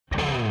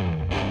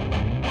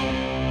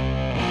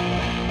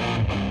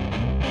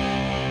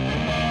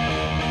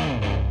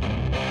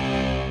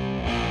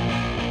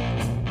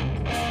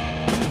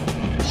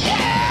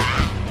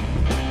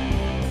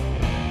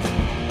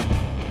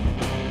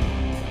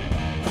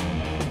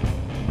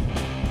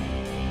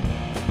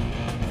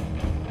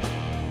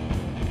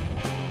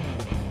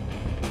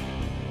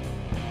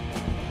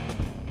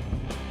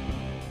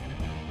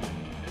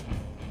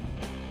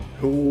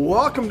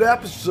Welcome to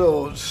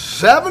episode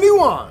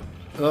 71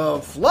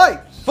 of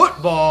Flights,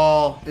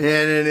 Football, and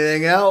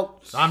anything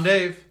else. I'm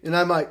Dave. And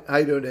I'm Mike. How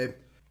you doing, Dave?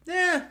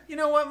 Yeah, you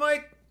know what,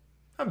 Mike?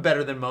 I'm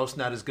better than most,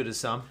 not as good as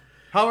some.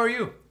 How are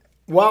you?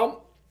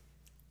 Well,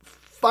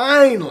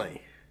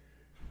 finally,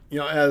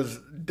 as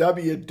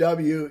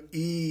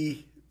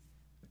WWE,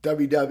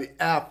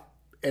 WWF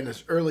in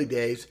its early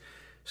days,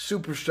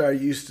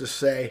 Superstar used to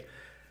say,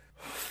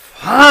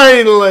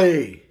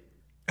 finally,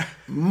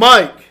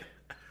 Mike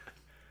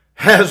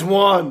has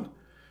won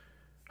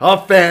a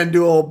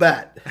FanDuel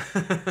bet.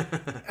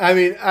 I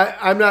mean,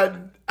 I'm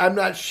not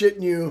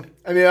shitting you.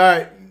 I mean, all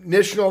right,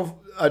 initial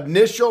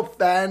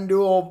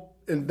FanDuel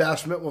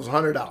investment was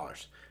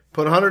 $100.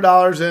 Put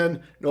 $100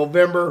 in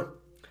November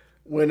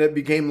when it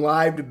became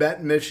live to bet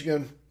in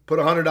Michigan. Put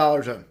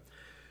 $100 in.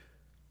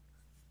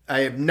 I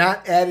have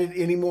not added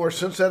any more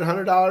since that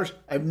 $100.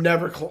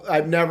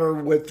 I've never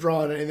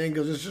withdrawn anything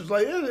because it's just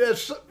like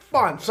it's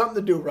fun, something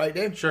to do, right,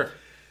 Dave? Sure.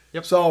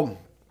 Yep. So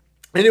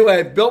anyway,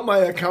 I built my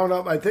account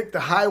up. I think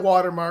the high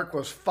water mark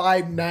was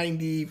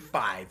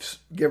 $595,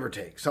 give or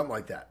take, something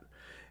like that.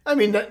 I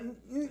mean,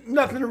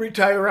 nothing to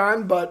retire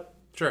on, but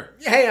sure.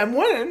 Hey, I'm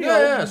winning.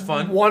 Yeah, it's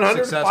fun. 100,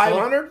 Successful.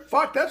 500.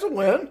 Fuck, that's a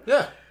win.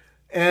 Yeah.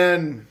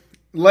 And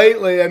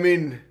lately, I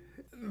mean,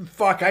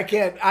 fuck, I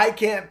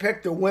can't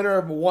pick the winner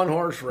of a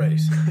one-horse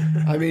race.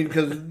 I mean,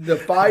 because the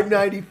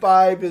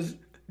 595 is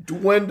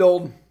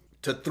dwindled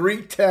to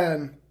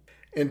 310,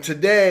 and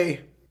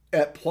today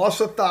at plus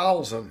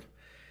 1,000.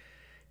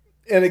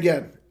 And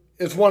again,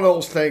 it's one of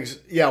those things.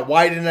 Yeah,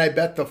 why didn't I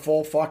bet the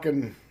full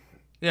fucking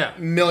 $1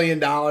 million?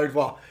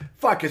 Well,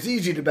 fuck, it's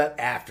easy to bet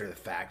after the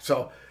fact.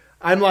 So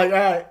I'm like, all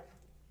right.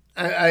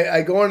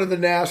 I go into the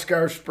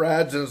NASCAR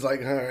spreads, and it's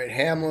like, all right,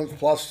 Hamlin's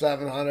plus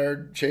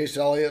 700, Chase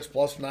Elliott's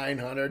plus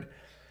 900,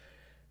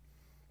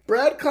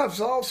 Brad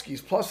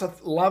Keselowski's plus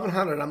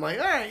 1,100. I'm like,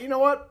 all right, you know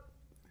what?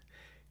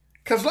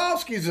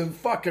 Keselowski's a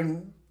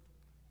fucking,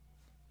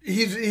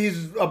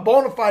 he's a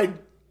bona fide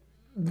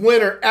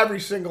winner every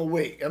single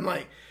week. I'm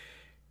like,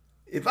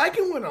 if I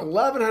can win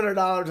 $1,100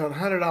 on a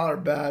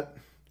 $100 bet,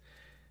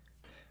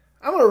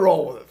 I'm going to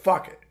roll with it.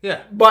 Fuck it.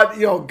 Yeah. But,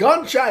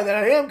 gun shy that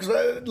I am,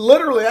 because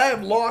literally I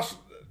have lost,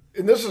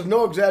 and this is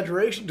no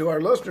exaggeration to our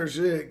listeners,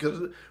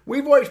 because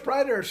we've always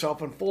prided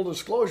ourselves on full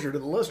disclosure to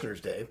the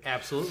listeners, Dave.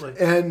 Absolutely.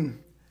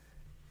 And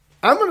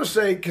I'm going to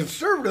say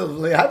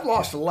conservatively, I've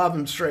lost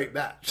 11 straight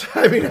bets.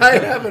 I mean, I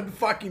haven't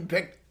fucking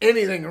picked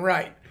anything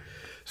right.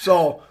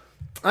 So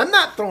I'm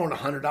not throwing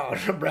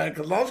 $100 at Brad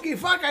Keselowski.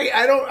 Fuck,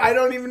 I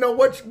don't even know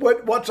what's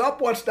up,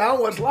 what's down,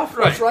 what's left,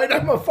 what's right.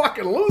 I'm a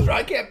fucking loser.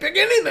 I can't pick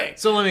anything.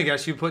 So let me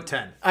guess, you put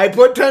 10. I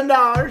put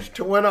 $10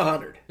 to win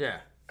 100. Yeah.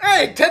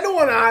 Hey, 10 to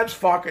 1 odds,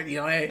 fuck it,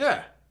 hey.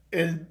 Yeah.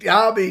 And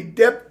I'll be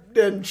dipped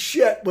in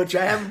shit, which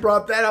I haven't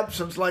brought that up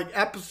since like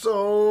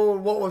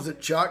episode, what was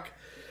it, Chuck?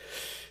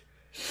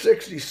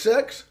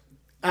 66?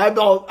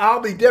 I'll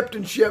be dipped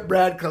in shit.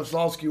 Brad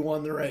Keselowski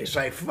won the race.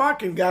 I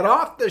fucking got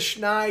off the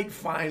schneid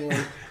finally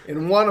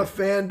and won a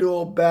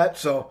FanDuel bet.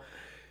 So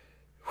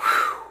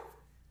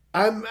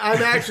I'm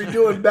actually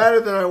doing better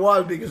than I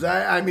was, because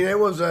I mean it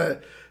was a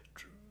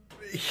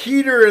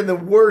heater in the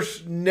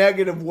worst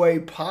negative way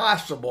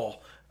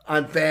possible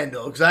on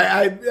FanDuel, because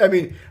I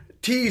mean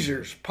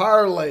teasers,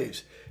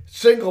 parlays,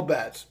 single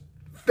bets,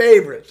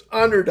 favorites,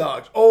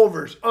 underdogs,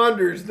 overs,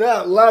 unders,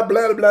 that, blah,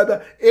 blah, blah,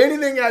 blah.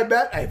 Anything I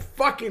bet, I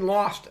fucking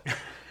lost it.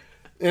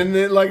 And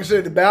then, like I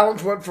said, the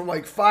balance went from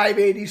like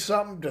 580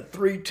 something to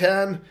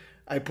 310.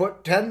 I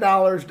put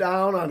 $10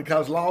 down on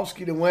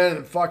Keselowski to win,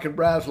 and fucking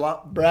Brad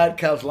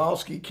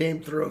Keselowski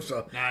came through.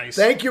 So nice.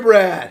 Thank you,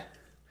 Brad.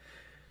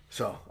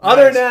 So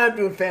other than that, I'm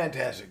doing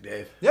fantastic,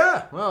 Dave.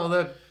 Yeah,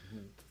 well,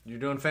 you're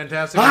doing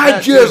fantastic.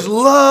 I just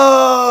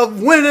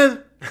love winning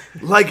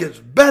like it's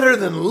better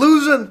than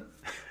losing.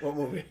 What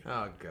movie?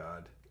 Oh,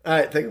 God. All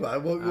right, think about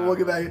it. We'll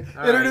get back.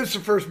 Introduce the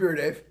first beer,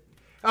 Dave.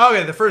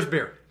 Okay, the first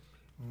beer.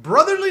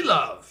 Brotherly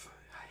Love,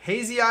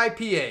 Hazy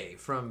IPA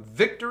from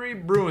Victory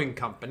Brewing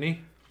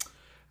Company.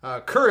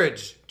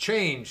 Courage,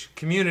 change,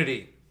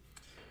 community.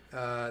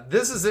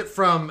 This is it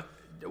from...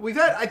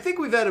 I think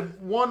we've had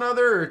one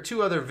other or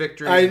two other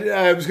Victory.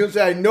 I was going to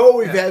say, I know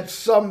we've had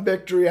some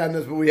victory on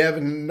this, but we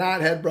have not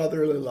had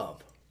Brotherly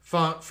Love.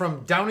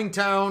 From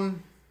Downingtown,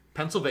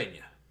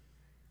 Pennsylvania.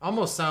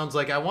 Almost sounds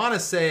like, I want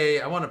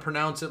to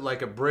pronounce it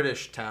like a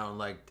British town,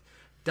 like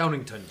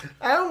Downington.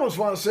 I almost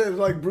want to say it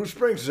like Bruce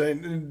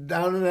Springsteen,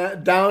 down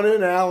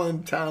in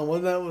Allentown.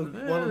 Wasn't that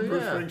one of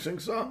Bruce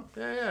Springsteen's songs?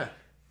 Yeah.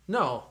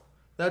 No,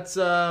 that's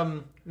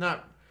went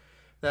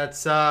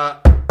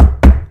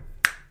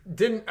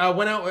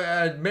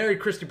out, married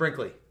Christy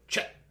Brinkley.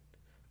 Check.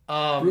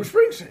 Bruce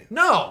Springsteen?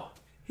 No,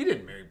 he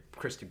didn't marry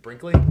Christy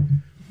Brinkley.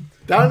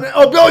 Billy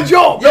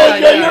Joel.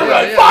 Billy Joel, you're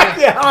right. Fuck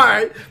yeah. All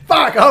right.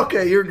 Fuck.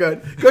 Okay, you're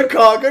good. Good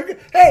call. Good.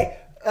 Hey,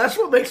 that's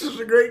what makes us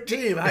a great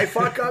team. I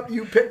fuck up,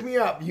 you pick me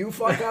up. You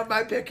fuck up,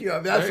 I pick you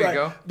up. That's there you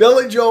right. Go.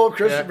 Billy Joel,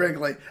 Christian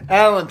Brinkley,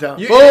 Allentown.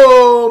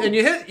 Boom. And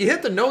you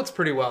hit the notes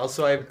pretty well,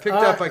 so I picked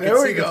up. I could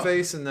see the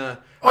face and the.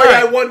 Oh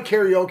yeah, I won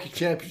karaoke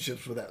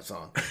championships with that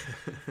song.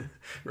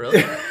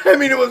 Really? I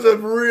mean, it was a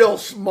real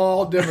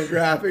small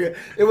demographic.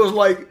 It was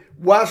like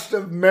west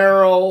of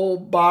Merrill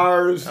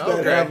bars that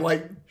Okay. have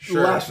like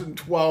Sure. less than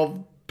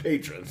 12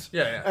 patrons.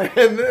 Yeah.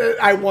 And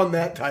I won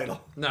that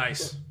title.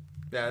 Nice.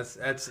 Yeah,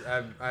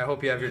 I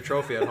hope you have your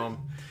trophy at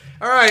home.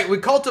 All right, we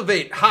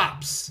cultivate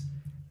hops.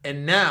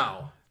 And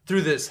now,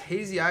 through this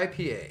hazy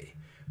IPA,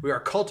 we are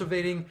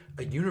cultivating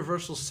a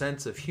universal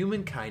sense of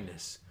human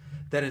kindness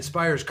that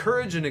inspires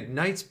courage and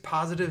ignites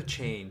positive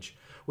change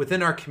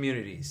within our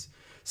communities.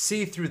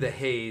 See through the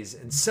haze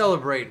and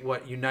celebrate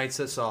what unites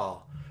us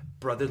all.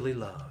 Brotherly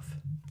love.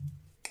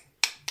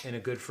 And a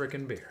good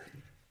frickin' beer.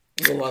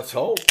 Well, let's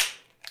hope.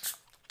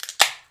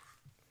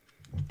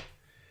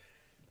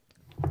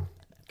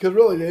 Because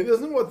really, Dave,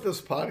 isn't what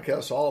this podcast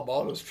is all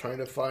about is trying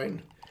to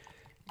find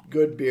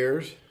good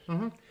beers?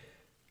 Mm-hmm.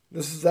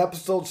 This is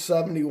episode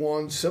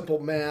 71. Simple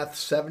math,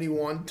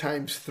 71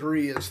 times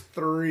 3 is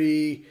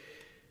 3.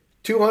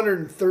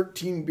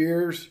 213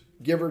 beers,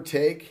 give or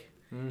take.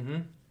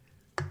 Mm-hmm.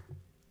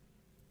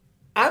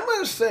 I'm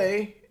going to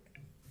say,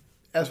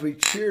 as we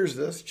cheers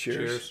this,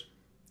 cheers.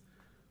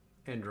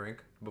 And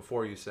drink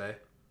before you say.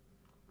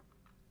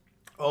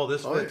 Oh,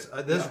 this fits.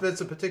 This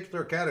fits a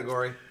particular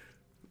category.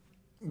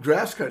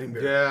 Grass cutting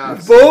beer.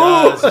 Yeah.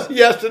 Boom!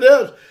 Yes, it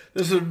is.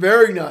 This is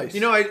very nice.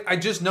 You know, I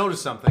just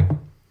noticed something.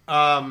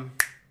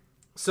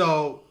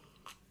 So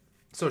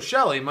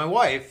Shelly, my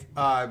wife,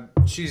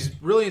 she's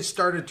really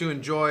started to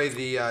enjoy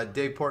the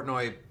Dave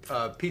Portnoy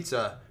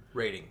pizza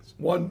ratings.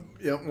 One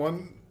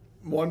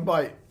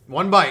bite.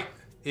 One bite,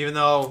 even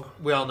though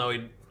we all know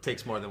he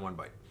takes more than one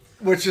bite.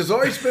 Which has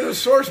always been a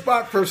sore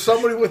spot for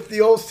somebody with the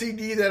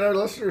OCD that our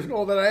listeners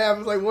know that I have.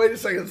 It's like, wait a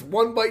second, it's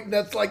one bite and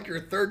that's like your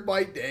third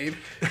bite, Dave.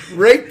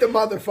 Rate the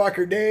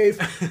motherfucker, Dave.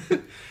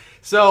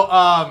 So,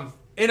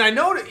 and I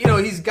know that,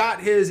 he's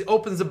got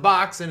opens the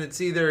box and it's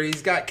either,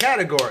 he's got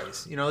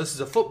categories. This is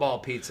a football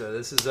pizza.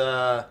 This is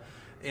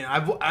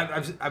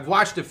I've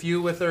watched a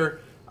few with her.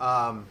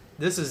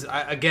 This is,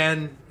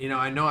 again,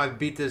 I know I've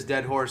beat this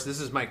dead horse. This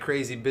is my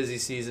crazy busy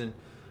season.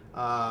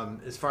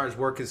 As far as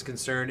work is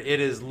concerned, it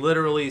is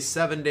literally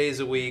 7 days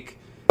a week,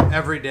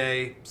 every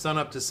day, sun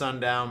up to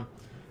sundown.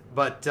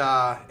 But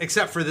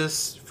except for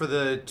this, for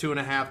the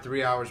 2.5,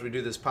 3 hours we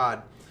do this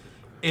pod,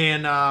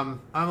 and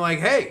I'm like,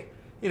 hey,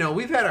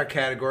 we've had our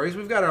categories.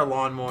 We've got our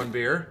lawn mowing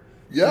beer.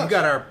 Yes. We've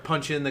got our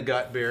punch in the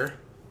gut beer,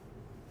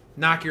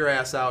 knock your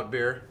ass out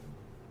beer.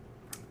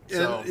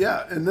 So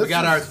and this we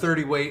got our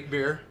 30 weight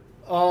beer.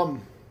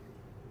 And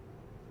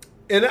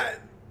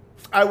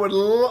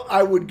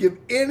I would give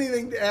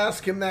anything to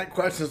ask him that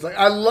question. It's like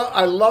I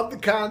love the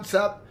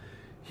concept.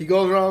 He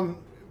goes around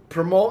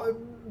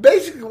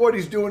basically what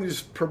he's doing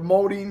is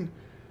promoting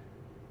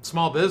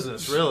small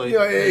business, really.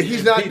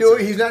 He's not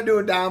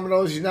doing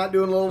Domino's. He's not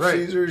doing Little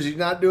Caesars. He's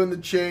not doing the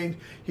chain.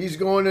 He's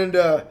going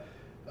into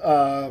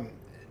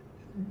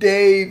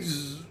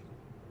Dave's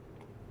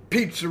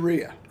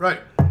Pizzeria.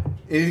 Right.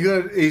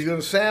 And he's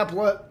gonna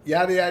sample it.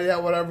 Yada yada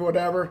yada.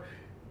 Whatever.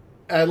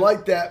 I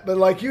like that, but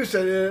like you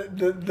said,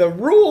 the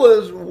rule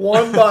is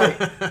one bite.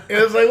 And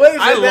it's like, wait a second,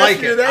 I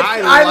like it.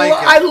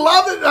 I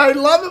love it. I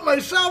love it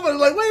myself. I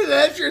was like, wait a minute,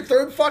 that's your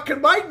third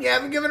fucking bite, and you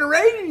haven't given a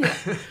rating yet.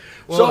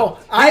 Well,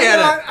 so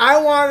I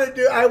want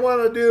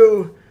to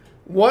do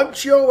one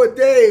show with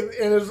Dave,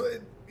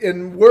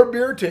 and we're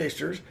beer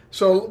tasters,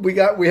 so we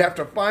have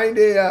to find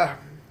a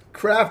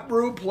craft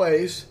brew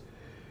place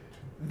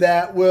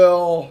that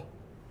will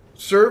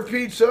serve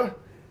pizza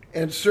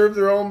and serve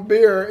their own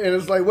beer, and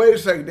it's like, wait a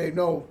second, Dave,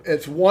 no,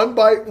 it's one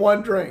bite,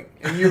 one drink,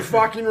 and you're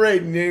fucking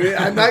rating.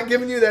 I'm not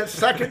giving you that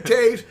second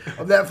taste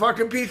of that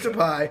fucking pizza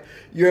pie.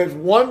 You're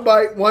one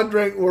bite, one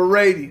drink, we're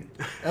rating.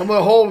 I'm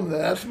going to hold them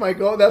there. That's my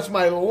goal. That's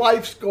my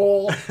life's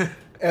goal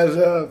as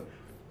a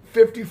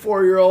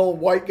 54-year-old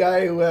white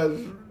guy who has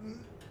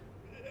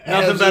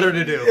nothing better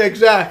to do.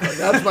 Exactly.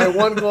 That's my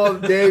one goal.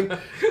 Dave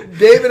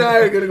and I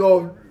are going to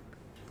go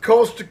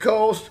coast to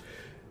coast,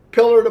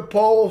 pillar to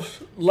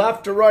post,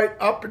 left to right,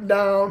 up and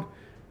down.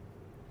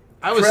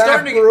 I was craft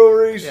starting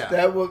breweries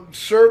that will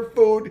serve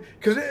food,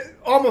 because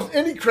almost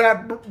any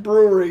craft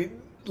brewery,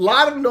 a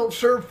lot of them don't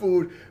serve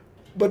food,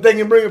 but they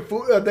can bring a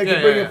food.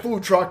 A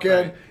food truck in,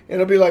 and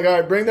it'll be like, all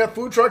right, bring that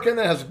food truck in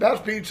that has the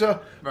best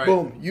pizza. Right.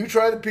 Boom, you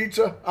try the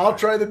pizza, I'll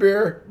try the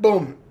beer.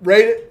 Boom,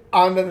 rate it.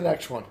 On to the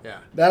next one. Yeah,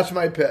 that's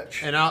my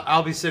pitch. And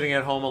I'll be sitting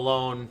at home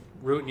alone,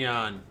 rooting you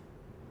on.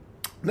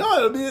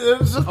 No,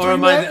 it's a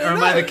am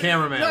I the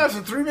cameraman? No, it's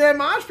a 3-man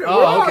mosh pit. Oh,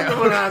 we're all okay.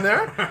 going on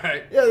there.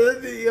 Right. Yeah,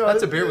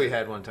 that's a beer we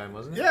had one time,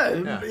 wasn't it? Yeah.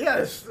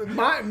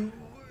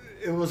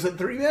 It was a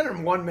 3-man or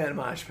 1-man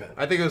mosh pit.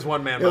 I think it was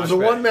 1-man. It was a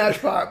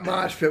 1-man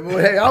mosh pit.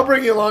 But hey, I'll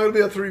bring you along. It'll be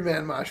a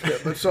 3-man mosh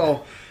pit. But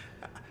so,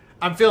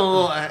 I'm feeling a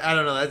little. I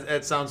don't know.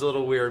 That sounds a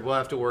little weird. We'll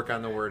have to work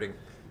on the wording.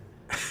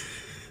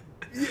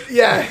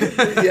 Yeah.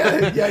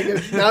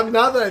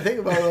 Now that I think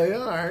about it, like,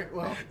 all right,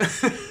 well,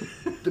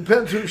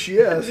 depends who she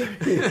is.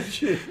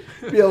 She'd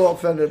be a little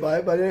offended by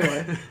it, but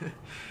anyway.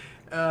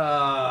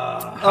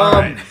 All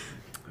right.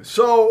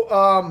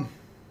 So,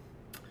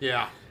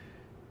 yeah,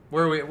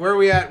 where are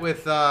we at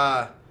with?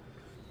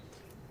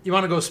 You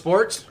want to go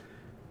sports?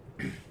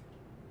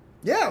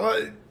 Yeah.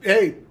 Well,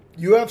 hey,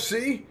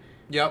 UFC.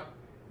 Yep.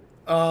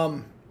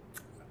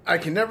 I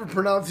can never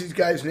pronounce these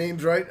guys'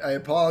 names right. I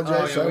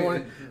apologize. Oh,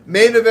 yeah,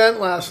 main event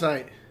last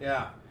night.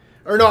 Yeah.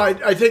 Or no,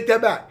 I take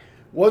that back.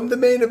 Wasn't the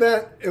main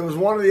event. It was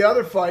one of the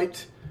other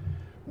fights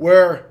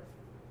where,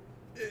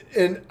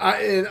 in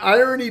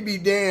irony be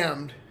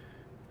damned,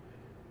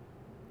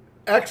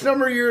 X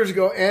number of years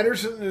ago,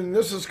 Anderson, and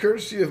this is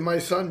courtesy of my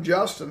son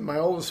Justin, my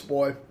oldest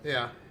boy.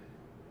 Yeah.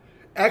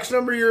 X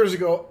number of years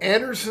ago,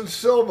 Anderson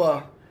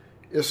Silva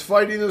is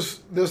fighting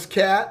this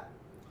cat.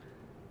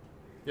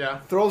 Yeah.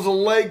 Throws a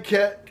leg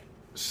kick.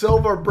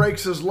 Silva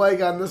breaks his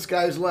leg on this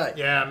guy's leg.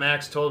 Yeah,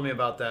 Max told me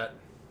about that.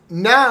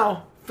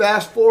 Now,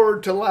 fast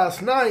forward to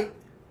last night,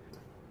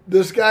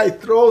 this guy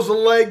throws a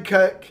leg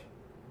kick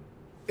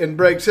and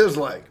breaks his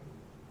leg.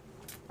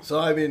 So,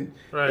 I mean,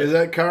 Is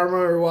that karma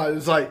or what?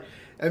 It's like,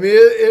 I mean,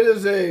 it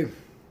is a...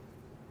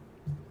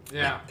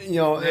 Yeah. You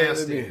know,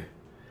 nasty. I mean,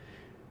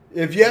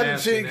 if you haven't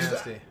seen...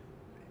 Nasty.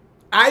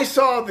 I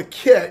saw the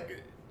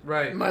kick.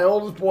 Right. My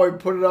oldest boy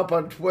put it up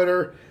on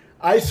Twitter.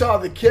 I saw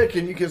the kick,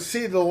 and you can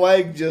see the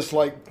leg just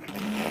like...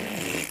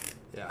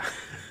 Yeah.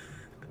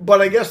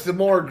 But I guess the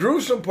more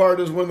gruesome part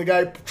is when the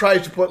guy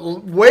tries to put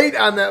weight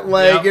on that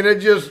leg, and it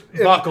just...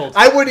 buckled.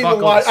 I wouldn't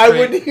even watch. Straight. I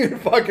wouldn't even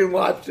fucking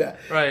watch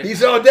that. Right. He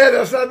said, "Oh, Dad,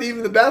 that's not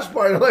even the best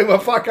part." I'm like, "Well,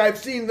 fuck, I've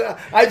seen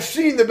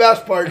the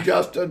best part,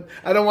 Justin.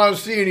 I don't want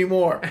to see any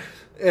more."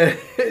 And,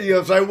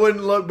 so I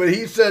wouldn't look. But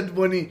he said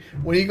when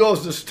he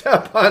goes to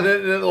step on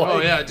it, and it like...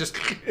 Oh, yeah, just...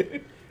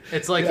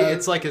 It's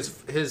like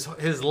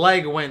his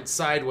leg went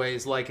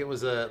sideways, like it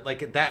was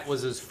that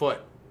was his foot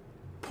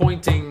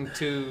pointing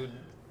to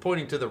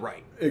the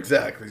right.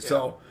 Exactly. Yeah.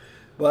 So,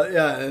 but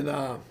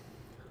yeah,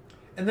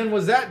 and then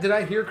was that? Did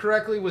I hear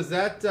correctly? Was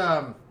that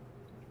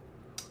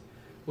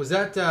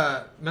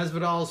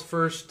Masvidal's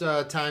first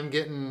time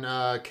getting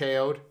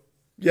KO'd?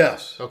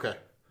 Yes. Okay.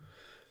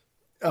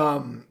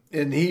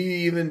 And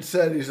he even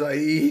said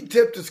he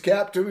tipped his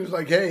cap to him. He was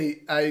like,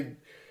 "Hey,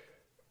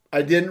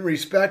 I didn't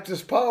respect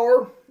his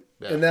power."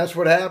 Yeah. And that's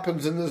what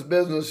happens in this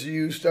business.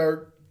 You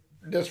start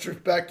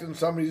disrespecting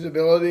somebody's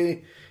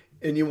ability,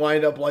 and you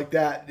wind up like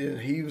that. And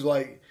he was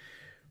like,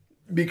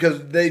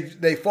 because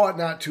they fought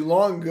not too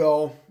long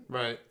ago,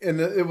 right?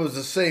 And it was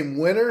the same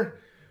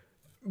winner,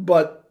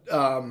 but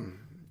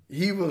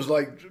he was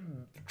like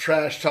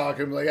trash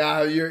talking, like,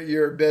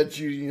 you're a bitch.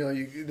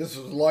 You this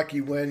was a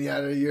lucky win.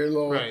 You're a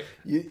little right.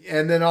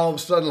 And then all of a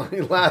sudden,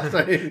 like last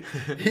night,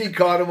 he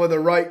caught him with a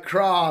right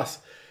cross,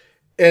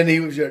 and he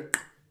was just.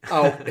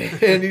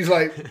 And he's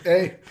like,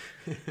 "Hey,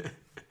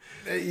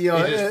 he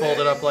just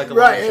folded up like a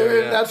right."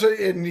 And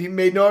and he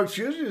made no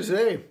excuses. He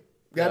said, "Hey,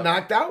 got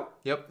knocked out.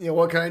 Yep.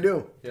 What can I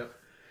do?" Yep.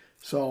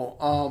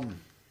 So,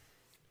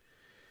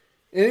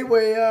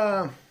 anyway,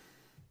 I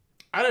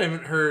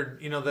haven't heard.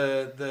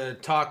 The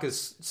talk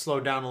has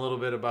slowed down a little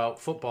bit about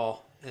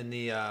football and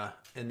the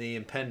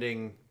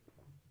impending.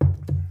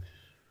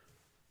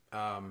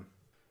 Why am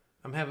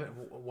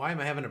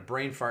I having a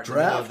brain fart in the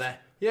middle of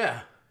that?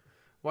 Yeah.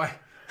 Why?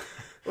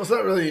 Well, it's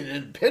not really an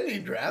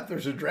impending draft.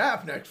 There's a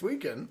draft next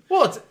weekend.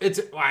 Well, it's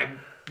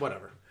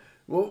whatever.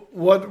 Well,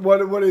 what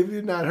have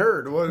you not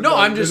heard?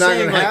 I'm just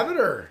saying, not have it,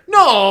 or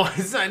no,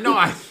 it's not. No,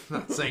 I'm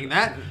not saying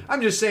that.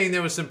 I'm just saying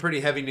there was some pretty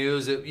heavy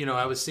news.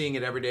 I was seeing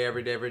it every day,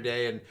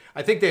 and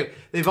I think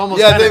they've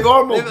almost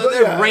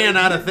ran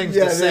out of things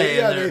to say.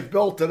 They've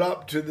built it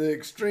up to the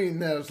extreme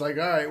that it's like,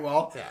 all right,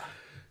 well,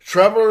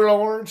 Trevor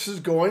Lawrence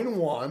is going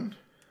 1,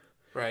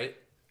 right?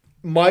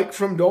 Mike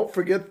from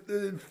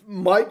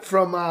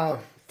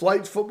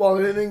Flights Football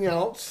and Anything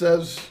Else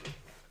says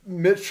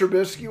Mitch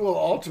Trubisky will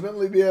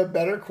ultimately be a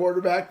better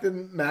quarterback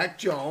than Mac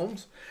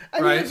Jones. I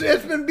mean,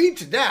 it's been beat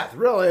to death,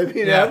 really. I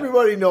mean,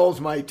 everybody knows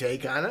my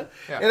take on it,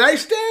 and I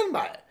stand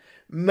by it.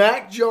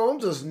 Mac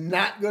Jones is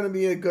not going to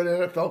be a good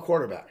NFL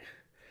quarterback.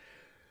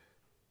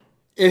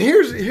 And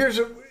here's this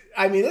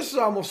is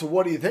almost a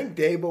what do you think,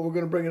 Dave, but we're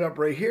going to bring it up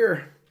right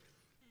here.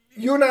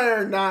 You and I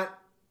are not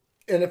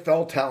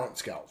NFL talent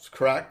scouts,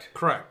 correct?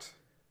 Correct.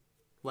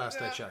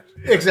 Last I checked.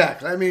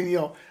 Exactly. I mean,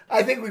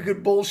 I think we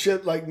could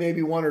bullshit like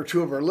maybe one or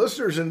two of our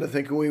listeners into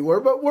thinking we were,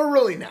 but we're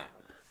really not.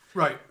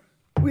 Right.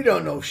 We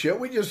don't know shit.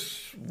 We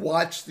just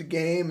watch the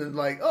game and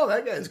like, oh,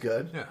 that guy's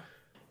good. Yeah.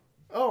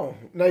 Oh,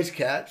 nice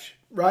catch.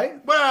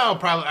 Right? Well,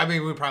 probably. I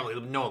mean, we probably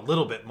know a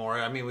little bit more.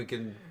 I mean, we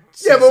can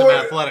see some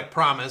athletic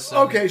promise.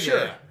 Okay,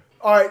 sure. Yeah.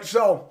 All right.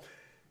 So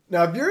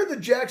now, if you're the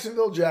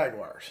Jacksonville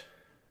Jaguars,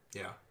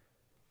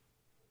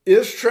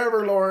 is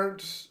Trevor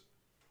Lawrence,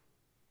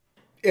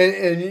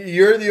 and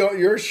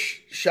you're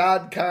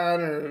Shad Khan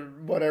or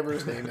whatever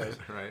his name is,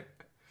 right?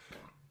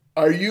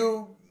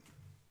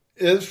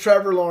 Is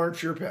Trevor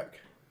Lawrence your pick?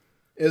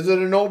 Is it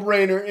a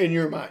no-brainer in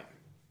your mind?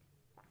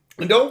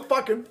 And don't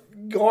fucking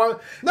go on.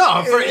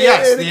 No,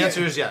 yes. The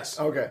answer is yes.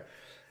 Okay.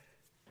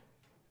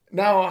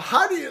 Now,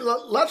 how do you,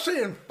 let's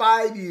say in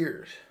 5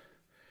 years,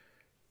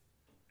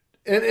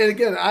 and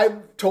again,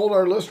 I've told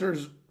our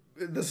listeners,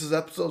 this is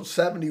episode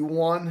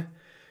 71.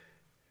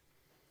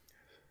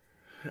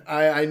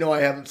 I know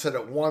I haven't said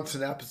it once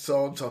an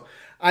episode, so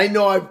I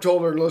know I've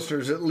told our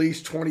listeners at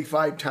least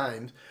 25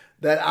 times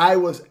that I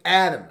was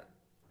adamant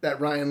that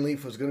Ryan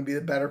Leaf was going to be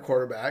the better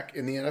quarterback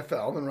in the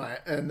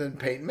NFL than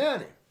Peyton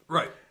Manning.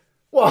 Right.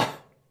 Well,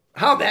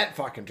 how that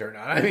fucking turned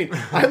out. I mean,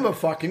 I'm a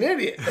fucking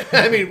idiot.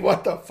 I mean,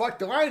 what the fuck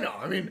do I know?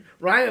 I mean,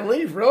 Ryan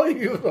Leaf, really?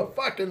 He was a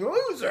fucking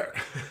loser.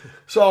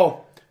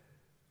 So,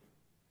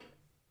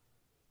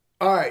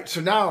 all right.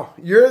 So now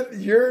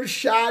you're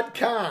Shad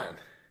Khan.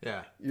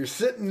 Yeah. You're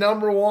sitting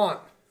number one.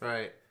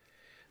 Right.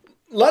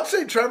 Let's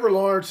say Trevor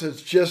Lawrence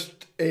is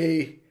just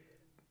a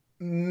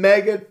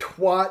mega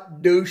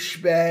twat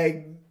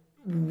douchebag,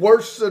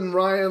 worse than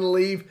Ryan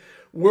Leaf,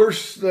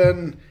 worse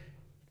than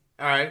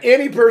all right.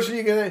 any person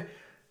you're going to...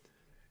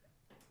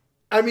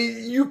 I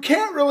mean, you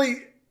can't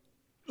really,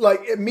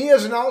 like, me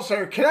as an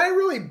outsider, can I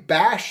really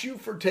bash you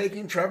for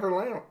taking Trevor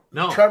Lawrence?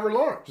 No. Trevor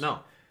Lawrence.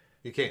 No,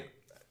 you can't.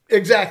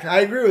 Exactly.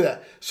 I agree with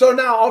that. So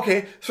now,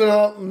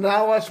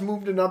 now let's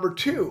move to number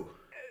two.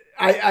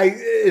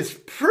 It's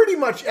pretty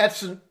much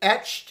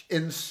etched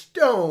in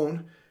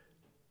stone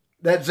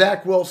that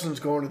Zach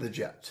Wilson's going to the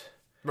Jets.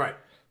 Right.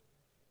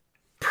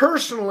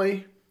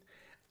 Personally,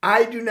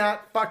 I do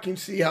not fucking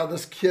see how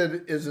this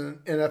kid is an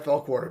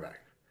NFL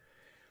quarterback.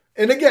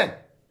 And again,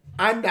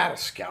 I'm not a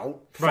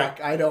scout. Right.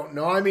 Fuck, I don't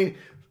know. I mean,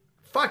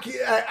 fuck,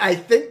 I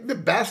think the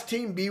best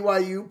team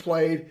BYU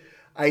played,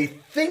 I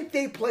think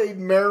they played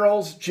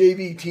Merrill's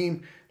JV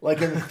team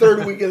like in the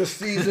third week of the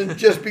season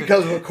just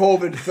because of a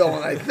COVID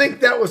fill-in. I think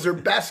that was their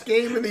best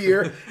game of the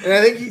year, and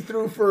I think he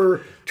threw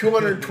for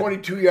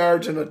 222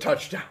 yards and a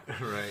touchdown.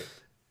 Right.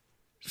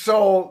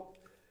 So,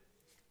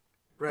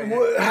 right.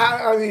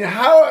 How do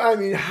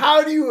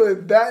you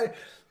bet?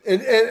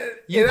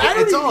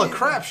 It's all a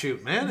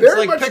crapshoot, man.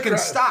 It's like picking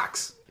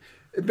stocks.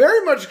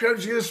 Very much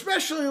crapshoot,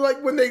 especially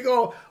like when they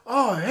go,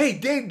 oh, hey,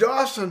 Dave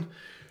Dawson,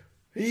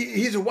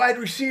 he's a wide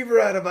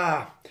receiver out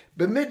of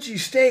Bemidji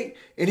State,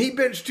 and he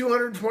benched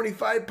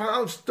 225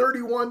 pounds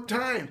 31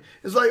 times.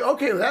 It's like,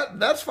 okay,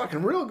 that's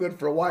fucking real good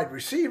for a wide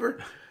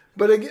receiver.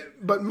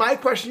 But my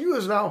question to you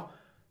is now,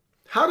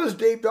 how does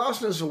Dave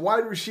Dawson as a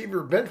wide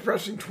receiver bench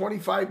pressing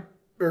 25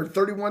 or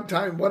 31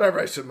 times, whatever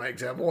I said my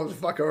example was,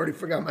 fuck, I already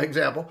forgot my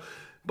example.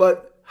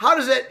 But how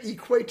does that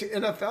equate to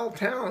NFL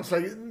talent? It's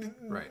like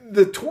right.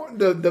 the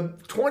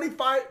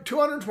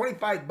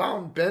 225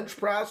 pound bench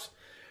press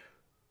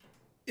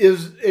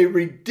is a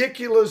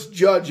ridiculous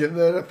judge of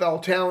the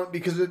NFL talent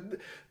because the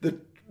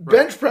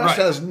bench press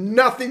has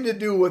nothing to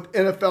do with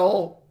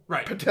NFL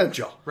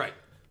potential. Right.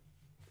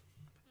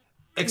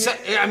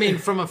 Except, I mean,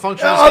 from a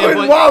functional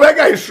standpoint. Wow, that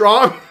guy's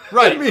strong.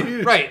 Right, I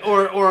mean, right.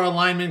 Or a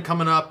lineman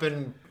coming up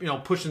and,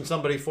 pushing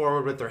somebody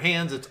forward with their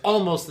hands. It's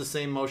almost the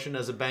same motion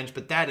as a bench,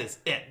 but that is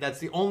it. That's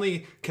the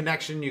only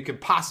connection you can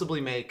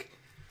possibly make.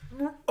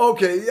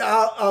 Okay,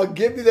 I'll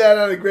give you that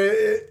on a great,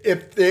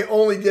 if they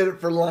only did it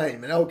for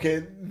linemen.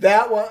 Okay,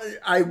 that one,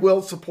 I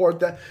will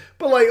support that.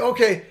 But like,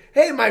 okay,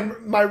 hey,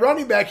 my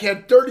running back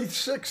had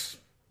 36,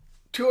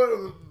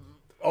 200,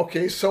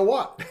 okay, so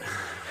what?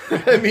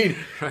 I mean,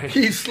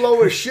 He's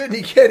slow as shit and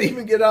he can't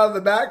even get out of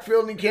the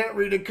backfield and he can't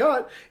read a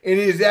cut and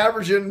he's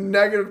averaging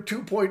negative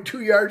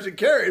 2.2 yards a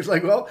carry. It's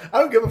like, well, I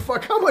don't give a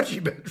fuck how much he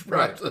bench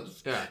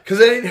presses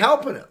because it ain't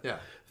helping him. Yeah.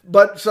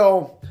 But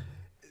so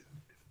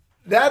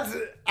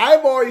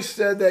I've always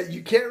said that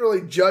you can't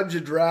really judge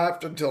a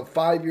draft until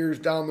 5 years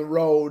down the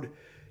road.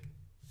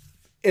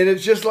 And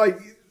it's just like,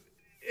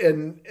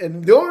 and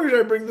the only reason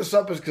I bring this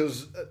up is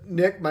because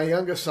Nick, my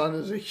youngest son,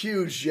 is a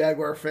huge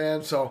Jaguar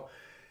fan. So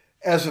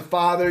as a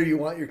father, you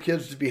want your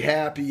kids to be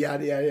happy,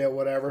 yada, yada, yada,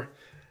 whatever.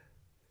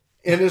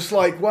 And it's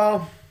like,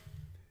 well,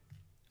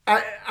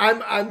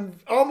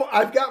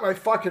 I've got my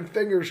fucking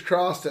fingers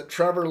crossed that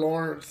Trevor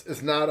Lawrence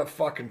is not a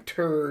fucking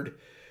turd.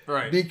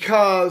 Right.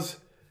 Because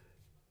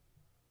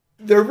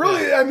they're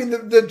really, I mean,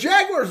 the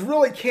Jaguars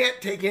really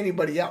can't take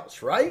anybody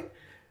else, right?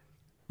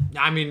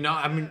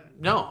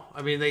 No.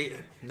 Really.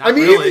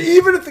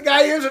 Even if the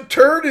guy is a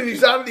turd and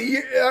he's out of the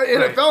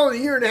NFL in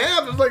a year and a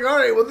half, it's like, all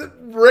right, well,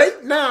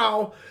 right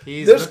now,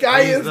 this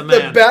guy is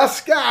the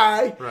best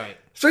guy. Right.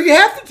 So you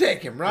have to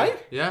take him,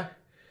 right? Yeah.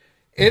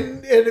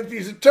 And if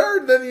he's a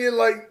turd, then you're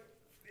like,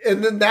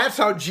 and then that's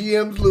how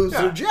GMs lose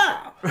their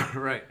job.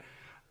 Right.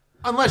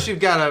 Unless you've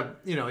got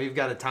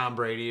a Tom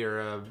Brady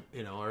or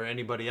or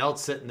anybody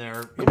else sitting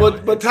there.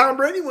 But Tom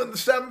Brady went in the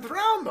 7th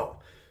round though.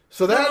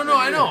 So that no,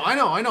 I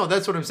know.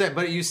 That's what I'm saying.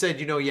 But you said,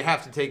 you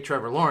have to take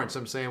Trevor Lawrence.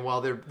 I'm saying, well,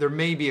 there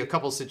may be a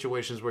couple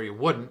situations where you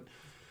wouldn't.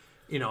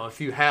 If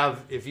you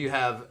have,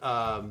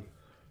 oh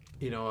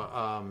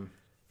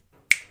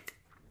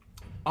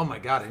my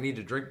God, I need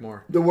to drink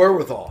more. The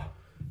wherewithal.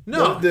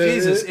 No,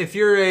 Jesus, if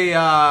you're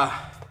a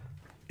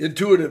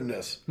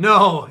intuitiveness.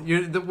 No,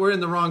 we're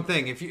in the wrong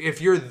thing.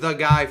 If you're the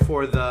guy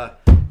for the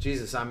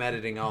Jesus, I'm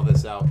editing all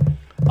this out.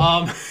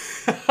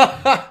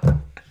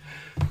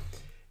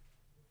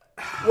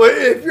 Well,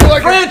 if you're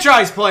like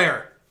franchise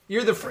player,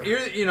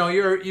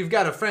 you've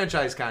got a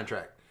franchise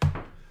contract,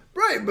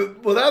 right?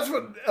 But that's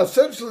what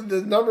essentially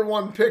the number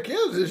one pick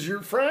is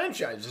your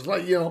franchise. It's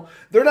like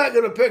they're not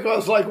going to pick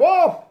us like,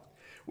 well,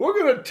 we're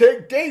going to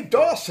take Dave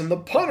Dawson, the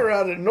punter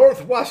out of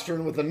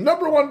Northwestern, with the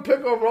 #1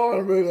 pick overall.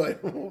 And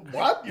everybody's like,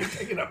 what? You're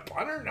taking a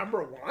punter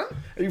 #1?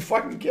 Are you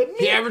fucking kidding me?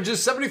 He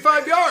averages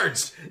 75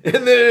 yards.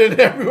 And then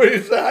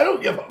everybody said, I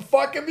don't give a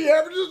fuck if he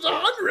averages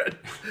 100.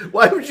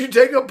 Why would you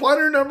take a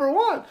punter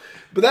 #1?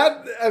 But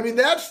that's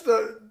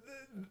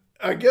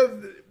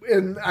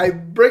I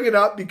bring it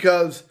up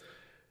because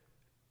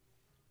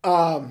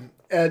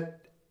at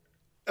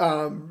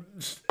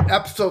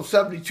episode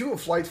 72 of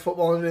Flights,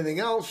 Football, and Anything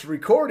Else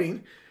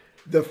recording,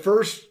 the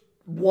first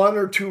 1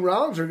 or 2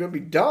 rounds are going to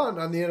be done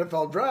on the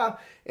NFL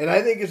draft. And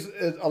I think it's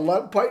a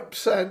lead pipe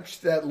cinch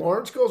that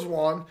Lawrence goes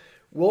 1,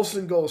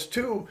 Wilson goes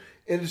 2.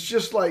 And it's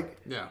just like,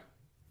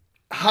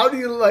 how do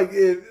you like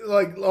it?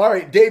 Like, all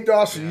right, Dave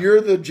Dawson, you're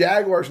the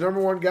Jaguars'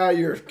 #1 guy.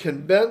 You're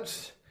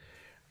convinced.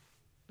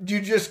 Do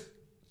you just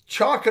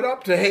chalk it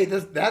up to, hey,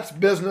 that's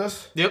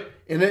business? Yep.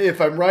 And if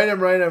I'm right, I'm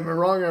right. If I'm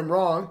wrong, I'm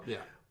wrong. Yeah.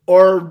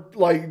 Or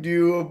like,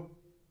 do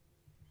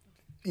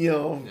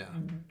you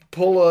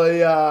pull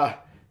a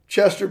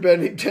Chester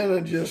Bennington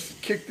and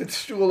just kick the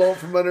stool out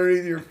from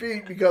underneath your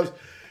feet? Because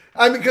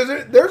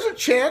there's a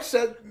chance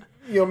that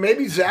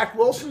maybe Zach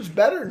Wilson's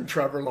better than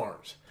Trevor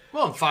Lawrence.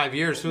 Well, in 5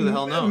 years, who the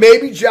hell knows?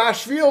 Maybe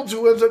Josh Fields,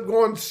 who ends up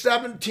going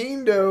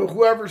 17 to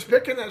whoever's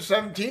picking at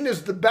 17,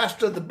 is the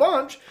best of the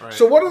bunch. Right.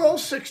 So what do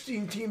those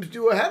 16 teams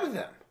do ahead of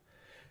them?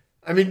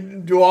 I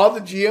mean, do all the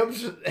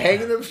GMs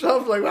hanging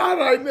themselves like, how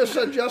did I miss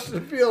on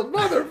Justin Fields,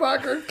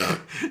 motherfucker?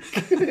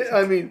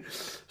 I mean,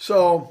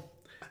 so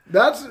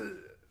that.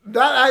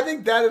 I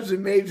think that is the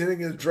amazing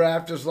thing in the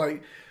draft is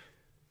like,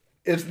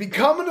 it's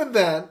become an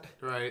event,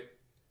 right?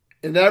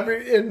 And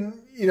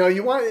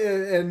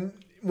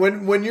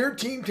when your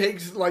team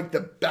takes like the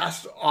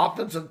best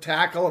offensive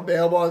tackle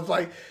available, it's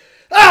like,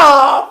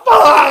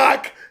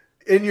 fuck,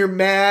 and you're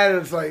mad.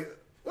 It's like,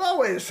 well,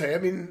 wait a second. I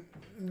mean,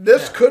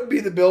 this could be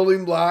the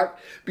building block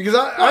because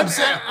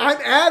I'm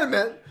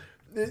adamant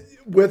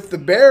with the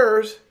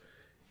Bears.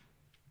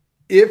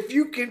 If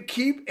you can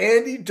keep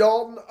Andy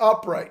Dalton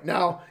upright,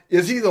 now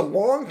is he the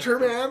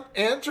long-term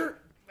answer?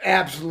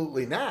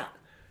 Absolutely not.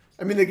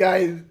 I mean,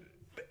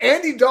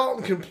 Andy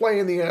Dalton can play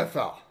in the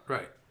NFL.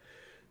 Right.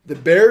 The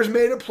Bears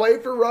made a play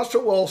for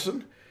Russell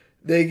Wilson.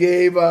 They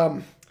gave,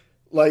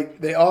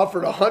 they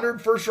offered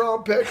 100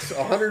 first-round picks,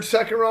 100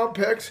 second-round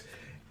picks,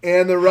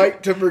 and the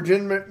right to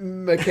Virginia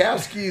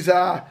McCaskey's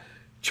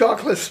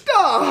chocolate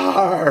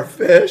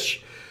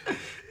starfish.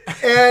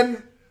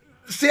 And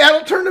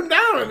Seattle turned them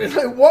down. I mean,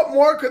 like, what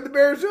more could the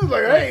Bears do?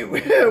 Like, hey,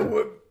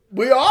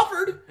 we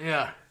offered.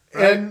 Yeah.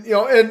 Right. And,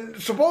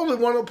 and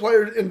supposedly one of the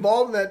players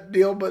involved in that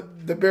deal,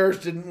 but the Bears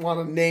didn't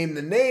want to name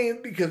the name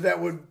because that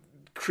would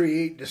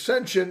create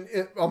dissension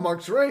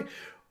amongst the ranks.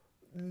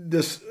 The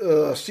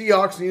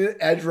Seahawks need an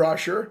edge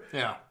rusher.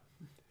 Yeah.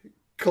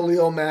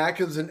 Khalil Mack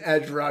is an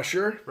edge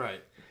rusher.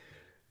 Right.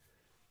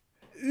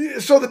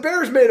 So the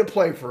Bears made a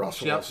play for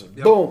Russell Wilson.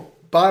 Yep. Boom.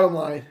 Bottom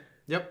line.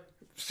 Yep.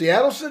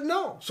 Seattle said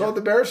no. So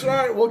the Bears said,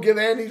 all right, we'll give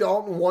Andy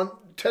Dalton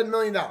 $10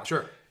 million.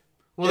 Sure.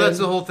 Well, that's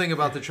the whole thing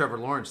about the Trevor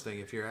Lawrence thing.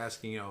 If you're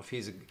asking, if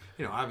he's,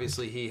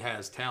 obviously he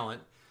has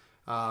talent.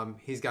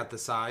 He's got the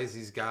size.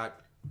 He's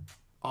got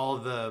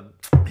the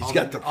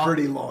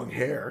pretty long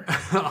hair.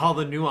 All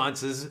the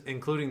nuances,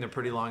 including the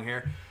pretty long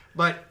hair.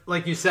 But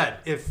like you said,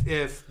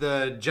 if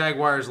the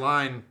Jaguars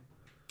line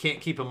can't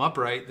keep him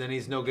upright, then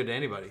he's no good to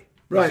anybody.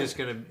 Right. He's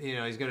just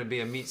he's gonna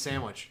be a meat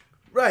sandwich.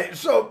 Right.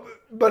 So,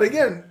 but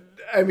again,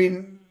 I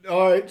mean,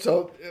 all right.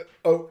 So,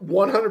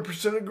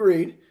 100%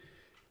 agreed.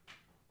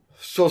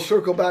 So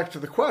circle back to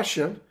the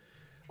question.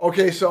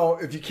 Okay, so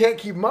if you can't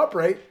keep him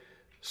upright,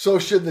 so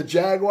should the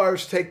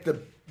Jaguars take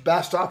the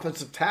best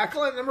offensive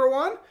tackle at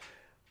 #1?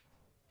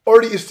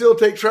 Or do you still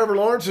take Trevor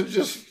Lawrence and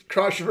just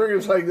cross your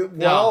fingers like,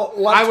 well,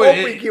 let's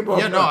hope we keep him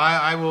upright?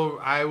 I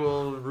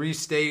will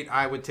restate,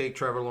 I would take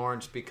Trevor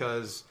Lawrence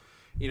because,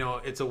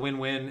 it's a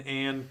win-win,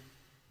 and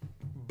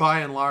by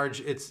and large,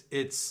 it's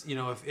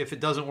if it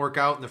doesn't work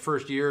out in the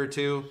first year or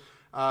two,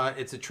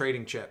 it's a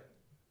trading chip.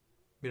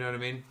 You know what I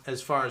mean?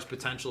 As far as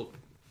potential,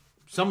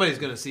 somebody's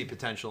going to see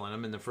potential in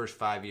him in the first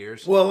 5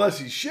 years. Well, unless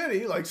he's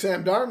shitty, like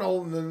Sam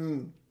Darnold,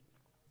 and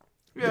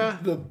then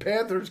the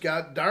Panthers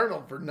got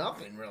Darnold for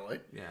nothing, really.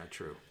 Yeah,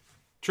 true.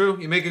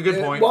 True, you make a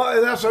good point. Well,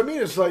 and that's what I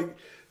mean. It's like,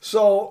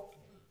 so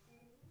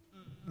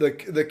the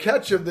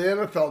catch of the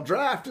NFL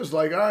draft is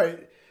like, all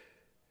right,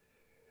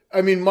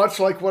 I mean, much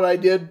like what I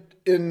did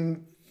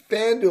in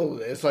FanDuel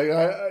today. It's like,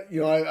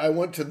 I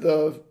went to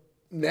the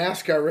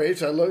NASCAR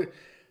race. I looked.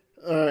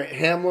 All right,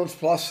 Hamlin's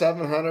plus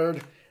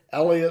 700,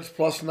 Elliott's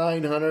plus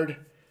 900,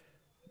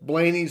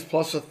 Blaney's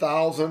plus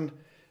 1,000,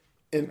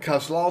 and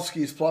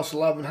Kozlowski's plus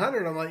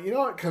 1,100. I'm like, you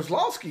know what?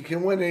 Kozlowski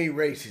can win any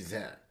race he's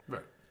in.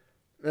 Right.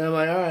 And I'm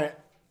like, all right,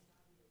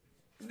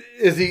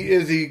 is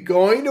he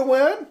going to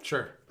win?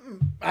 Sure.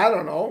 I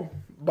don't know,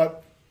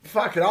 but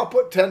fuck it, I'll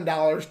put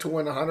 $10 to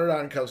win 100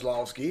 on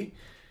Kozlowski,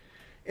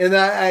 and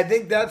I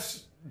think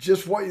that's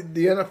just what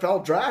the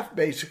NFL draft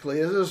basically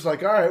is. It's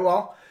like, all right,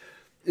 well,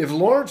 if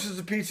Lawrence is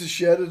a piece of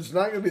shit, it's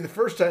not going to be the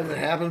first time that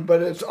happens,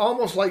 but it's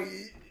almost like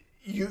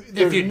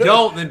if you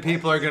don't, then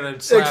people are going to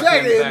slap you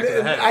in the back of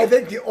the head. I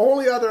think the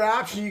only other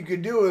option you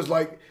could do is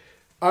like,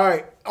 all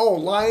right,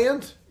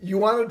 Lions, you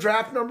want to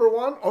draft number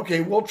 1?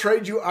 Okay, we'll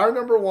trade you our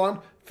number 1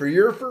 for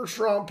your first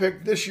round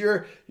pick this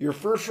year, your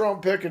first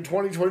round pick in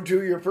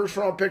 2022, your first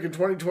round pick in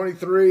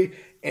 2023,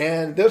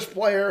 and this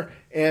player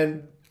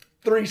and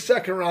 3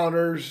 second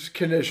rounders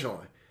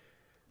conditionally.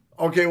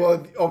 Okay,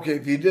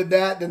 if you did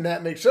that, then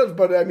that makes sense.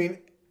 But I mean,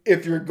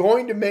 if you're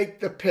going to make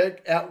the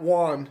pick at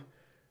 1,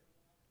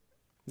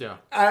 yeah,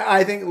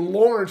 I think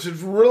Lawrence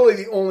is really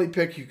the only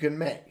pick you can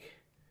make.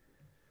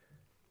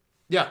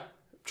 Yeah,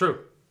 true.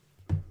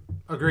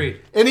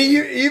 Agreed. And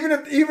even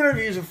if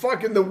he's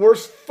the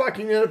worst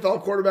fucking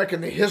NFL quarterback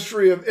in the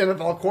history of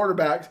NFL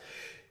quarterbacks,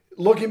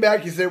 looking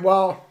back, you say,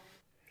 well,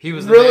 he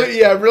was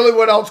really,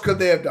 what else could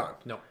they have done?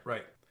 No,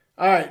 right.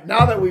 All right,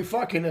 now that we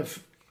fucking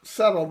have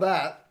settled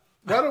that,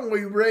 why don't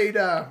we rate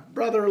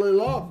Brotherly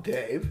Love,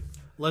 Dave?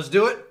 Let's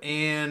do it,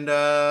 and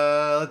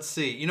let's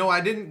see. I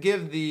didn't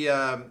give the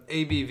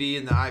ABV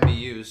and the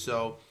IBUs,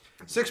 so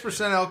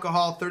 6%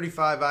 alcohol,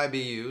 35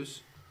 IBUs.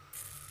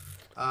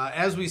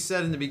 As we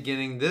said in the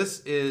beginning,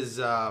 this is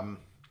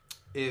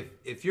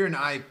if you're an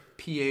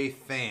IPA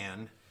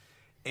fan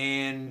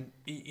and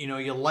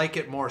you like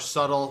it more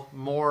subtle,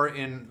 more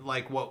in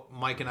like what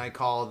Mike and I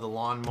call the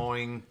lawn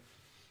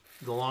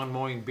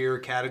mowing beer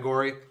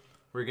category.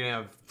 We're gonna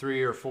have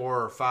 3 or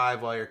 4 or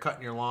 5 while you're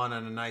cutting your lawn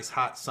on a nice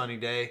hot sunny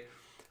day,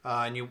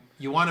 and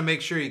you want to make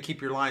sure you keep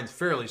your lines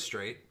fairly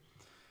straight.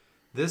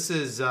 This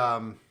is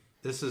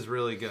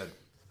really good.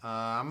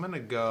 I'm gonna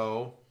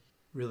go.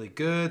 Really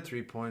good,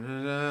 3 point.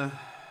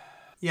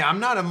 Yeah, I'm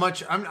not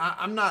much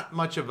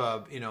of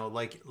a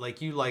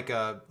like you like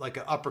a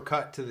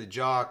uppercut to the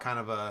jaw kind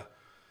of a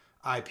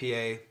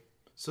IPA.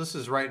 So this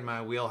is right in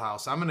my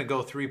wheelhouse. I'm gonna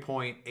go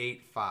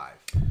 3.85.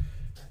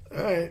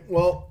 All right.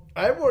 Well,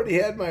 I've already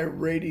had my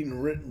rating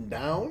written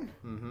down.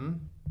 Mm-hmm.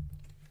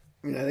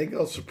 I mean, I think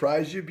it'll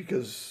surprise you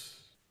because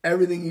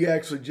everything you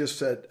actually just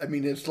said. I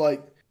mean, it's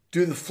like,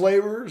 do the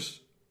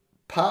flavors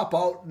pop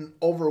out and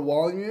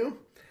overwhelm you?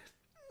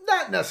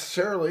 Not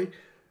necessarily,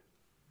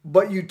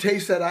 but you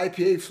taste that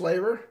IPA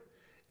flavor,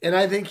 and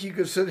I think you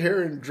could sit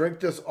here and drink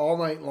this all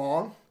night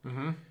long.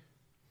 Mm-hmm.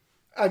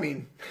 I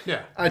mean,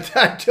 yeah,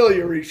 until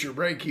you reach your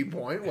breaking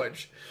point,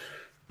 which,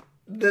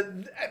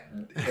 in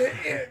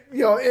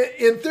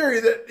theory,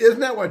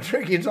 isn't that what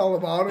drinking's all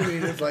about? I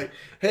mean, it's like,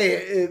 hey,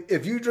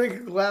 if you drink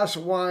a glass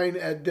of wine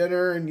at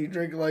dinner and you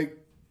drink like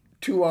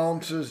 2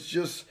 ounces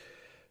just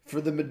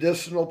for the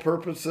medicinal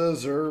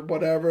purposes or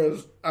whatever,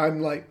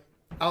 I'm like,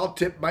 I'll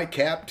tip my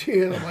cap to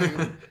you. And I'm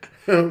like,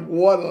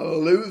 what a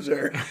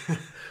loser.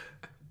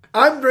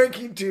 I'm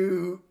drinking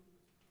to,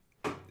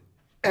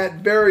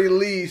 at very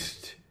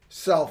least,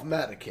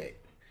 self-medicate.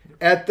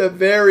 At the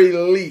very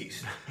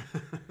least.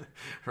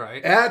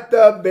 Right. At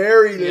the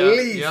very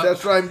least. Yep.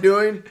 That's what I'm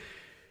doing.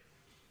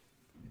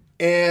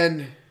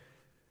 And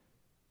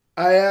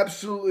I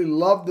absolutely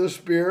love this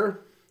beer.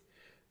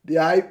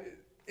 I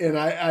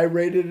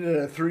rated it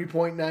at a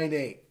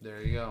 3.98.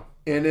 There you go.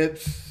 And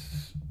it's,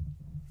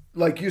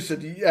 like you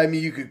said, I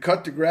mean, you could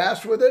cut the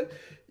grass with it.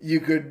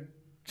 You could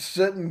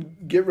sit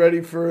and get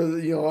ready for,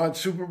 on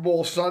Super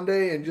Bowl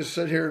Sunday and just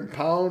sit here and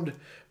pound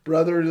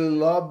Brotherly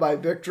Love by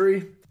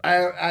Victory.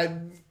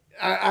 I'm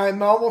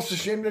almost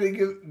ashamed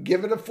to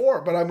give it a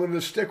 4, but I'm going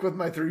to stick with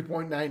my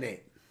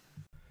 3.98.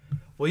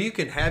 Well, you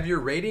can have your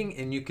rating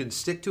and you can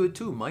stick to it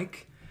too,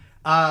 Mike.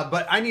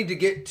 But I need to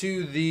get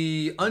to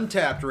the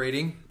Untapped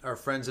rating. Our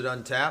friends at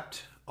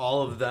Untapped,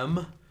 all of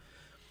them.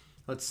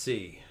 Let's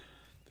see.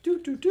 I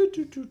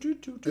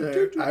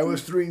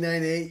was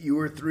 398. You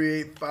were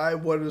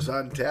 385. What is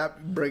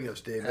Untapped? Bring us,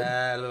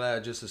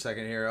 David. Just a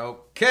second here.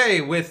 Okay,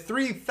 with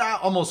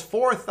almost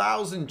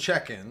 4,000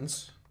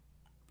 check-ins.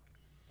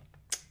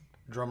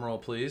 Drum roll,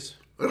 please.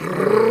 All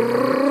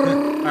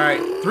right,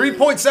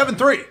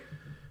 3.73.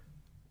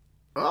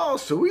 Oh,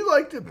 so we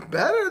liked it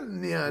better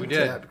than the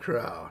Untapped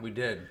crowd. We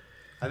did.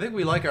 I think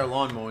we like our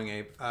lawn mowing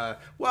ape.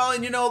 Well,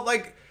 and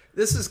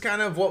this is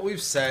kind of what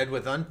we've said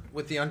with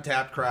the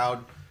Untapped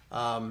crowd.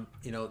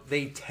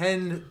 They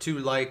tend to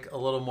like a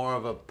little more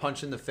of a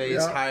punch in the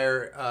face,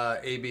 higher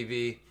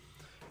ABV,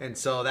 and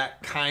so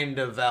that kind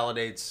of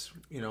validates,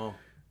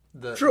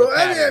 the true.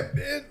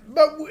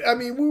 The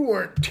we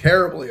weren't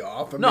terribly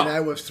off. I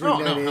was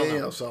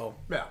 398, so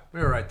yeah, we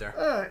were right there.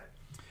 All right.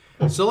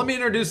 So let me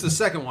introduce the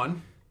second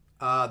one.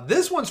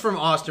 This one's from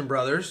Austin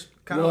Brothers.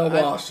 Love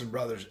Austin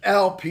Brothers,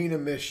 Alpena,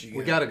 Michigan.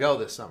 We got to go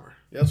this summer.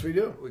 Yes, we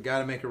do. We got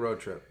to make a road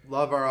trip.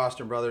 Love our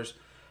Austin Brothers,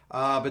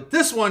 but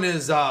this one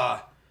is.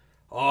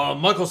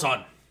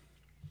 Michael-san.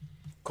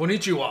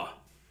 Konnichiwa.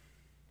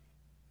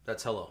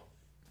 That's hello.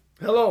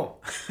 Hello.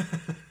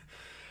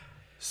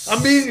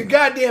 I'm being your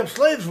goddamn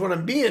slaves when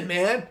I'm being,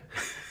 man.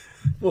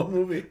 What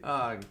movie?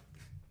 I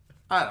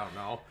don't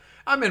know.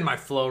 I'm in my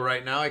flow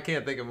right now. I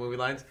can't think of movie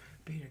lines.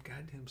 Being your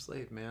goddamn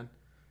slave, man.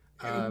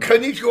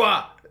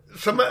 Konnichiwa.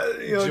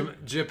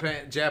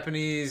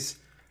 Japanese.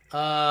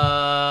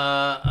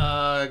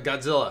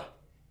 Godzilla.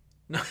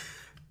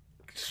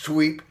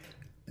 Sweep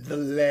the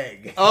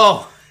leg.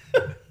 Oh.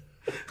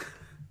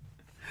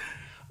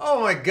 Oh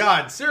my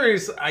God!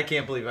 Seriously, I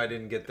can't believe I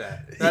didn't get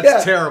that.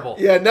 That's terrible.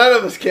 Yeah, none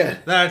of us can.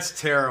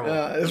 That's terrible.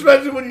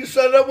 Especially when you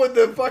set up with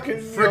the fucking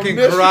freaking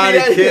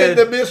Karate Kid,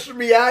 the Mr.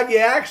 Miyagi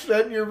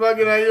accent. You're like,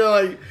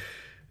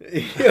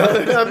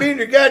 I mean,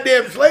 your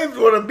goddamn slaves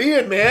what I'm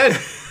being, man.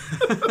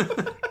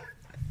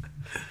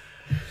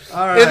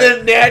 All right. And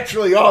then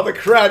naturally, all the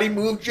karate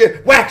moves,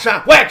 wax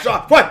off,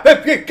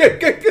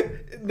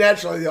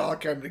 naturally they all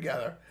come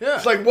together. Yeah.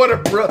 It's like what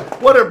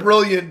a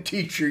brilliant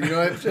teacher. You know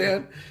what I'm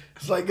saying?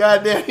 It's like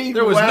goddamn.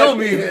 There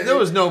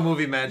was no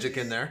movie magic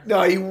in there.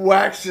 No, he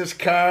waxed his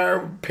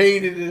car,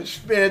 painted his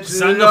fence,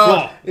 and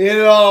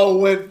it all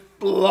went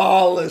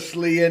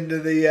flawlessly into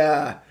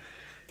the.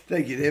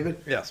 Thank you,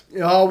 David. Yes,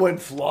 it all went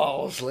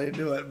flawlessly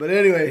into it. But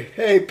anyway,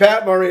 hey,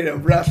 Pat Moreno,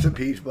 rest in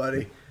peace,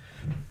 buddy.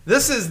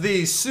 This is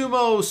the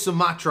Sumo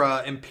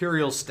Sumatra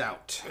Imperial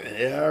Stout.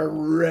 Yeah,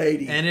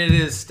 righty. And it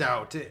is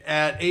stout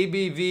at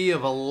ABV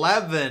of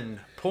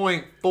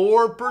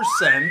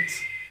 11.4%.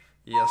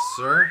 Yes,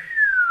 sir.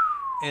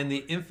 And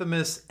the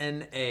infamous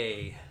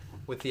NA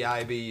with the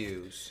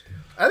IBUs.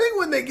 I think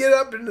when they get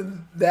up into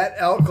that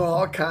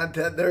alcohol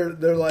content,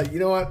 they're like, you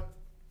know what?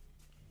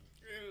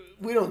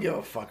 We don't give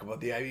a fuck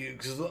about the IBU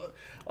because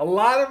a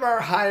lot of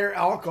our higher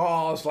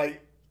alcohol is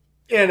like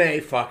NA.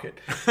 Fuck it.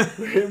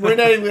 We're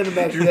not even going to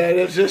measure that.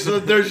 It's just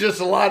there's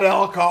just a lot of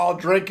alcohol.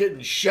 Drink it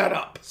and shut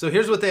up. So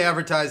here's what they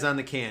advertise on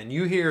the can.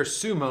 You hear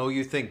sumo,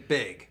 you think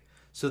big.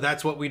 So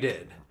that's what we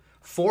did.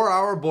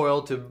 4-hour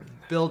boil to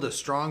build a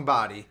strong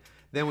body.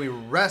 Then we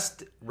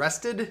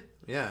rested.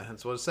 Yeah,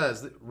 that's what it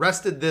says.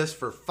 Rested this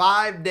for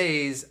 5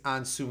 days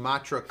on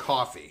Sumatra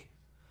coffee.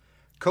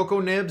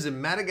 Cocoa nibs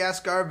and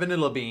Madagascar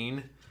vanilla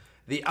bean.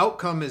 The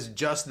outcome is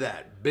just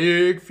that.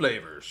 Big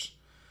flavors.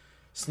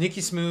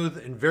 Sneaky smooth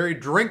and very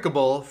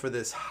drinkable for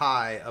this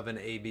high of an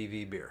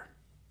ABV beer.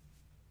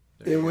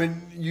 And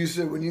when you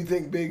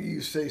think big,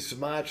 you say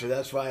Sumatra.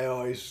 That's why I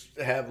always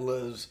have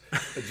Liz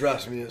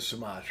address me as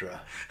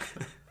Sumatra.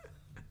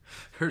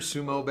 Her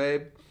sumo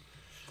babe.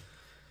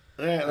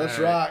 All right, let's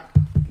rock.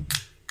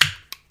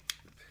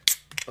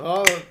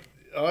 Oh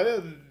yeah,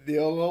 the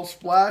little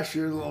splash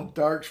here, the little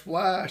dark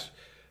splash.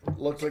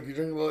 Looks like you're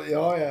drinking a little.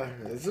 Oh yeah,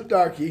 it's a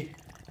darkie.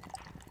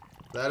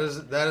 That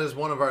is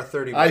one of our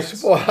 30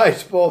 minutes. I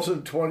suppose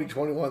in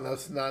 2021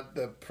 that's not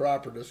the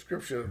proper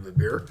description of the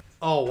beer.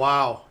 Oh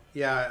wow,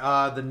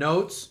 yeah. The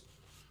notes,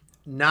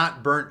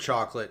 not burnt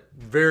chocolate,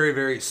 very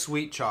very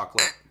sweet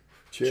chocolate.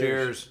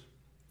 Cheers.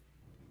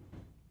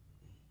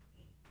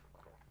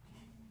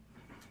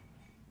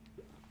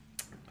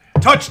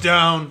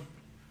 Touchdown.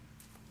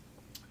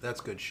 That's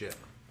good shit.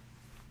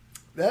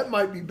 That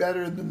might be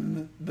better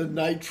than the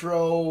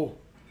Nitro.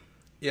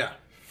 Yeah.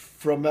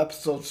 From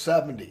episode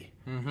 70.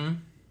 Mm-hmm.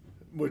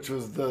 Which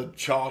was the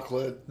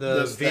chocolate.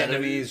 The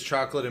Vietnamese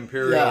chocolate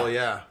imperial.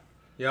 Yeah.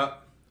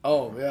 Yep.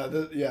 Oh yeah.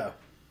 Yeah.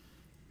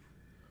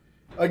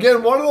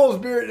 Again, one of those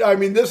beers. I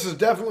mean, this is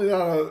definitely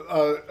not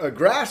a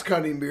grass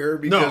cutting beer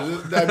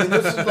because I mean,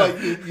 this is like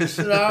you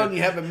sit down,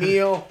 you have a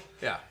meal.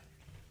 Yeah.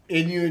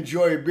 And you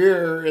enjoy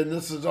beer, and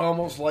this is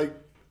almost like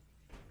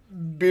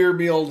beer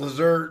meal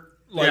dessert,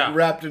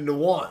 wrapped into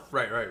one.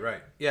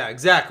 Right. Yeah,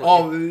 exactly.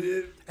 Oh,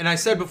 and I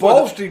said before,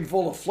 boasting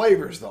full of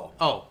flavors, though.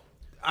 Oh,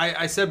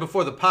 I said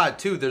before the pod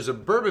too. There's a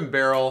bourbon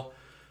barrel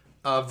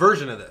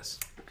version of this,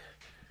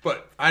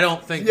 but I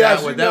don't think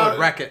that would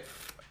wreck it.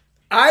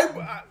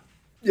 I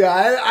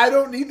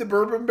don't need the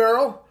bourbon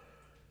barrel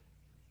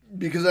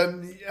because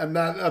I'm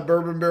not a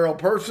bourbon barrel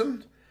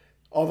person.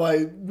 Although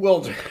I will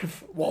drink,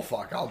 well,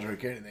 fuck, I'll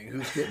drink anything.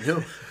 Who's kidding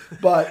who?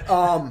 But,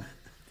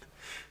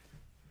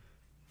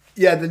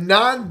 the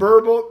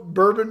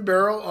non-bourbon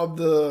barrel of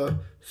the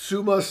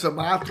Suma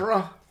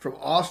Sumatra from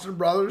Austin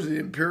Brothers, the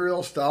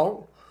Imperial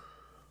Stout.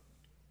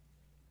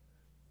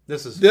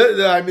 This is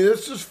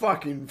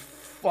fucking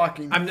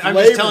I'm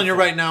just telling you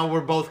right now,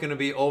 we're both going to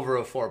be over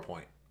a 4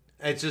 point.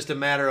 It's just a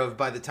matter of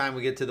by the time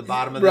we get to the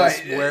bottom of this,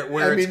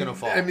 where it's going to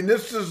fall. I mean,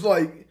 this is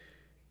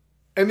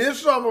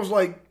almost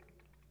like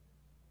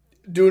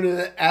doing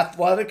an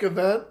athletic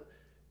event.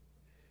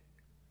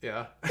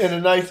 Yeah. And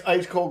a nice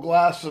ice cold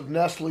glass of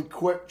Nestle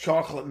Quick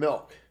chocolate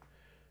milk.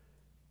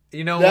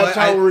 You know that's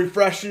how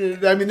refreshing it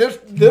is. I mean,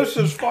 this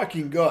is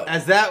fucking good.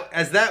 As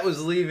that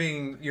was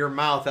leaving your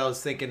mouth, I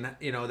was thinking,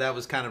 that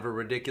was kind of a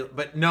ridiculous.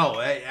 But no,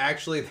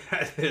 actually,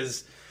 that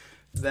is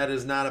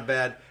not a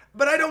bad.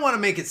 But I don't want to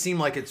make it seem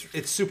like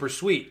it's super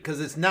sweet because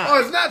it's not.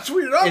 Oh, it's not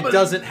sweet at all. It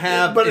doesn't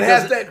have. But it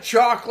has that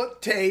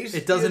chocolate taste.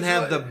 It doesn't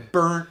have the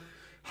burnt,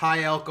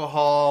 high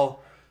alcohol.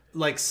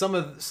 Like some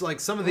of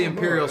the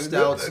Imperial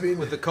Stouts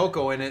with the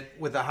cocoa in it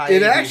with a high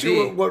ABV.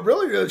 Actually, what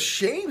really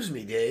shames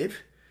me, Dave,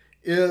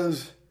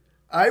 is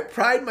I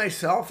pride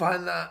myself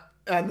on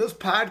this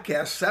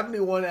podcast,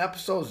 71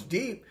 episodes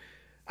deep.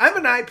 I'm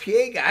an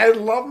IPA guy. I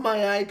love my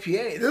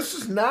IPA. This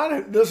is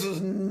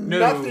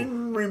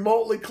nothing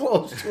remotely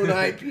close to an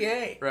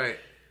IPA. Right.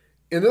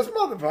 And this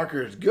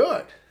motherfucker is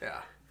good.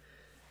 Yeah.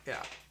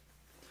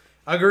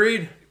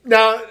 Agreed.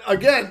 Now,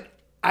 again,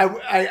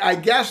 I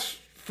guess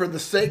for the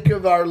sake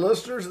of our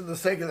listeners and the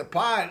sake of the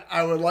pod,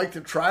 I would like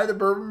to try the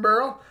bourbon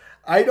barrel.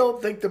 I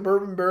don't think the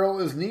bourbon barrel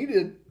is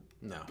needed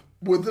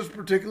with this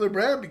particular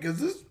brand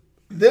because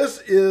this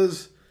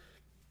is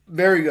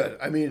very good.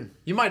 I mean,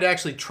 you might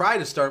actually try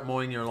to start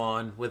mowing your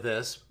lawn with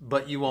this,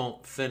 but you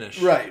won't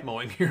finish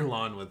mowing your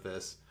lawn with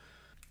this.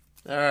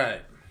 All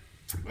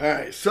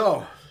right.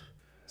 So,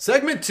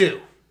 segment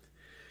 2.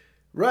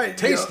 Right.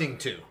 Tasting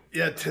 2.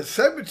 Yeah,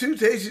 segment 2,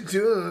 tasting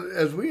 2,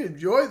 as we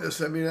enjoy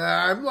this, I mean,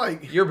 I'm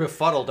like... You're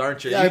befuddled,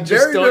 aren't you? Yeah, I'm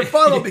very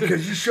befuddled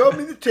because you showed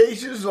me the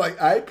tastings like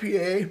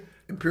IPA,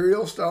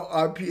 Imperial Stout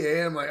IPA,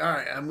 and I'm like, all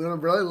right, I'm going to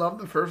really love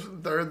the first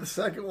and third. The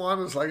second one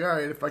is like, all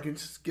right, if I can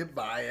just skip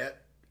by it.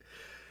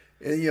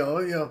 And, you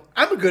know,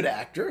 I'm a good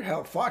actor.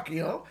 Hell, fuck,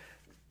 you know.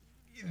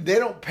 They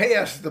don't pay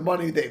us the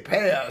money they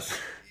pay us.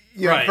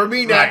 You know, for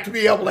me not to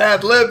be able to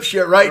ad-lib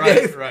shit, right,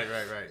 Dave? Right.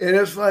 And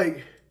it's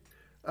like,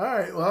 all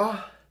right,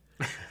 well...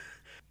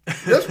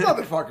 This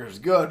motherfucker's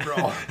good,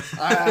 bro.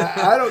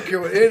 I don't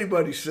care what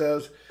anybody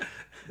says.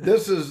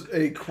 This is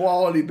a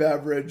quality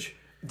beverage.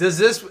 Does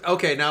this...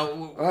 Okay,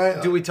 now,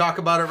 do we talk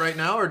about it right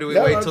now, or do we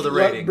wait till the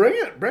rating? Bring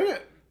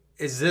it.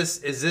 Is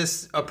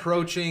this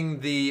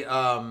approaching the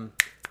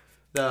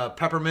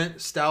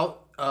peppermint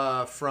stout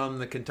from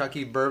the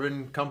Kentucky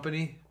Bourbon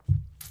Company?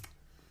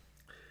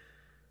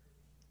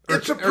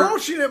 It's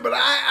approaching it, but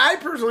I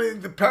personally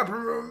think the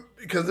peppermint,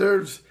 because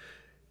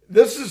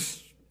this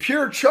is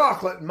pure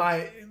chocolate in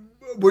my...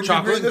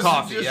 Chocolate and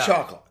coffee, is just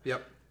chocolate.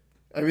 Yep.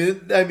 I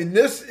mean,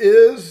 this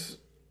is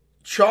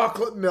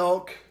chocolate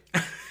milk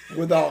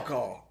with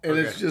alcohol, and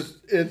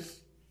it's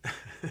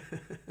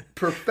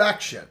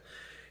perfection.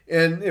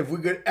 And if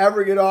we could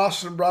ever get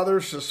Austin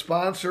Brothers to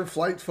sponsor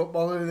flight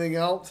football and anything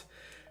else,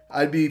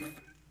 I'd be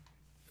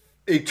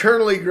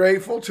eternally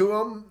grateful to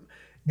them.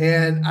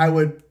 And I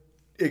would,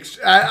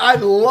 I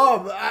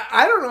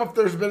don't know if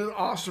there's been an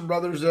Austin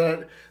Brothers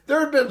that there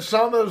have been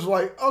some that was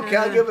like, okay,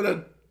 I'll give it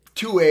a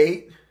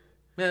 2.8.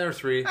 Yeah, there were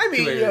 3. I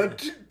mean,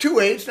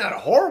 2.8's not a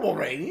horrible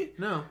rating.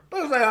 No.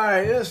 But it's like, all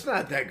right, it's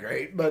not that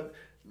great. But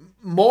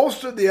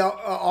most of the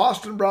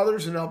Austin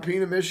Brothers in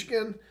Alpena,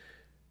 Michigan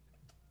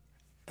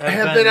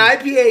have been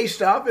IPA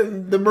stuff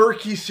in the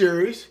Murky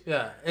series.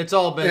 Yeah, it's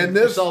all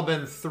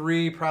been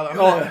 3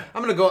 probably.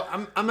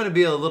 I'm gonna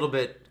be a little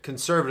bit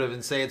conservative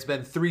and say it's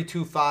been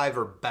 3.25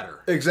 or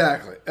better.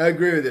 Exactly. I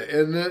agree with you.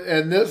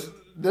 And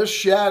this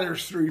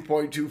shatters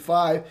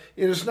 3.25 and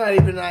it's not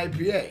even an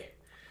IPA.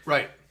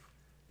 Right.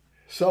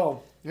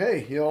 So,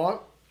 hey, you know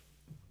what?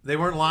 They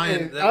weren't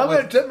lying. I'm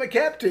going to tip my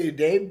cap to you,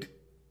 Dave.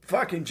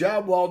 Fucking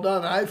job well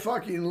done. I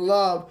fucking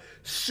love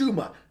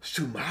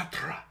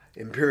Sumatra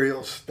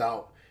Imperial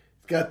Stout.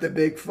 Got the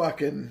big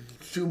fucking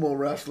sumo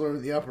wrestler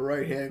in the upper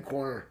right-hand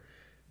corner.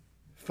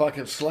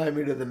 Fucking slam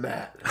me to the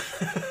mat.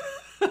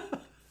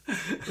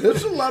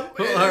 This is 11.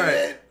 All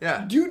right.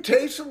 Yeah. Do you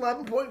taste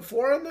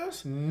 11.4 on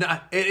this? No,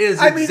 it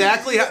is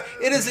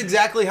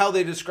exactly how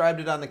they described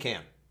it on the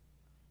can.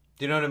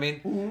 Do you know what I mean?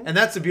 Mm-hmm. And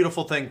that's the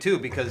beautiful thing too,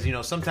 because you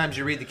know sometimes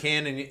you read the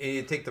can and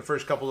you take the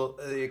first couple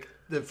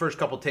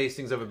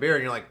tastings of a beer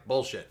and you're like,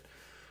 bullshit.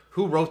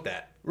 Who wrote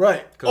that?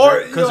 Right.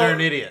 Because they're an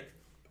idiot.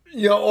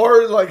 You know,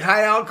 or like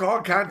high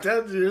alcohol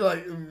content, and you're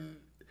like,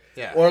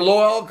 yeah. Or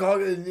low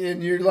alcohol,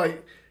 and you're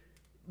like,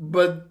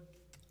 but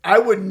I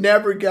would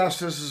never guess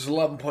this is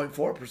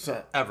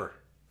 11.4% ever.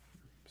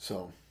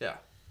 So yeah.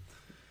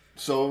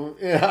 So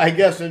yeah, I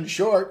guess in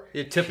short,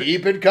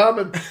 keep it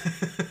coming.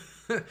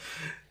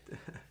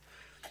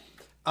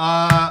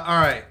 All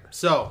right.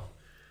 So,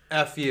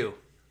 F you.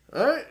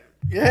 All right.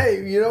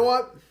 Hey, you know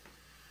what?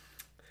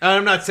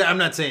 I'm not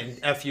saying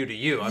F you to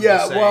you. I'm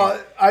just saying,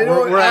 well, I know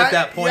we're at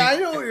that point. Yeah, I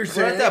know what you're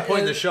saying. We're at that point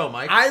in the show,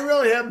 Mike. I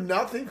really have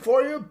nothing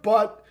for you,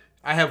 but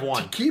I have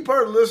one. To keep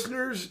our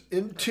listeners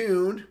in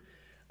tune,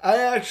 I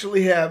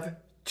actually have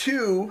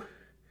 2,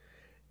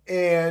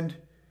 and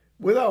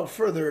without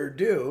further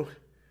ado,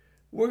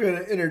 we're going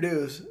to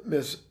introduce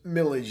Miss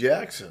Millie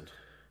Jackson.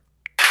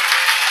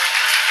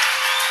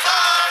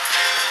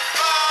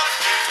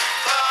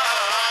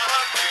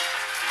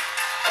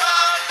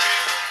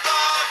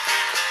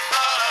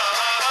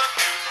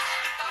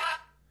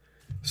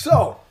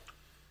 So,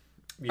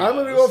 yes. I'm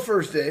going to go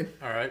first, Dave.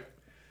 All right.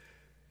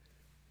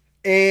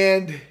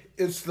 And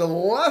it's the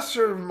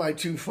lesser of my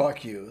 2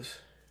 fuck yous.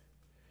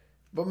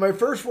 But my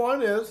first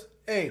one is,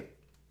 hey,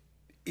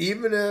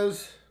 even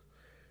as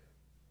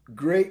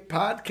great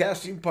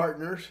podcasting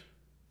partners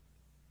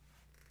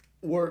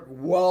work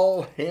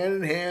well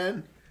hand in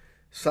hand,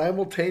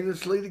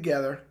 simultaneously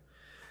together,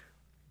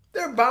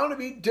 there are bound to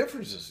be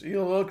differences. You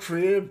know, little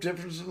creative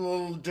differences,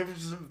 little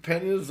differences of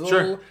opinions,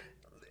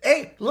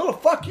 little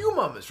fuck you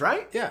moments,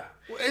 right? Yeah.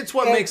 It's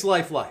what makes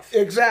life.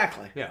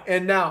 Exactly. Yeah.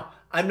 And now,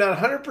 I'm not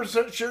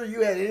 100% sure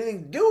you had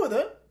anything to do with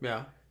it.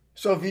 Yeah.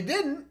 So if you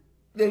didn't,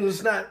 then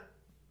it's not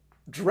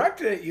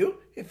directed at you.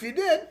 If you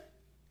did,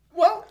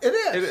 well, it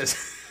is. It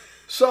is.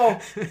 So,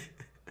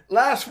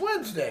 last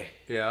Wednesday.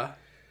 Yeah.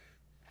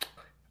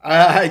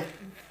 I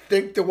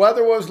think the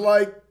weather was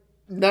like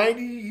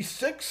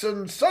 96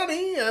 and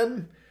sunny,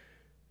 and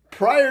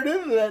prior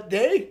to that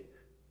day,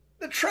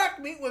 the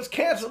track meet was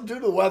canceled due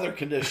to weather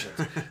conditions.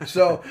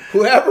 So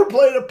whoever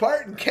played a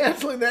part in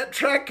canceling that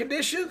track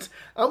conditions,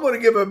 I'm going to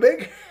give a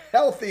big,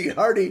 healthy,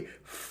 hearty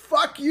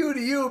fuck you to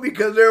you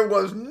because there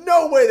was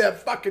no way that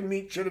fucking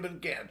meet should have been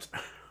canceled.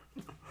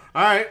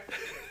 All right.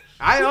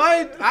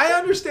 I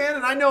understand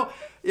and I know.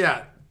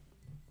 Yeah.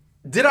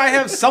 Did I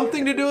have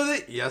something to do with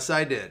it? Yes,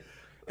 I did.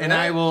 And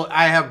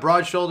I have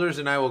broad shoulders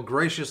and I will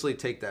graciously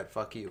take that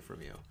fuck you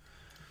from you.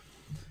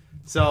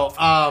 So,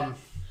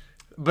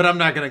 but I'm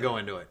not going to go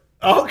into it.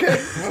 Okay,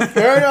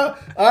 fair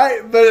enough. All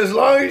right, but as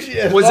long as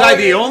you... Was I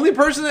the only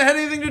person that had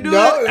anything to do with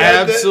it?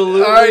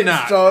 Absolutely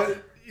not. So,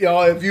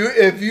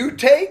 if you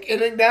take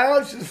and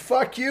acknowledge this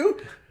fuck you,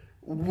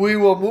 we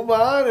will move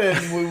on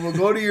and we will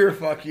go to your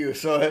fuck you.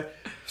 So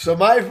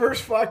my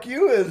first fuck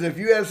you is if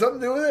you had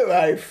something to do with it,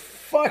 I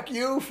fuck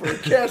you for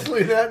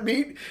canceling that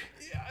meet.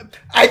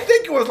 I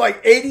think it was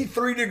like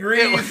 83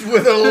 degrees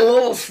with a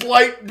little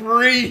slight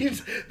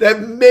breeze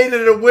that made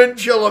it a wind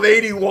chill of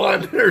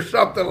 81 or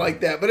something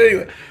like that. But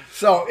anyway,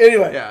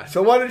 yeah.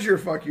 So what is your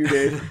fuck you,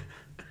 Dave?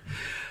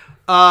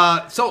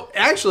 So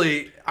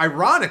actually,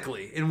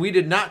 ironically, and we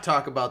did not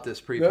talk about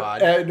this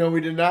pre-pod. No, we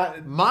did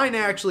not. Mine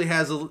actually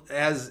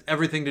has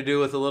everything to do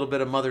with a little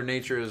bit of Mother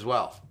Nature as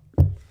well.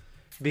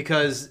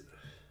 Because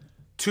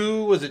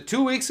 2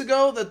 weeks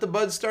ago that the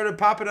buds started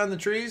popping on the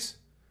trees?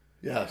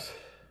 Yes.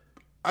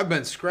 I've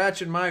been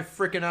scratching my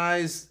freaking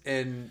eyes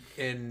and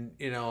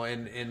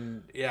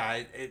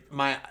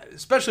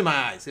especially my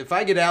eyes. If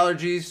I get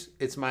allergies,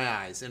 it's my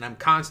eyes, and I'm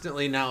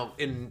constantly now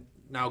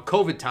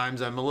COVID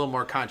times. I'm a little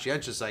more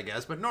conscientious, I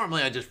guess, but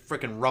normally I just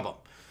freaking rub them,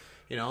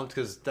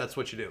 because that's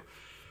what you do.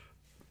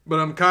 But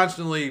I'm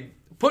constantly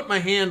putting my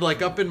hand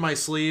like up in my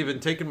sleeve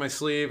and taking my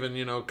sleeve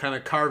and kind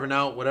of carving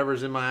out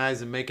whatever's in my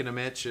eyes and making them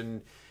itch.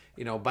 And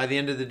by the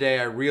end of the day,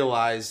 I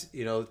realize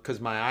because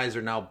my eyes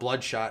are now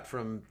bloodshot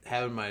from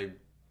having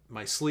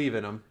my sleeve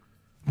in them.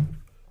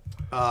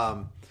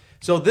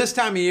 So this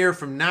time of year,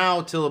 from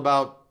now till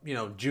about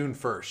June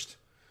 1st,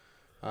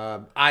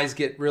 eyes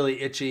get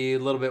really itchy, a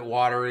little bit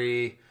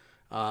watery.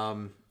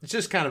 It's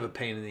just kind of a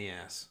pain in the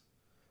ass.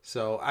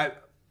 So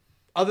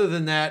other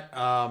than that,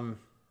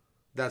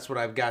 that's what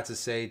I've got to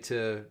say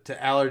to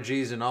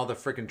allergies and all the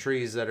freaking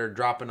trees that are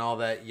dropping all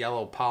that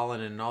yellow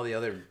pollen and all the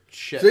other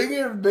shit. So you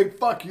give a big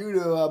fuck you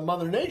to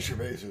Mother Nature,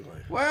 basically.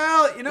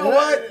 Well, you know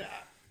what?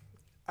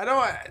 I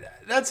don't.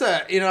 That's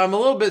I'm a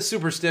little bit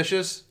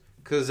superstitious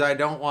because I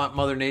don't want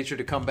Mother Nature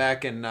to come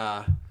back and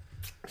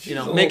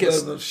make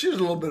it. She's a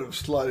little bit of a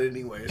slut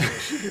anyway, so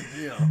she could,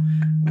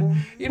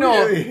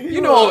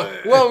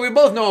 Well, we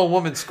both know a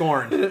woman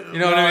scorned. You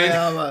know what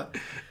I mean?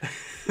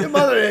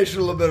 Mother Nature's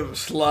a little bit of a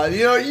slut.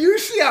 You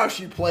see how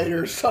she played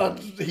her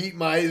son's heat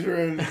miser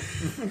and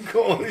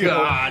coal miser.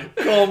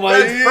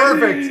 That's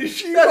perfect.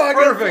 She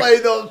fucking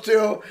played those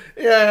two.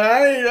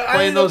 Yeah,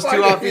 playing those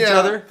two off each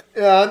other.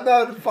 Yeah, I'm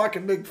not a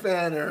fucking big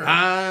fan of her.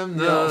 I'm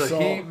the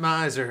heat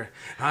miser.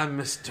 I'm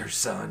Mr.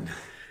 Sun.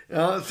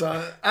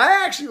 So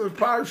I actually was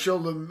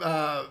partial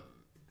to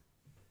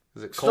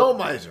Is it Snow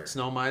Miser.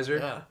 Snow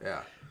Miser?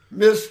 Yeah.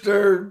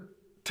 Mr.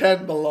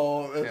 10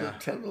 Below. Is it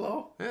 10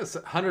 Below? Yeah, it's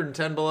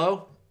 110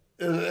 Below.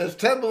 It's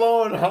 10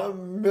 Below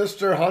and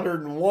Mr.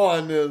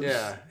 101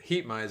 is...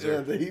 Heat Miser. Yeah,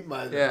 the Heat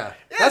Miser. Yeah.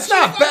 That's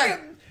not bad.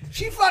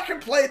 She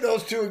fucking played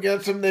those two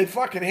against him. They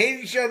fucking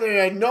hate each other,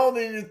 and I know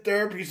they need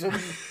therapy. So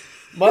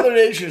Mother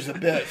Nature's a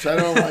bitch. I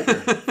don't like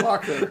her.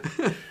 Fuck her.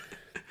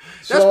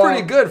 That's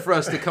pretty good for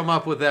us to come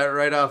up with that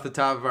right off the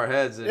top of our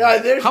heads. And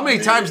how many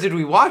times did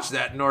we watch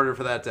that in order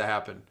for that to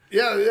happen?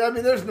 Yeah, I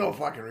mean, there's no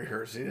fucking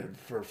rehearsing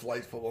for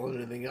flight football and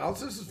anything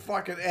else. This is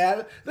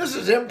this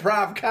is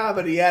improv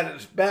comedy at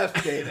its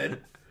best,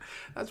 David.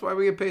 That's why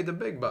we get paid the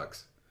big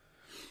bucks.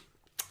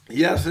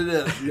 Yes, it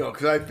is.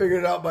 Because I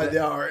figured it out by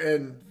the hour,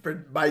 and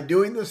by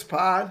doing this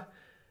pod,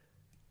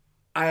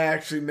 I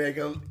actually make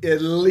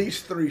at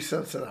least 3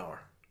 cents an hour.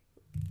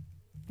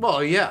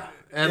 Well, yeah.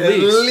 At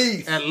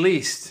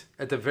least.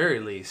 At the very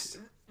least.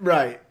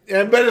 Right.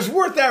 But it's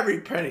worth every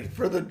penny.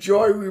 For the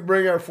joy we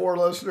bring our 4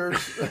 listeners,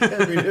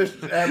 I mean,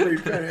 every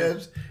penny.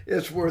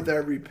 It's worth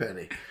every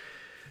penny.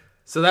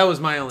 So that was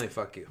my only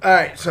fuck you. All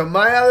right. So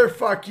my other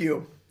fuck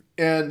you,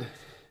 and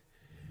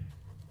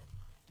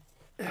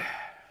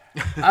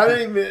I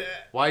don't even...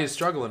 Why are you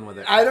struggling with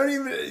it?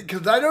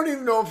 Because I don't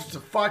even know if it's a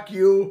fuck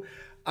you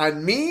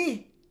on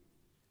me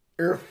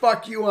or a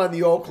fuck you on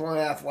the Oakland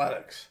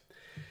Athletics.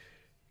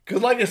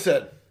 Because like I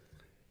said,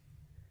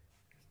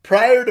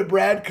 prior to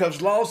Brad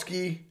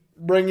Kozlowski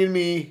bringing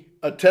me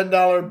a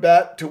 $10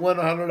 bet to win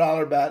a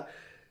 $100 bet,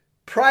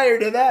 prior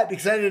to that,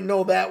 because I didn't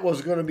know that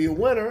was going to be a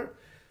winner,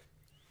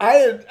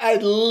 I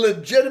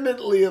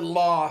legitimately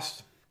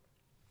lost,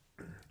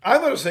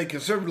 I'm going to say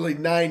conservatively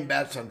 9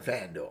 bets on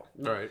FanDuel.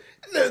 Right.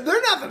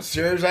 They're nothing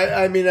serious.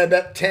 I mean, I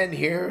bet 10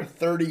 here,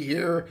 30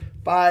 here,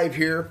 5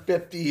 here,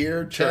 50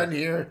 here, 10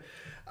 here.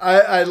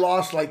 I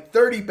lost like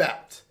 30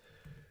 bets.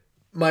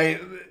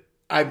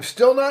 I'm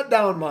still not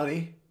down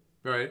money.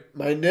 Right.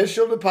 My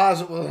initial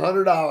deposit was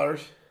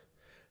 $100.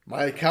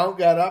 My account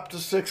got up to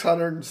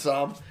 $600 and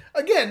some.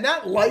 Again,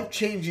 not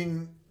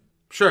life-changing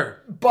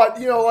Sure.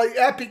 But, like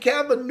Epi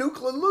Cabin,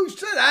 Nuclear Luke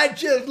said, I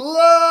just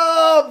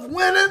love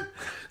winning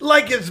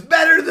like it's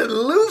better than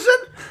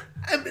losing.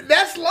 I mean,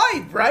 that's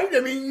life, right?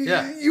 I mean,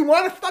 you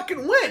want to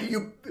fucking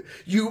win.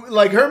 You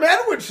like Herm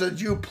Edwards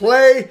says, you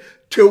play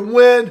to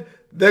win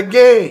the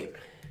game.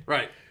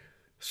 Right.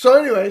 So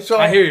anyway,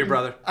 I hear you,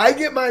 brother. I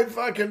get my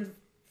fucking...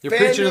 You're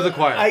preaching to the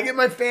choir. I get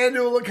my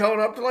FanDuel account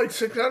up to like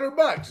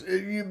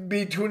 $600.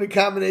 Between a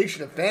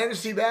combination of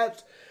fantasy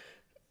bets,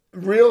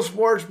 real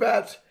sports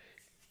bets,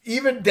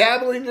 even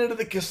dabbling into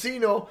the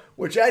casino,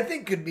 which I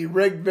think could be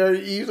rigged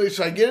very easily.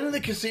 So I get into the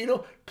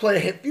casino,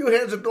 play a few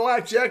hands of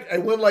blackjack, I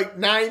win like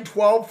 $9,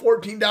 $12,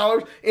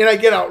 $14, and I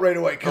get out right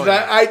away. Because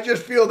I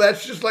just feel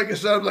that's just like I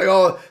said, I'm like,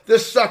 oh,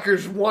 this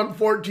sucker's won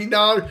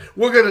 $14.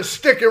 We're going to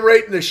stick it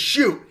right in the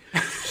chute.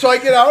 So I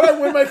get out, I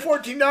win my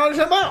 $14,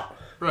 I'm out.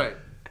 Right.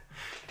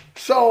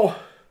 So,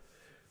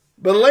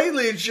 but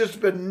lately it's just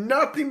been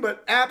nothing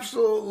but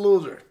absolute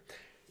loser.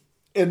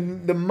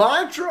 And the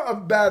mantra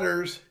of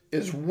bettors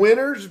is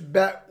winners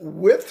bet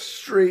with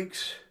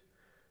streaks,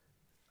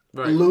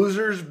 right.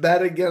 Losers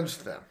bet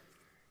against them.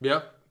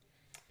 Yep.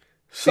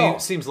 So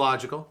seems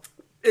logical.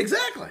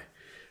 Exactly.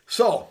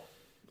 So,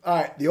 all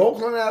right, the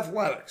Oakland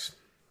Athletics.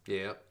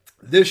 Yeah.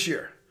 This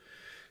year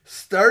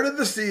started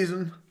the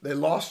season, they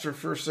lost their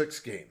first 6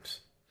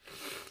 games.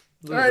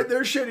 All right,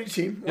 they're a shitty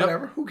team,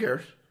 whatever, who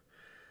cares?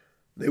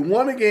 They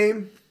won a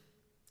game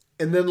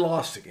and then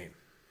lost a game.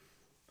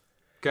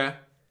 Okay.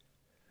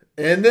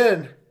 And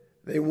then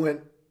they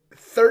went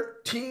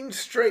 13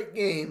 straight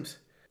games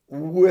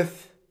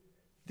with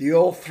the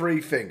old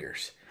 3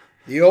 fingers,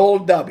 the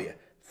old W.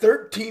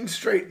 13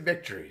 straight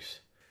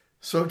victories.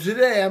 So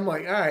today I'm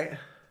like, all right,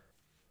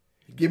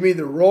 give me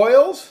the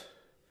Royals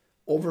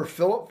over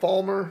Philip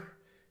Fulmer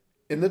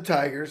and the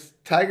Tigers.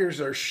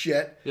 Tigers are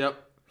shit.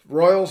 Yep.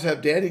 Royals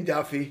have Danny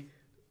Duffy.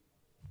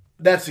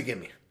 That's a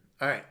gimme.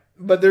 All right.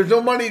 But there's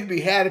no money to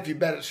be had if you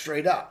bet it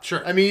straight up.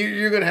 Sure. I mean,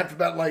 you're going to have to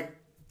bet like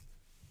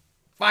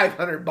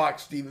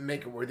 $500 to even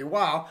make it worth your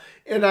while.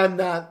 And I'm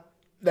not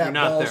that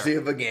ballsy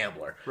of a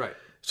gambler. Right.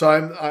 So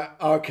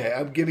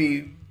I'm give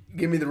me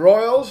the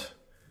Royals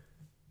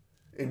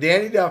and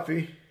Danny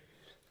Duffy.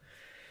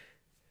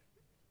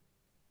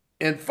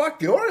 And fuck,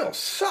 the Orioles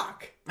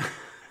suck.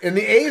 And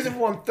the A's have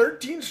won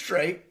 13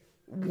 straight.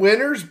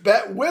 Winners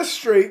bet with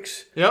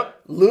streaks.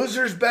 Yep.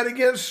 Losers bet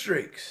against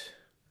streaks.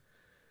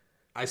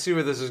 I see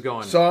where this is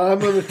going. So I'm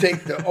going to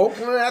take the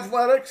Oakland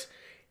Athletics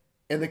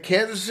and the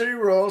Kansas City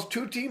Royals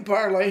 2-team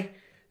parlay,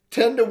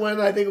 10 to win.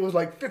 I think it was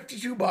like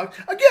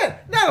 $52. Again,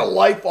 not a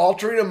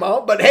life-altering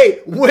amount, but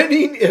hey,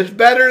 winning is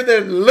better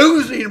than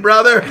losing,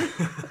 brother.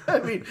 I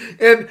mean,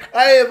 and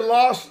I have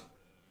lost,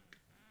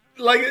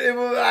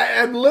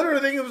 I'm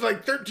literally thinking it was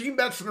like 13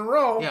 bets in a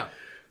row. Yeah.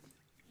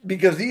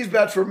 Because these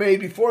bets were made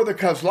before the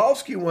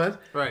Kozlowski win.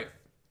 Right.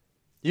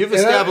 You've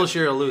established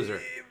you're a loser.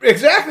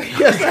 Exactly.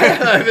 Yes,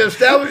 I've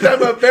established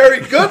I'm a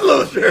very good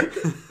loser.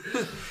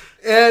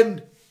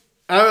 And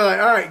I'm like,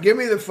 all right, give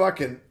me the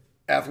fucking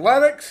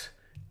Athletics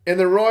and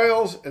the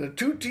Royals and a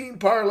 2-team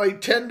parlay,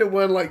 10 to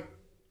win like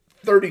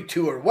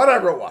 32 or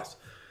whatever it was.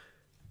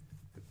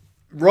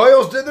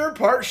 Royals did their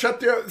part, shut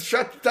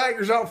the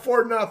Tigers out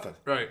 4-0.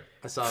 Right.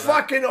 I saw that.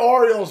 Fucking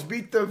Orioles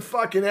beat the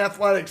fucking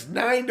Athletics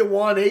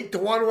 9-1,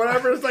 8-1,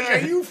 whatever. It's like, are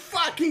you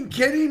fucking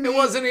kidding me? It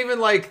wasn't even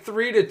like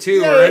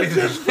 3-2 or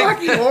anything. It's just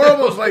fucking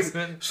horrible. It's like,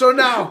 so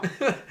now,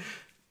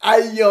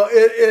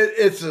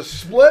 it's a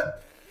split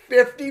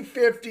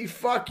 50-50.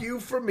 Fuck you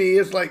for me.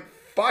 It's like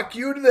fuck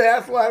you to the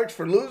Athletics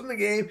for losing the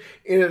game,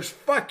 and it's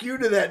fuck you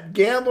to that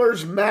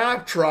gambler's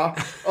mantra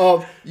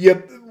of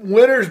you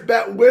winners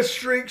bet with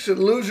streaks and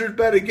losers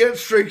bet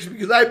against streaks,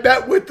 because I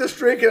bet with the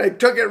streak and I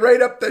took it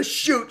right up the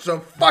chute, so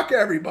fuck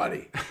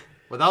everybody.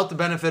 Without the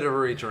benefit of a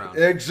reach around.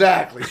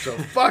 Exactly, so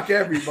fuck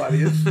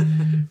everybody.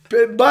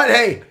 But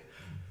hey,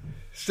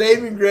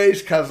 saving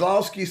grace,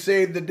 Kozlowski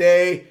saved the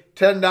day,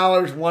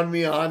 $10 won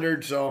me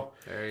 $100, so...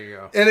 There you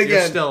go. And again,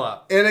 you're still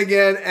up. And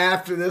again,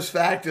 after this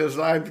fact, as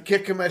I'm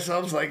kicking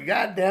myself, like,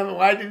 God damn it,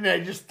 why didn't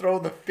I just throw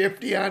the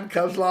 50 on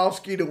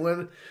Kozlowski to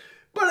win?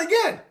 But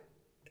again,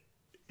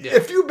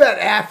 if you bet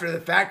after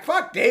the fact,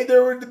 fuck, Dave,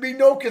 there would be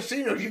no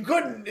casinos. You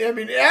couldn't. I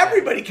mean,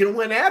 everybody can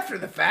win after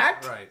the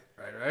fact.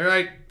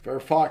 Right. For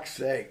fuck's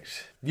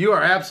sakes. You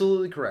are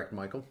absolutely correct,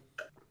 Michael.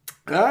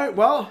 All right,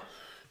 well,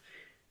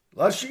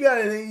 unless you got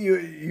anything,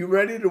 you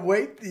ready to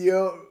wait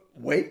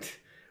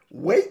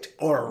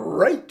or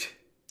rate?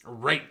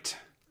 Right.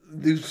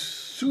 The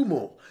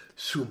Sumatra.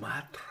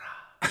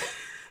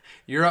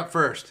 You're up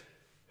first.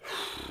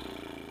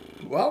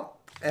 Well,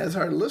 as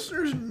our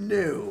listeners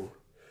know,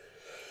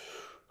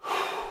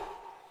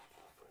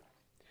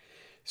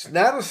 it's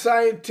not a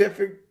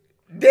scientific.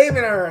 Dave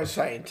and I are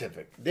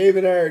scientific. Dave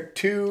and I are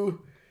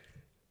two.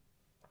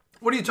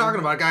 What are you talking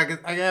about?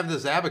 I have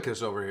this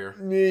abacus over here.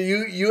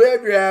 You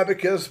have your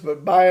abacus,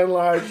 but by and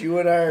large, you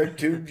and I are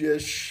two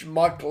just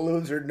schmuck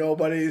loser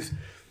nobodies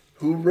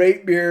who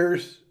rate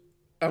beers.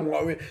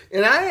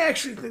 And I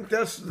actually think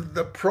that's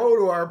the pro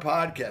to our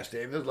podcast,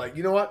 Dave. It's like,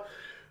 you know what?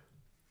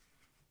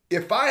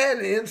 If I had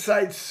an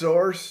inside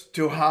source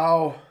to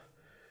how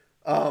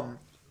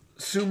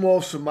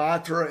Sumo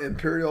Sumatra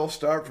Imperial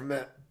Stout from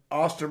that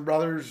Austin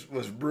Brothers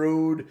was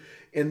brewed,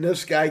 and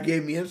this guy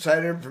gave me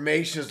insider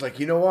information. It's like,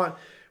 you know what?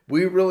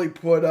 We really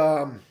put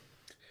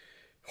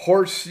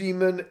horse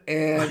semen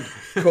and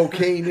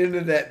cocaine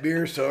into that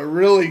beer, so it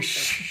really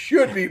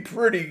should be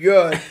pretty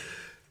good.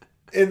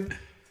 And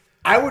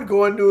I would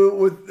go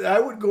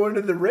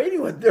into the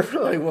rating with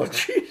differently. Well,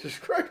 Jesus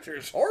Christ,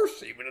 there's horse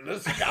semen in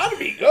this. It's got to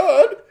be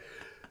good.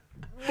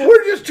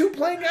 We're just two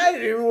plain guys.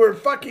 We're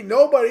fucking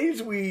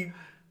nobodies. We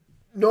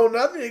know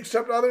nothing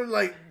except other than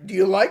like, do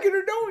you like it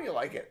or don't you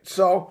like it?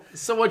 So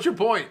what's your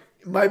point?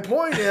 My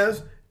point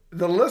is,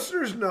 the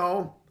listeners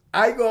know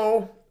I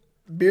go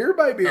beer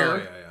by beer. Oh,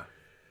 yeah.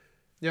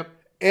 Yep.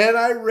 And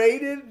I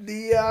rated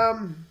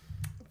the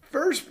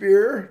first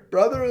beer,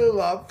 Brotherly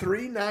Love,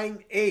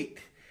 3.98.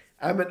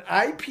 I'm an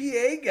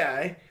IPA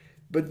guy,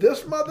 but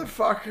this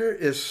motherfucker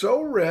is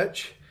so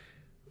rich.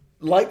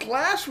 Like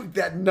last week,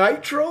 that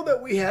nitro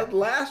that we had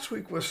last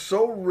week was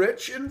so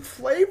rich and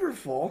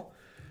flavorful.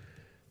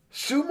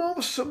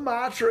 Sumo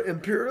Sumatra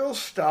Imperial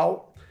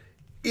Stout.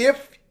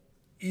 If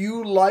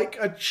you like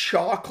a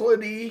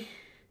chocolatey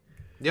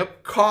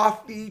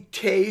coffee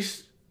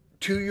taste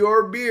to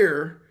your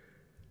beer,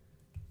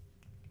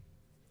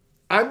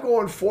 I'm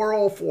going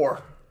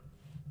 404.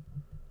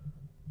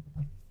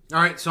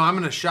 All right, so I'm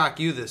going to shock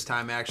you this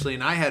time, actually,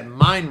 and I had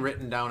mine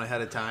written down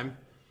ahead of time,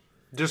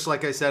 just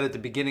like I said at the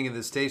beginning of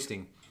this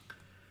tasting.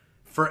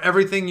 For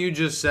everything you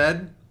just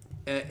said,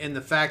 and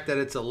the fact that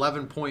it's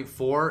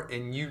 11.4,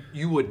 and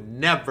you would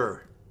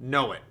never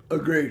know it.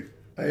 Agreed.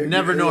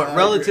 Never know it.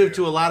 Relative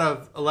to a lot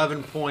of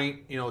 10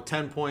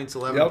 points,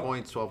 11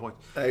 points, 12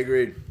 points. I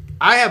agreed.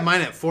 I have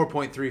mine at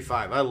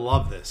 4.35. I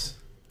love this.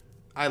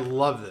 And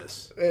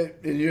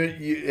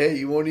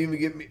you won't even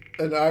get me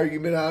an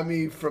argument on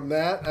me from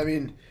that. I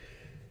mean,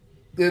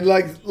 then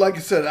like I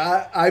said,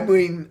 I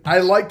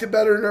liked it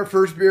better than our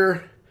first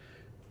beer.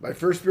 My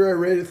first beer I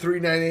rated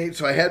 3.98,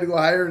 so I had to go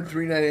higher than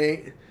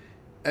 3.98.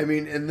 I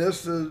mean, and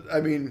this is,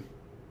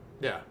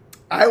 yeah.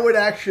 I would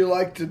actually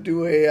like to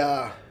do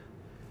a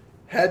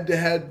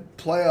head-to-head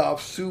playoff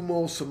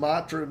Sumo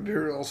Sumatra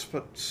Imperial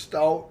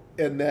Stout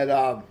and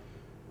that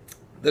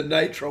the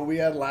nitro we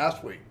had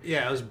last week.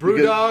 Yeah, it was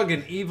Brewdog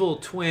and Evil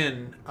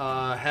Twin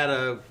had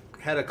a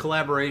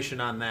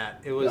collaboration on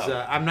that. It was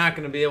I'm not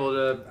going to be able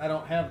to. I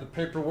don't have the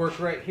paperwork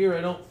right here.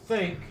 I don't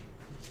think.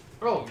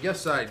 Oh,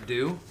 yes, I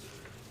do.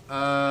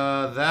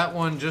 That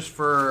one just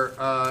for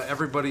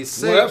everybody's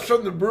sake. Well, that's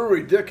from the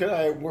brewery Dick and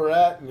I were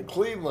at in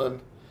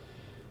Cleveland.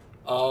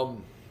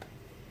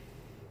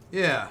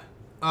 Yeah.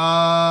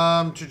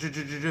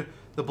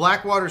 The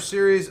Blackwater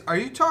series. Are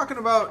you talking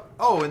about?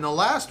 Oh, in the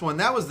last one,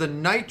 that was the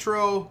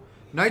Nitro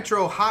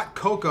Hot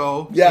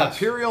Cocoa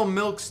Imperial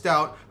Milk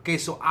Stout. Okay,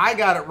 so I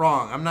got it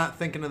wrong. I'm not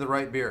thinking of the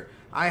right beer.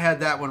 I had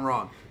that one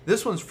wrong.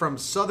 This one's from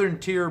Southern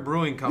Tier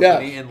Brewing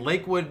Company in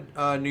Lakewood,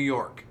 New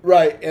York.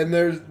 Right, and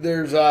there's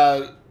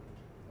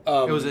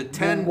it was a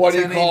 10. What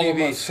do 10 you call ABV.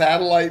 them?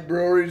 Satellite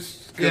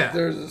breweries. Yeah.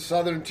 There's a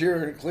Southern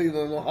Tier in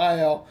Cleveland,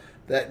 Ohio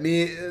that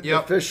the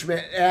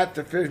Fishman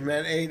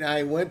 8 and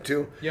I went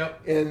to.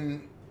 Yep.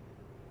 And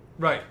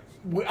right.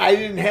 I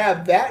didn't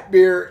have that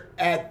beer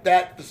at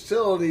that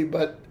facility,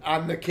 but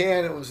on the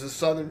can it was the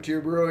Southern Tier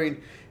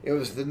Brewing. It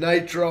was the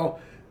Nitro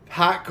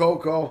Hot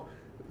Cocoa,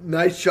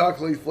 nice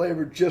chocolatey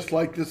flavor, just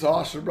like this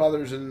Austin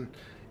Brothers, and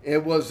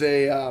it was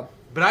a.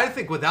 But I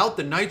think without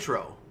the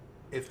nitro,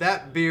 if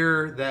that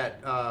beer,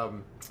 that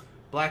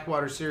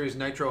Blackwater Series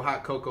Nitro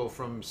Hot Cocoa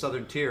from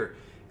Southern Tier,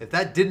 if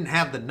that didn't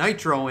have the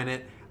nitro in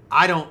it,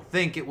 I don't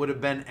think it would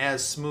have been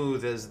as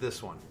smooth as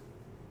this one.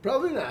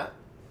 Probably not.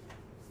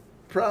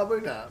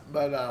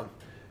 But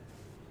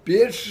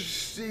be interested to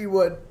see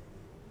what.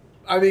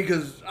 I mean,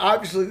 because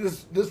obviously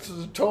this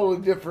is a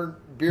totally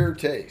different beer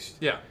taste.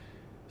 Yeah.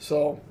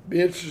 So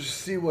be interested to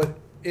see what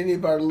any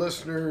of our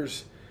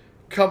listeners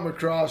come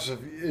across.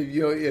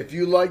 If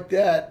you like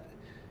that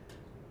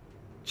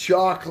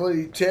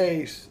chocolatey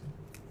taste,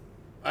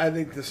 I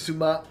think the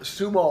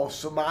Sumo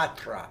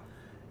Sumatra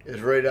is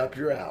right up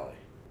your alley.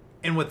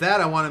 And with that,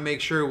 I want to make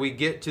sure we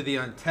get to the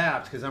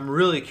Untapped, because I'm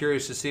really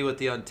curious to see what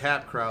the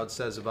Untapped crowd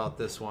says about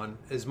this one,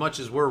 as much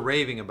as we're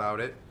raving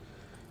about it.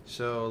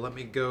 So let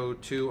me go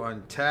to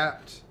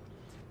Untapped.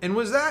 And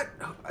was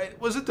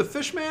it the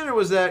Fishman, or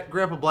was that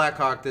Grandpa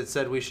Blackhawk that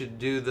said we should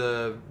do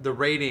the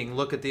rating,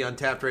 look at the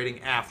Untapped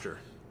rating after?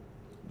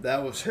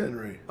 That was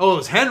Henry. Oh, it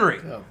was Henry.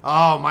 Yeah.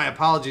 Oh, my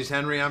apologies,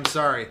 Henry. I'm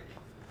sorry.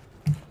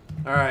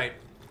 All right.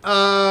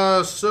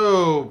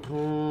 So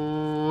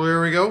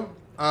here we go.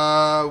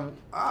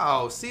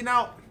 See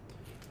now,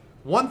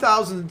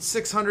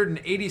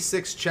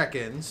 1,686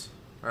 check-ins.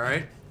 All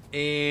right,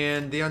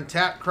 and the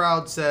Untapped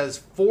crowd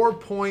says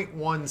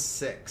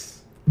 4.16.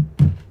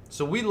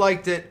 So we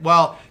liked it.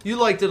 Well, you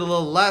liked it a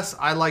little less.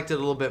 I liked it a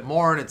little bit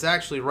more, and it's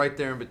actually right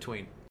there in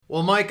between.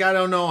 Well, Mike, I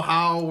don't know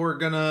how we're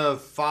gonna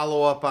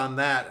follow up on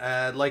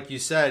that. Like you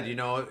said,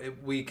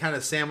 we kind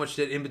of sandwiched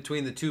it in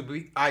between the two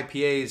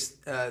IPAs.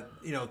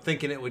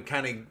 Thinking it would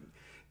kind of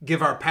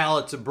give our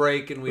palates a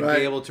break and we'd Right.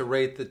 be able to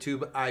rate the two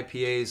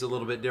IPAs a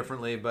little bit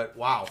differently. But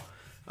wow,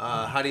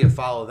 how do you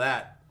follow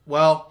that?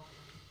 Well,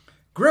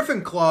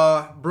 Griffin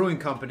Claw Brewing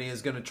Company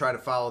is going to try to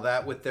follow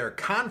that with their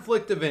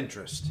conflict of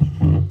interest.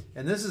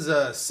 And this is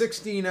a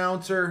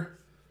 16-ouncer.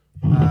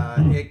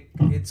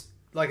 It's,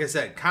 like I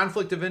said,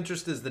 conflict of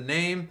interest is the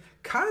name.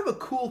 Kind of a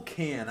cool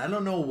can. I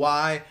don't know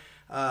why.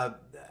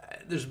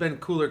 There's been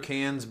cooler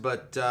cans,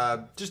 but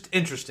just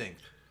interesting.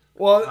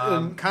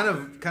 Well, Kind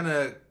of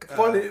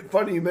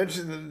funny you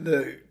mentioned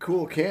the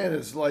cool can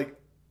is like,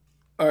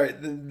 all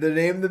right, the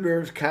name of the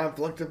beer is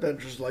Conflict of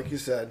Interest, like you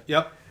said.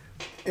 Yep.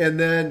 And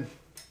then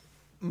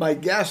my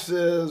guess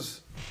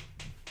is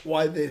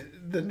why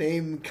the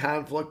name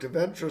Conflict of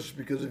Interest,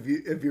 because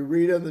if you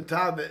read on the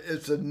top,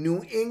 it's a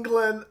New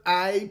England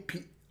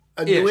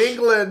New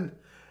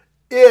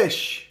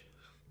England-ish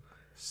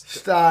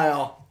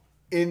style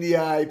India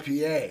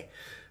IPA.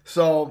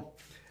 So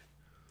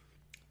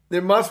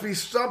there must be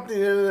something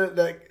in it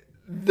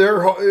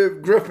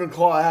that Griffin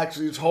Claw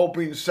actually is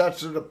hoping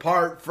sets it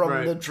apart from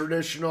Right. the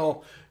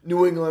traditional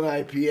New England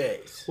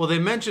IPAs. Well, they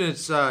mentioned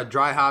it's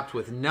dry hopped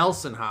with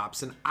Nelson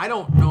hops, and I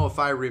don't know if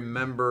I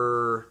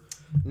remember.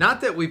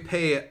 Not that we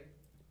pay,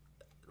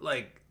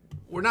 like,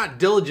 we're not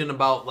diligent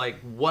about like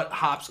what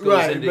hops goes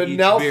Right, into but each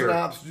Nelson beer.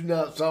 hops do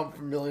not sound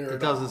familiar It at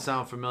doesn't all.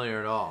 sound familiar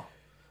at all.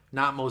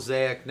 Not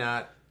Mosaic,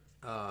 not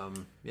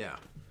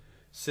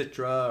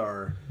Citra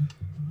or.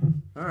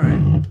 All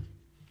right.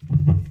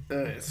 All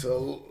right,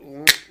 so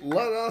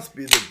let us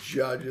be the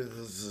judges.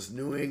 This is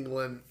New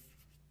England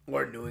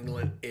or New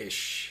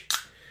England-ish.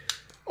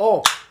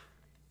 Oh,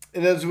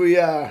 and as we,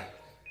 I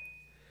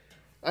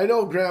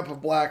know Grandpa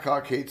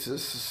Blackhawk hates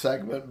this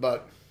segment,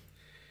 but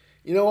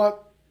you know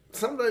what?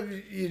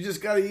 Sometimes you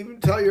just got to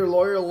even tell your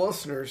loyal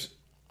listeners,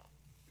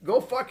 go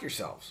fuck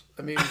yourselves.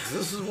 I mean,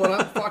 this is what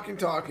I'm fucking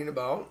talking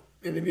about.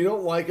 And if you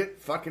don't like it,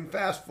 fucking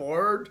fast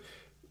forward,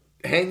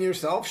 hang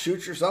yourself,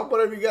 shoot yourself,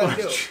 whatever you got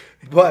to do.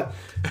 But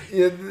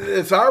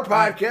it's our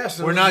podcast.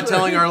 and We're not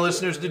telling our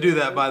listeners to do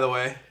that, by the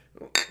way.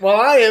 Well,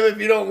 I am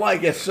if you don't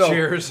like it. So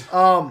Cheers.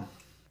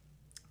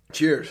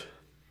 Cheers.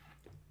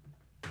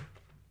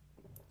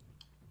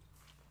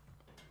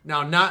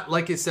 Now, not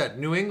like you said,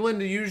 New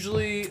England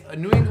usually a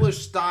New English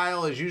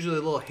style is usually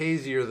a little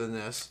hazier than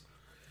this.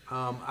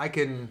 I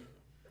can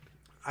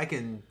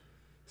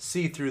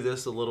see through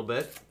this a little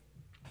bit.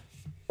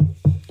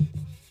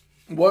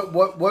 What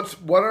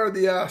are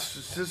the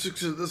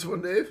statistics of this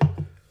one, Dave?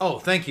 Oh,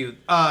 thank you.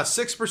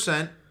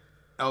 6%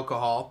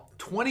 alcohol,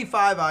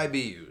 25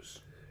 IBUs.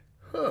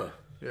 Huh.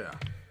 Yeah.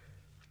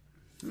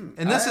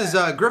 And this is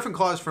Griffin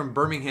Claw is from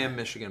Birmingham,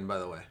 Michigan, by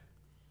the way.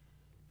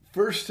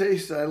 First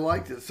taste, I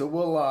liked it. So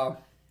we'll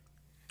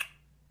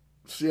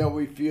see how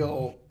we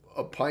feel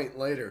a pint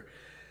later.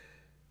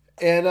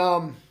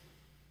 And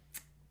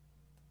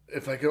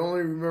if I could only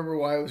remember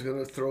why I was going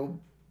to throw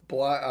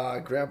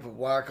Grandpa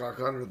Blackhawk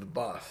under the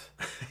bus.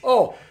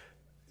 Oh,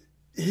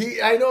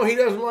 I know he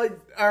doesn't like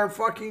our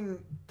fucking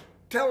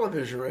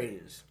television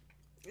ratings.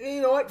 And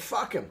you know what?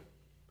 Fuck him.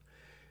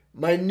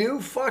 My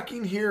new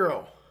fucking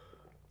hero.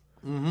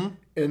 Mm-hmm.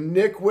 And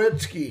Nick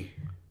Witzke.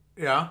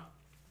 Yeah.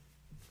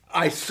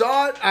 I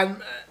saw it.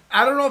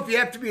 I don't know if you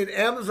have to be an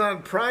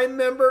Amazon Prime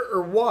member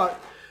or what,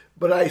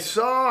 but I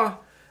saw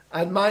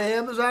on my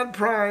Amazon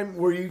Prime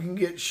where you can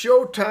get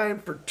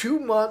Showtime for 2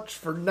 months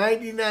for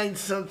 99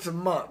 cents a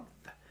month.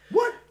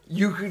 What?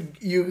 You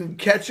can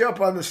catch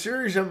up on the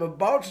series I'm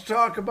about to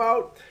talk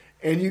about,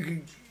 and you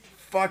can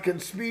fucking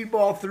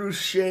speedball through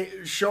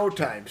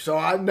Showtime. So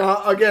I don't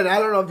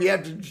know if you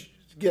have to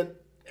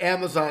get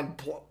Amazon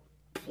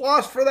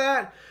Plus for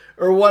that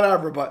or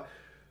whatever, but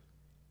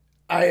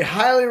I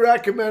highly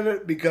recommend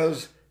it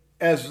because,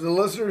 as the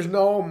listeners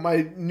know,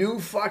 my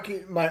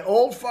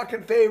old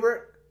fucking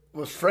favorite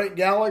was Frank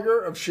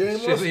Gallagher of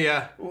Shameless.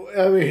 Yeah.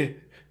 I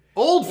mean,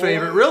 Old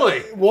favorite,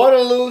 really. what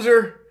a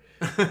loser.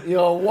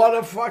 What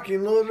a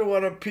fucking loser.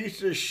 What a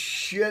piece of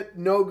shit,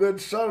 no good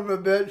son of a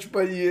bitch.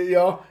 But,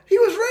 he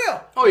was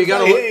real. Oh, you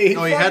got to you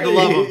had to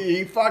love him.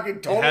 He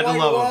fucking told had him to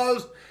like it love him.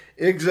 was.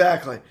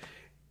 Exactly.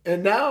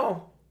 And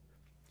now,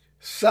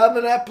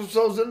 7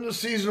 episodes into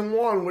season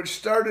 1, which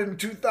started in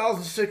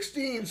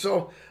 2016.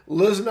 So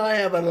Liz and I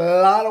have a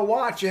lot of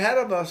watch ahead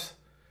of us.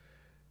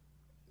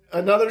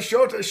 Another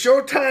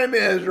Showtime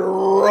is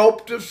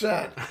roped us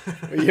in.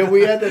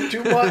 We had the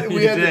 2 month,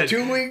 we had the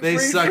 2 week They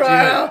free sucked you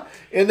trial,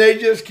 and they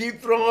just keep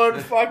throwing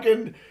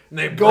fucking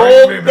They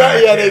gold. bring me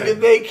back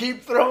They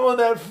keep throwing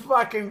that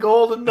fucking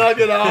golden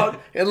nugget out,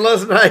 and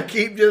Liz and I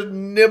keep just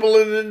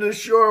nibbling in the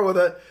shore with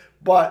it.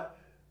 But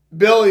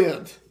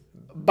billions.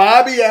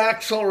 Bobby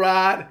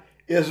Axelrod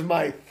is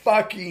my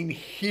fucking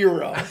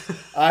hero.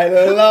 I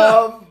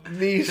love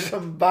me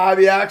some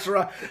Bobby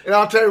Axelrod. And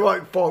I'll tell you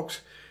what,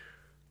 folks.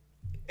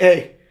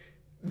 Hey,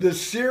 the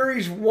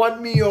series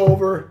won me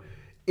over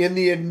in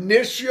the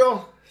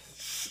initial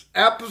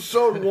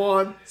episode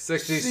 1,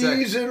 66.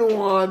 season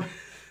 1.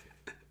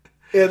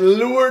 It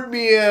lured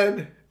me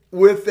in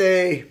with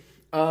a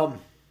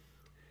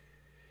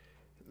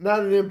not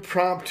an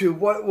impromptu.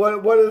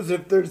 What is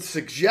if they're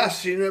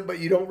suggesting it but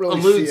you don't really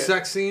A see lewd it?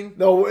 sex scene?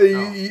 No,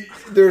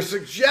 they're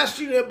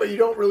suggesting it but you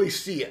don't really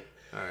see it.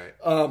 All right.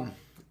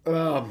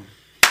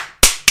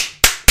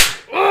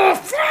 Oh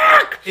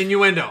fuck!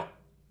 Innuendo.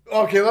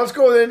 Okay, let's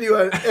go with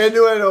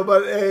innuendo,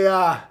 but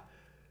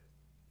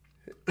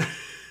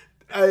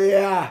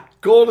a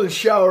golden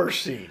shower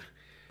scene.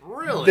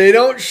 Really? They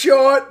don't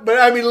show it, but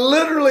I mean,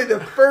 literally the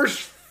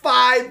first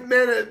 5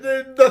 minutes,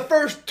 the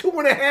first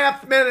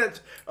 2.5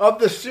 minutes of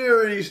the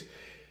series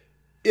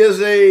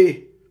is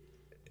a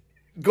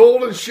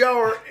golden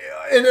shower,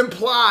 an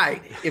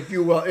implied, if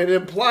you will, an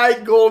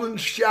implied golden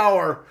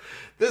shower.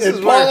 This and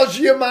is Paula where...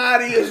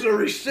 Giamatti is a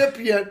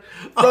recipient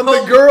from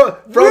Oh, the girl,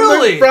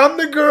 really? from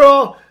the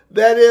girl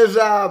that is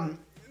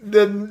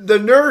the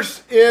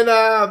nurse in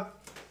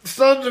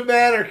Sons of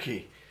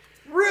Anarchy.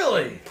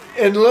 Really?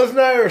 And Liz and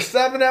I are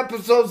 7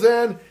 episodes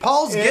in.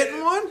 Paul's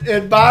getting one?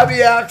 And Bobby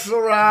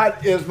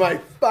Axelrod is my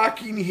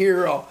fucking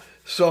hero.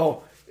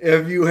 So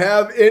if you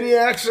have any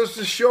access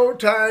to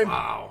Showtime,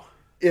 Wow.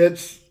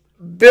 it's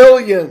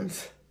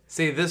billions.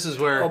 See, this is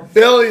where...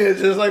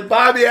 Billions. It's like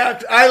Bobby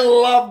I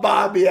love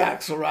Bobby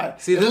Axelrod.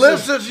 See, and this Liz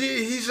is- says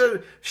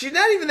he's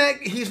not even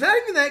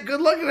that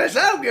good looking. I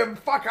said, I don't give a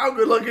fuck how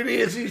good looking he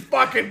is. He's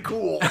fucking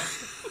cool.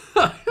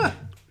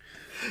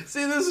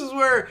 See, this is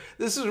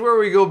where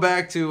we go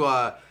back to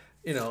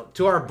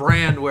to our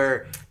brand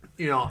where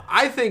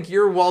I think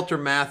you're Walter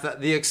Matthau,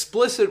 the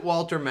explicit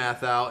Walter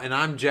Matthau, and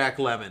I'm Jack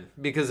Lemmon,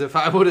 because if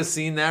I would have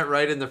seen that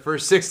right in the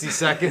first 60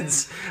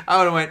 seconds, I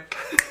would have went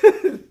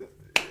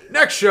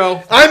next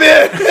show. I'm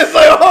in. It's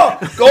like, oh,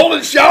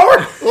 golden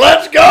shower?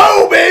 Let's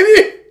go,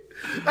 baby.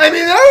 I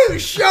mean, I don't even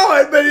show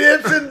it, but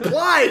it's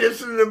implied.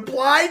 It's an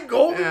implied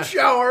golden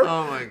shower.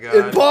 Oh, my God.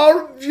 And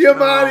Paul Giamatti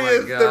Oh, my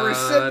is the God.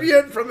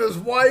 recipient from his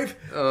wife,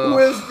 Oh. who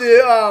is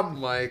the,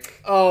 Mike.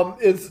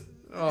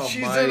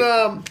 she's Mike.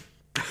 in,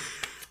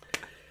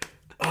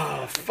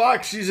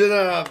 she's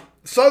in,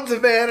 Sons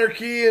of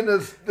Anarchy, and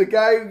the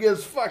guy who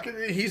gets fucking,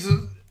 he says,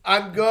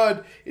 I'm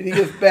good, and he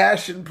gets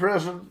bashed in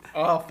prison.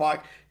 Oh,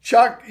 fuck.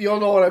 Chuck, you'll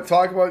know what I'm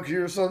talking about because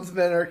you're a Sons of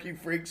Anarchy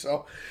freak.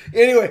 So,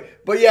 anyway,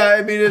 but yeah,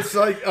 I mean, it's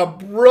like a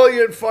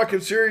brilliant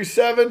fucking series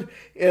 7,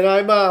 and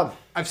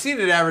I've seen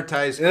it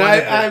advertised And quite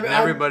a bit, I'm- and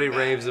everybody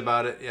raves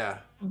about it. Yeah.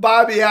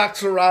 Bobby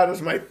Axelrod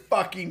is my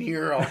fucking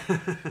hero,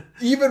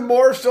 even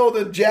more so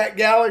than Jack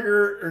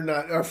Gallagher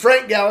or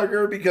Frank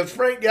Gallagher, because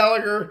Frank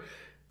Gallagher,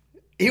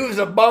 he was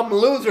a bum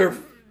loser.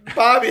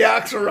 Bobby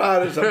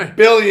Axelrod is a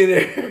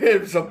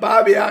billionaire, so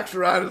Bobby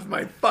Axelrod is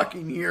my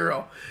fucking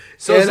hero.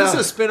 So is this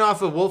a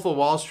spin-off of Wolf of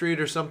Wall Street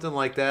or something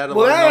like that?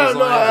 Well, I don't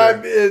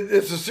lines, know.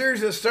 It's a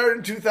series that started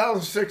in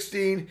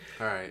 2016.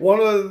 All right.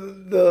 One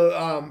of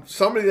the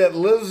somebody that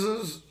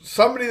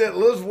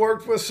Liz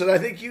worked with said, "I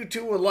think you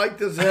two would like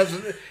this."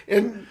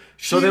 And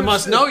So they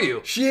must know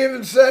you. She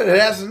even said it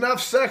has enough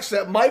sex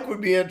that Mike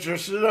would be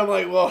interested. And I'm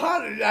like, well,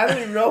 I don't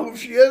even know who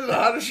she is.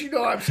 How does she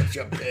know I'm such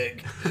a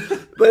pig?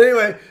 But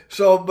anyway,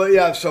 so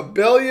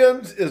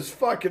Billions is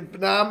fucking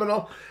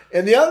phenomenal.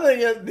 And the other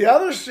thing is, the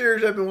other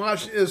series I've been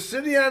watching is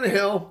City on a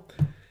Hill.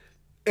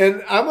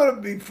 And I'm going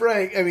to be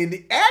frank. I mean,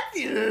 the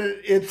acting in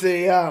it, it's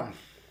a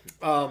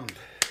not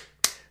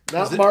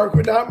Mark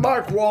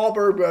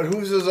Wahlberg, but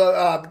who's his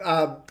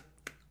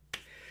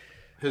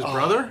His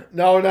brother?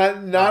 No,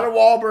 not a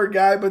Wahlberg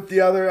guy, but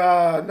the other,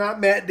 not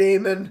Matt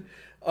Damon.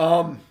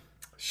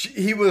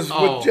 He was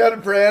with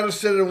Jennifer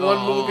Aniston in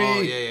one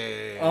movie.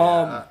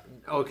 Yeah.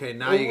 Okay,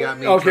 now you got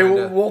me. Okay,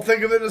 we'll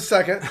think of it in a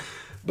second.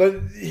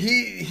 But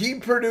he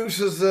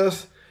produces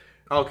this.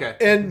 Okay.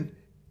 And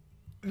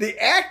the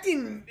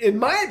acting, in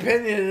my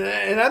opinion,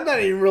 and I'm not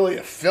even really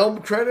a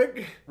film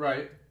critic.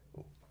 Right.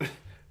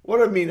 What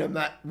do I mean I'm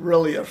not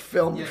really a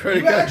film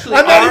critic? you actually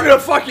I'm not are- even a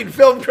fucking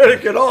film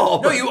critic at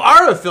all. No, you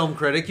are a film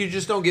critic. You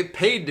just don't get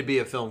paid to be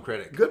a film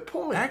critic. Good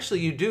point.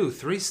 Actually, you do.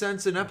 3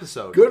 cents an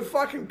episode. Good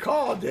fucking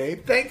call,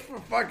 Dave. Thanks for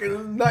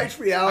fucking nice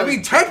I reality.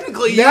 mean,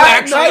 technically, you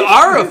actually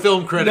are a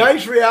film critic.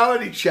 Nice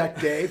reality check,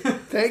 Dave.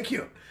 Thank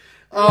you.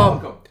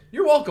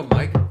 You're welcome,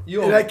 Mike.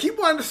 You And I keep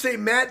wanting to say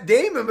Matt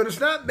Damon, but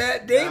it's not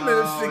Matt Damon.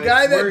 No, it's the it's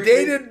guy that where-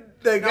 dated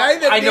the guy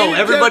that I know. dated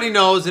Everybody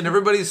knows, and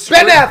everybody's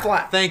Ben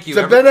Affleck. Thank you.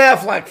 It's a Ben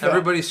Affleck film.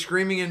 Everybody's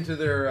screaming into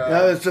their.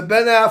 It's a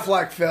Ben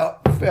Affleck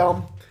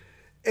film,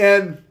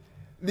 and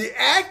the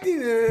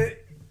acting in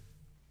it,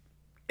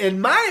 in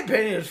my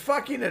opinion, is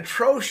fucking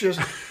atrocious.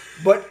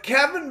 But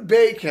Kevin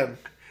Bacon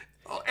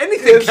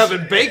anything is-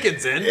 Kevin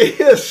Bacon's in.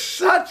 is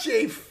such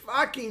a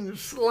fucking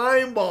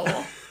slime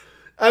ball.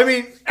 I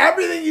mean,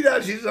 everything he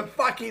does, he's a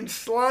fucking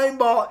slime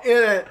ball in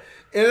it,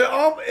 and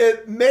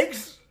it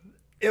makes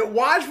it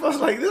watch us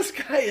like this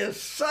guy is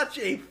such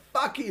a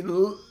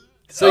fucking.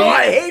 So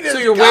I hate his So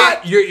you're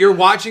gut. you're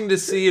watching to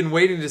see and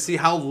waiting to see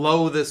how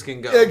low this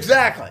can go.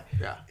 Exactly.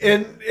 Yeah.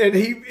 And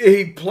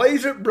he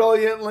plays it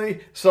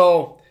brilliantly.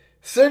 So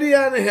City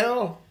on the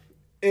Hill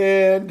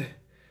and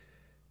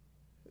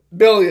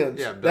Billions.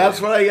 Yeah, Billions.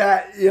 That's what I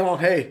got.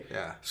 Hey.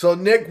 Yeah. So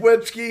Nick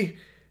Witzke,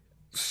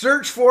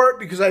 search for it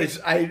because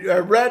I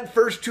read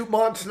first 2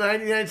 months,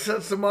 99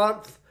 cents a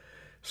month.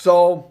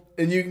 So,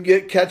 and you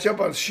can catch up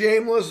on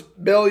Shameless,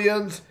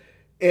 Billions,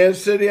 and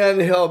City on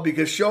the Hill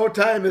because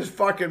Showtime is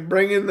fucking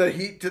bringing the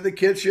heat to the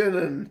kitchen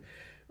and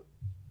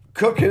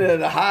cooking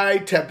at a high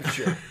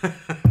temperature.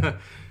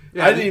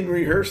 Yeah, I didn't even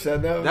rehearse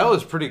that. That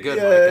was pretty good,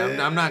 Mike.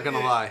 I'm not going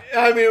to lie.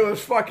 I mean, it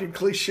was fucking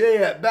cliche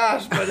at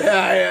best, but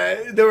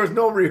there was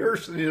no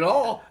rehearsing at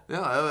all.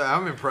 No,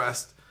 I'm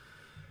impressed.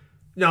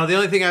 No, the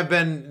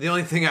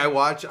only thing I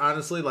watch,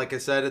 honestly, like I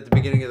said at the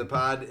beginning of the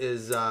pod,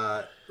 is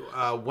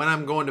when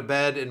I'm going to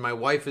bed and my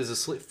wife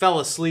fell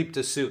asleep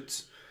to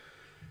Suits.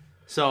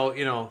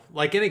 So,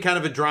 like any kind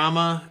of a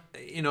drama,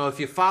 if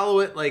you follow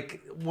it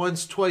like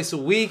once, twice a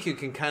week, you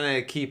can kind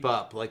of keep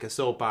up, like a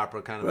soap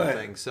opera kind of a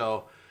thing.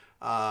 So,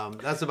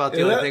 that's about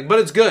the only thing. But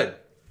it's good.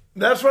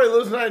 That's why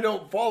Liz and I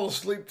don't fall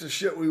asleep to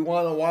shit we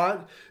want to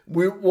watch.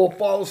 We will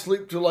fall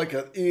asleep to like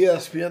an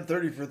ESPN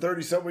 30 for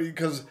 30 something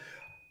because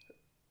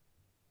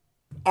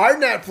our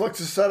Netflix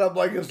is set up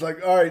like it's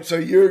like, all right, so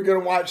you're going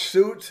to watch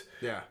Suits.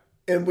 Yeah.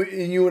 And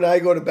you and I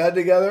go to bed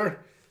together.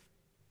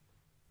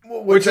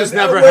 Which has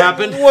never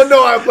happened. Well,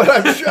 no, but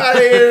I'm sure,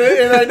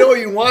 and I know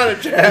you want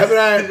it to happen.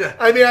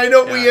 I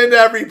know we end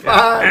every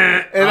pod,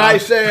 and I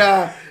say,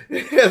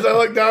 as I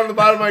look down at the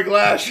bottom of my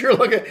glass, you're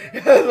looking,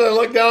 as I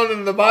look down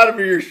into the bottom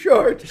of your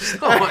shorts.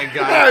 Oh, my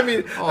God. I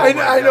mean,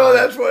 I know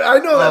that's what,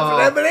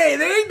 but hey,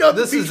 there ain't nothing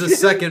This is the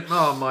second,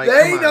 Mike,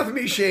 there ain't nothing to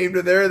be ashamed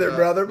of there,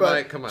 brother. But,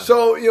 Mike, come on.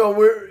 So,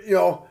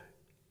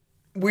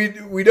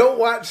 we don't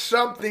watch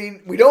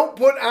something, we don't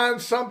put on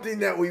something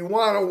that we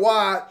want to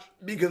watch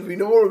because we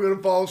know we're going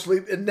to fall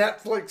asleep, and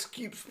Netflix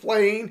keeps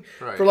playing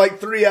for like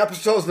 3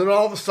 episodes, and then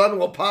all of a sudden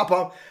we'll pop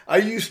up, are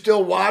you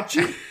still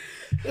watching?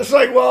 It's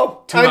like,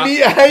 well,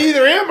 I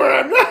either am or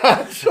I'm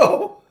not.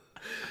 So,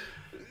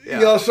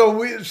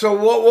 so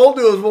what we'll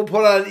do is we'll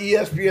put on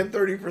ESPN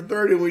 30 for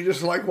 30, and we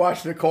just like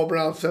watch Nicole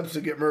Brown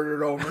Simpson get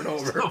murdered over and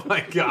over. Oh,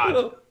 my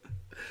God.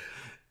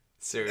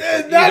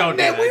 Seriously, you don't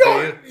do that, do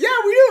you? Yeah,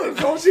 we do.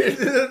 It's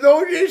the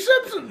O.J.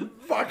 Simpson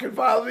fucking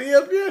files.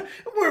 ESPN.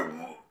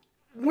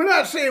 We're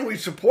not saying we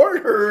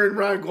support her and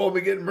Ron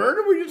Goldman getting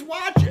murdered. We just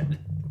watch it.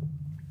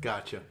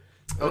 Gotcha.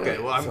 Okay,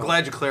 well, I'm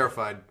glad you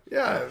clarified.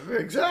 Yeah,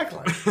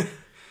 exactly.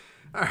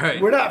 All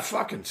right. We're not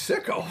fucking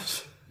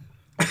sickos.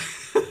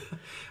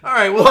 All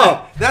right,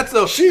 well that's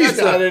the... She's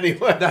not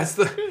anyway. That's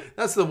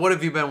the What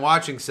Have You Been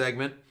Watching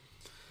segment.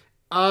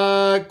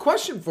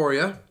 Question for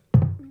you.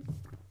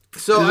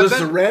 So is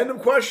this a random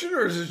question,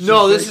 or is it?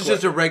 No, this is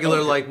just a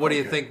regular, what do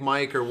you think,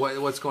 Mike, or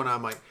what's going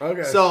on, Mike?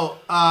 Okay. So,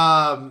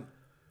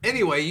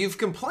 anyway, you've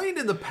complained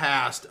in the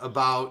past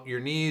about your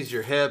knees,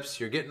 your hips,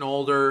 you're getting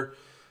older,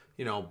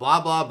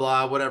 blah, blah,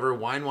 blah, whatever,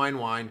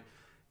 whine.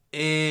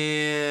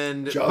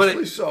 And...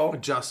 Justly so.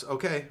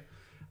 Okay.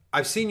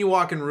 I've seen you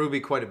walk in Ruby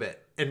quite a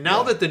bit. And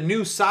now that the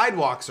new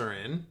sidewalks are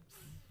in,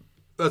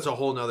 that's a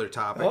whole nother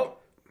topic. Oh.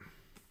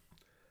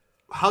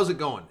 How's it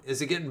going?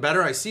 Is it getting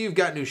better? I see you've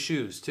got new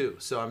shoes too,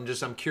 so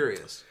I'm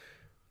curious.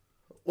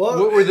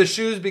 Well, were the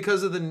shoes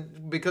because of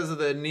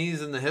the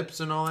knees and the hips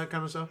and all that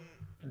kind of stuff?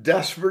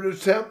 Desperate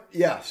attempt,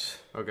 yes.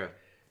 Okay.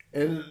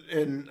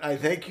 And I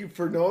thank you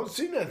for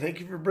noticing. I thank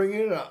you for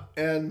bringing it up.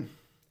 And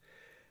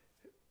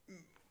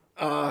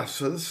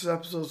so this is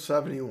episode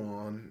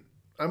 71.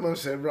 I'm going to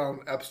say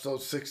around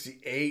episode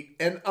 68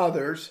 and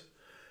others.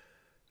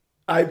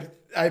 I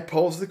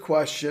posed the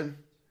question: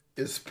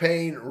 is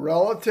pain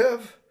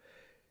relative?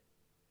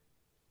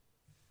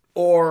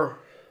 Or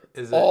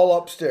is it all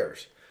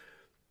upstairs?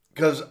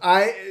 Because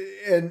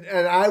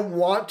I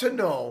want to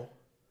know,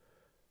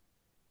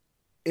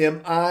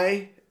 am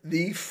I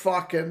the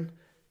fucking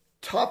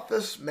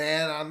toughest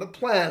man on the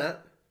planet?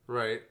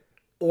 Right.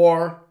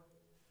 Or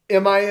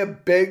am I a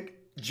big,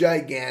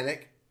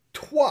 gigantic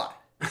twat?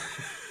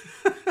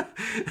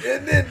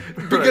 And then,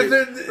 because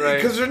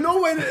there's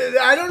no way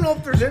I don't know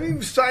if there's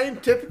any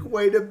scientific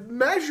way to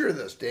measure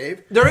this,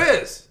 Dave. There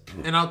is,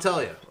 and I'll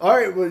tell you. All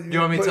right. Well, do you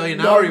want me to tell you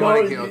now, or you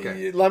want to?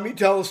 Okay. Let me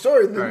tell the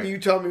story, and then you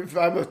tell me if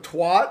I'm a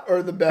twat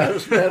or the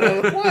baddest man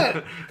on the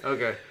planet.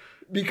 Okay.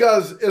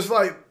 Because it's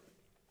like,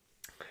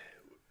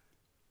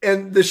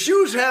 and the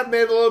shoes have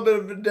made a little bit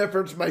of a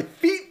difference. My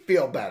feet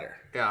feel better.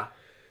 Yeah.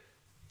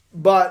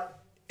 But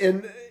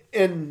and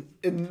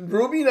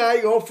Ruby and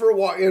I go for a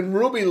walk, and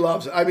Ruby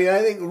loves it. I mean,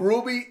 I think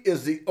Ruby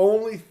is the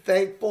only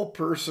thankful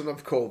person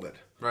of COVID.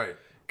 Right.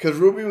 Because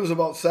Ruby was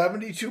about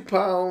 72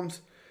 pounds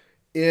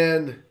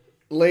in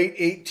late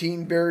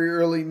 18, very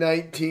early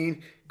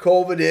 19.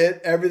 COVID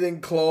hit,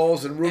 everything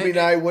closed, and Ruby and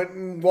I went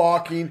and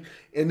walking,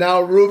 and now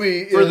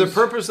Ruby For the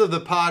purpose of the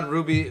pod,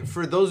 Ruby,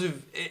 for those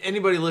of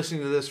anybody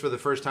listening to this for the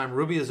first time,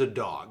 Ruby is a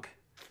dog.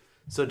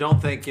 So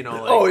don't think,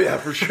 oh yeah,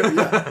 for sure.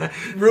 Yeah.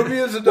 Ruby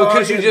is a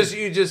dog. Because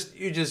you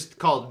just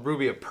called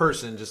Ruby a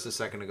person just a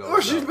second ago. Oh,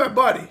 she's my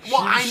buddy.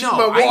 Well, she's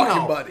my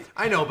walking buddy.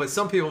 I know, but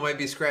some people might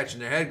be scratching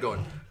their head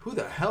going, "Who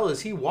the hell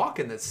is he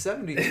walking that's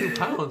 72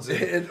 pounds?"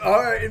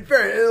 All right, in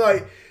fairness, and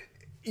like,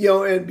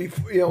 and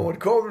before, when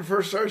COVID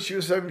first started, she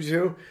was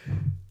 72.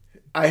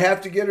 I have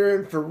to get her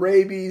in for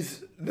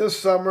rabies this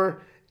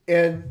summer,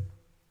 and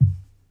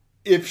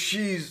if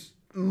she's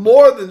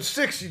more than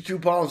 62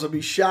 pounds, I'll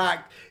be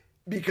shocked.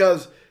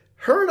 because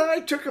her and I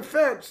took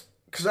offense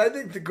because I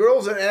think the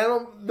girls at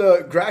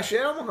the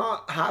Gratiot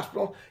Animal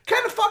Hospital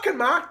kind of fucking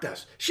mocked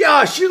us. She's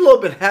a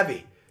little bit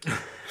heavy.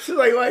 She's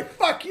like,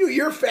 fuck you,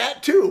 you're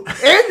fat too.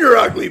 And you're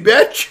ugly,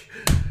 bitch.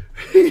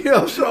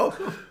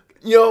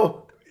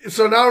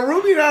 So now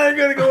Ruby and I are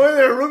going to go in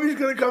there. Ruby's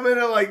going to come in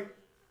at like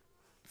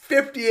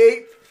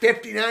 58,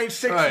 59,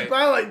 60 pounds,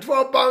 like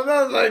 12 pounds.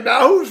 I was like,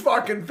 now who's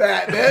fucking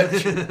fat,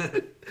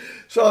 bitch?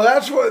 So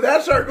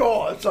that's our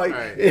goal. It's like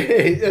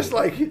it's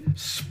like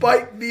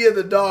spike via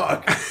the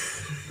dog.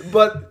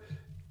 But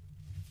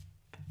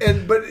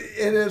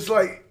it's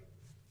like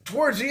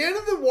towards the end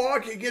of the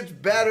walk it gets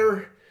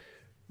better.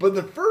 But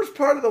the first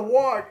part of the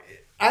walk,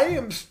 I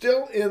am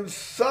still in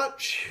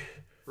such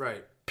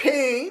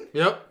pain.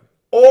 Yep.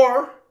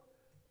 Or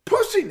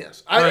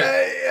pussiness.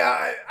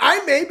 Right.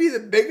 I may be the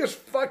biggest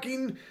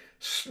fucking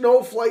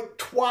snowflake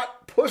twat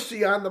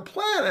pussy on the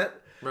planet.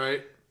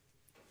 Right.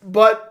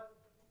 But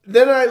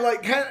then I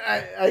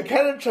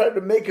kind of tried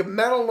to make a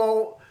mental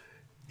note,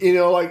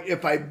 like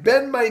if I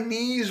bend my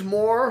knees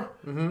more,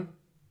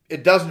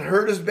 it doesn't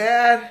hurt as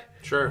bad.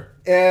 Sure.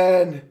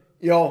 And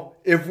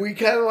if we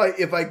kind of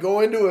if I go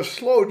into a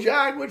slow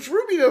jog, which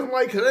Ruby doesn't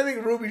like, because I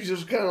think Ruby's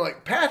just kind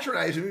of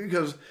patronizing me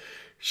because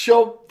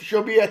she'll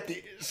be at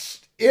the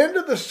end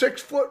of the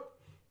 6-foot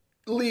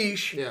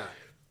leash. Yeah.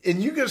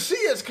 And you can see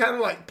it's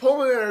kind of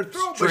pulling at her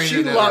throat, but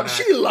she Straining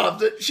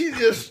loves it. She's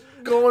just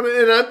going,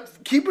 and I'm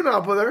keeping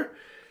up with her.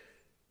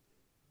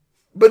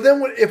 But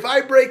then if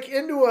I break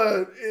into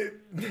a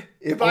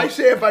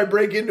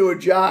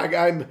jog,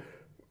 I'm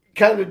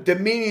kind of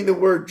demeaning the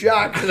word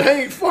jog because I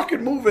ain't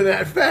fucking moving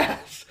that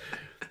fast.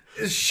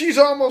 She's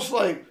almost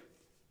like,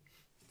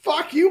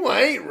 fuck you,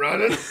 I ain't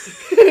running.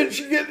 and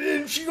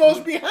she goes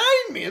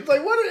behind me. It's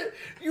like,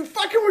 you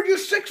fucking were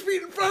just 6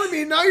 feet in front of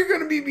me and now you're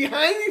going to be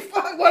behind me?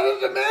 Fuck, what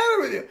is the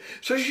matter with you?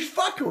 So she's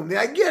fucking with me.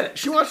 I get it.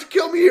 She wants to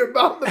kill me here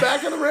about in the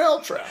back of the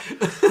rail trail.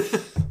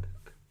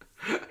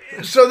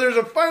 So there's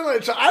a fine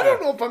line. So I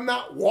don't know if I'm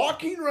not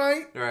walking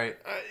right. Right.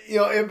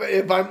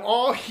 If I'm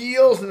all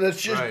heels and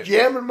it's just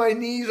jamming my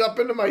knees up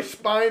into my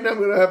spine, I'm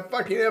going to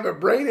have a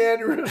brain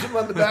aneurysm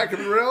on the back of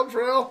the rail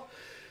trail.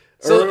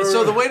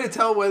 So the way to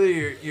tell whether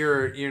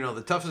you're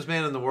the toughest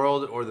man in the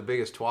world or the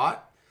biggest twat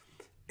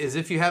is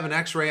if you have an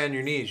X-ray on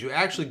your knees. You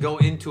actually go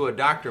into a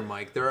doctor,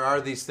 Mike. There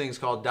are these things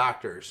called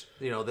doctors,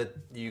 that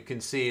you can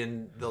see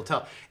and they'll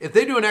tell. If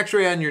they do an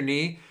X-ray on your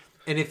knee,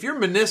 and if your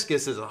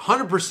meniscus is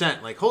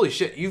 100%, like holy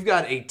shit, you've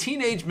got a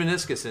teenage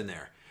meniscus in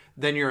there,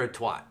 then you're a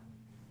twat.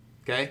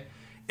 Okay?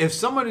 If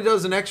somebody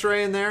does an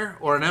X-ray in there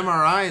or an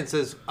MRI and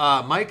says,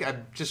 Mike, I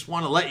just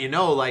want to let you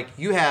know,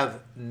 you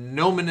have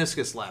no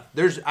meniscus left.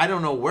 I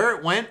don't know where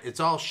it went. It's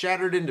all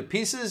shattered into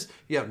pieces.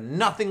 You have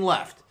nothing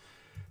left.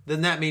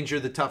 Then that means you're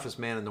the toughest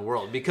man in the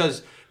world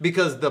because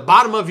the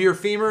bottom of your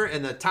femur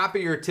and the top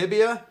of your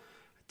tibia,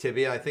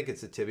 I think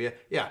it's the tibia.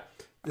 Yeah.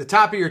 The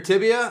top of your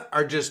tibia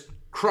are just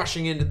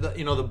crushing into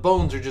the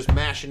bones are just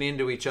mashing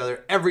into each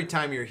other every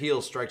time your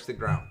heel strikes the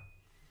ground.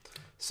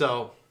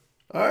 So.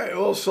 All right.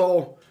 Well,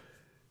 so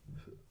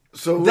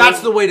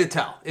that's the way to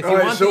tell. If you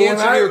want the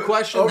answer to your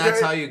question,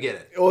 that's how you get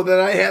it. Well, then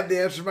I have the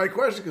answer to my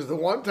question because the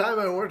one time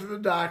I went to the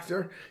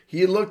doctor,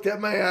 he looked at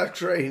my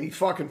X-ray and he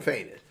fucking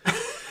fainted.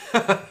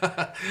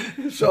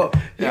 So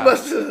he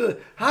must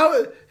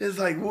have. It's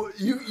like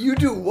you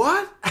do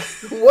what?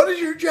 What is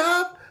your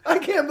job? I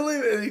can't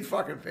believe it. And he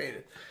fucking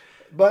fainted.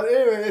 But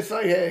anyway, it's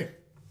like, hey,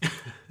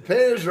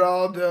 pain is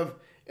relative.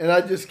 And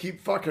I just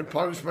keep fucking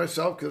punishing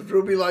myself because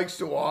Ruby likes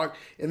to walk.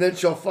 And then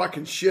she'll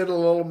fucking shit a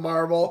little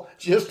marble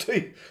just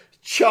to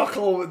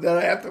chuckle that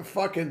I have to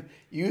fucking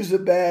use a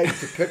bag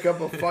to pick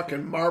up a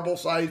fucking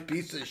marble-sized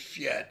piece of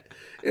shit.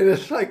 And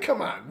it's like,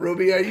 come on,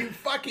 Ruby, are you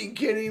fucking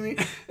kidding me?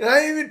 And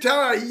I didn't even tell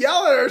her, I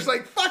yell at her. It's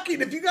like,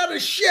 fucking, if you got to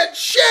shit.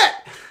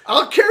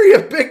 I'll carry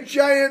a big,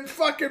 giant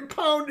fucking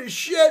pound of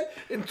shit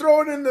and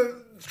throw it in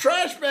the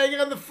trash bag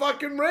on the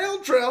fucking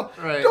rail trail.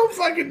 Right. Don't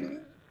fucking...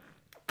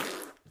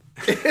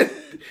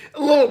 a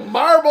little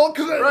marble,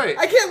 because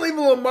I can't leave a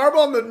little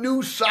marble on the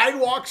new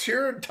sidewalks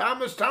here in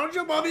Thomas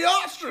Township on the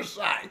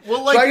ostracized.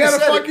 Well, so I gotta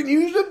fucking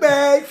use the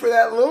bag for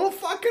that little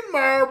fucking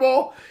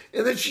marble,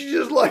 and then she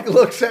just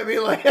looks at me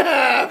like,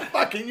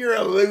 fucking, you're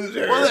a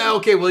loser. Well,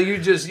 okay, well you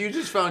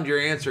just found your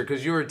answer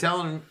because you were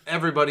telling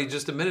everybody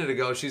just a minute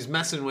ago she's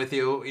messing with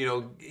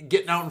you,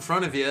 getting out in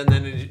front of you, and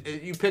then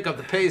you pick up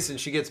the pace and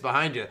she gets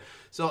behind you.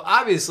 So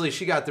obviously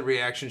she got the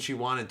reaction she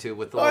wanted to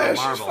with the little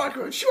marble. She's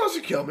fucking, she wants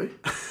to kill me.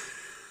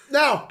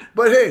 No,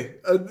 but hey,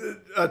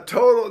 a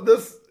total,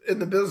 this, in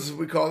the business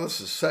we call this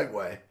a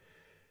segue.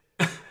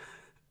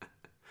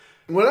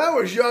 When I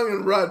was young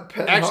and read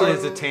Penn Actually,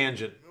 it's a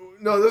tangent.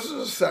 No, this is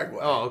a segue.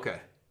 Oh, okay.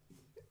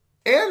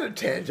 And a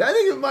tangent. I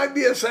think it might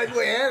be a segue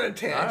and a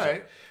tangent. All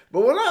right.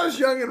 But when I was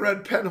young and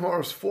read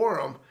Penhorse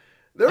Forum,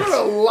 there were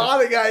a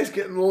lot of guys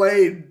getting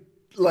laid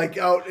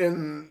out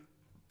in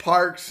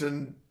parks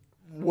and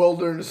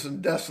wilderness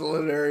and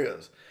desolate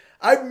areas.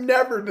 I've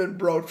never been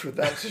broached with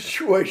that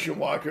situation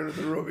walking with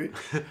the Ruby.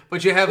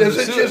 But you have. Is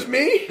it just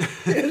me?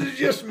 Is it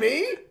just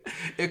me?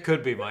 It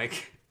could be,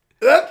 Mike.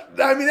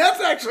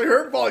 That's actually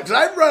hurtful because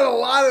I've run a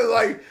lot of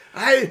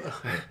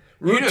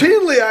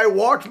routinely I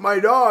walked my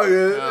dog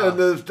in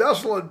this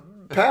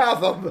desolate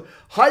path of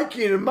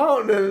hiking and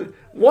mountain, and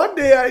one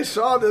day I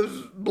saw this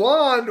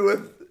blonde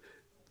with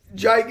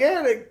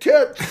gigantic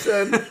tits,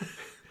 and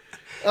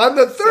on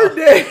the third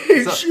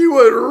day she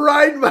would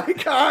ride my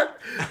car.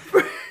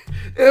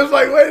 It was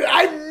like, wait,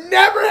 I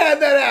never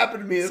had that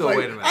happen to me. It's So like,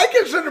 wait a minute. I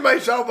consider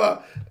myself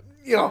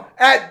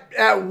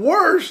at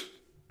worst,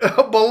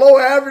 a below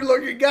average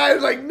looking guy.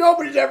 It's like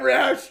nobody's ever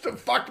asked to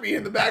fuck me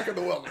in the back of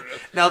the wilderness.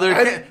 Now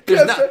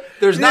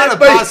there's not a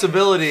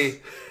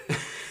possibility.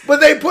 But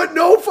they put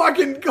no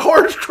fucking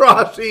horse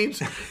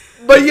crossings,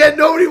 but yet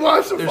nobody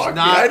wants to fuck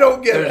me. I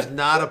don't get it. There's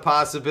not a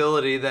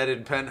possibility that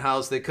in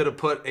Penthouse they could have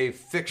put a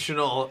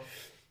fictional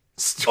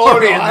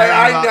story in there.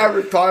 I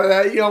never thought of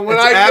that.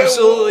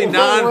 Absolutely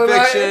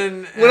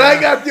nonfiction. When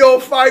I got the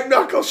old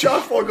 5-knuckle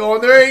shuffle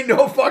going, there ain't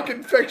no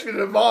fucking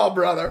fiction involved,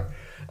 brother.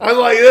 I'm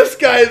like, this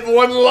guy's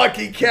one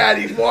lucky cat.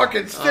 He's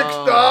walking 6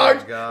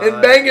 dogs and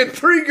banging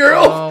 3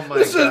 girls.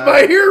 This is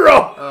my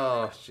hero.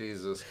 Oh,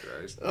 Jesus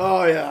Christ.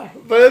 Oh, yeah.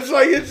 But it's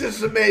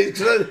just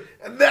amazing. 'Cause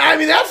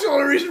that's the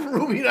only reason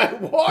Ruby and I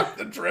walk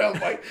the trail.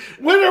 Like,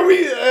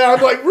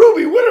 I'm like,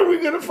 Ruby, when are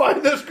we going to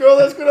find this girl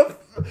that's going to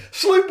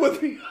sleep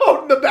with me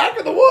out in the back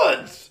of the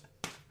woods?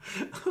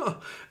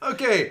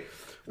 Okay.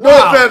 No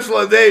offense,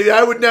 Leslie.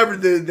 I would never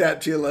do that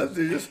to you,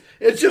 Leslie.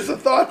 It's just a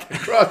thought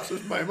that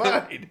crosses my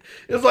mind.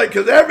 It's like,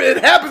 because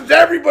it happens to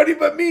everybody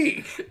but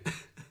me.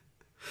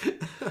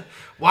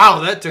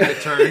 Wow, that took a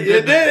turn.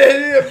 It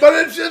did, but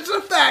it's just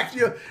a fact.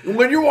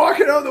 When you're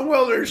walking out in the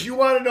wilderness, you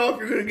want to know if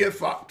you're going to get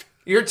fucked.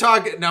 You're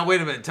talking now.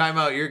 Wait a minute. Time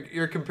out.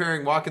 You're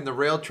comparing walking the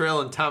rail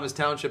trail in Thomas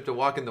Township to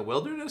walking the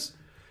wilderness.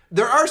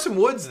 There are some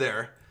woods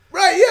there.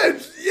 Right?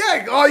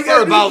 Yeah. All you got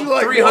to do is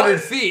about 300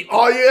 feet.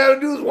 All you got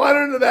to do is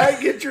wander in the back,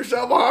 get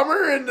yourself a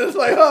Hummer, and it's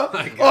like,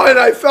 and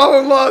I fell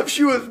in love.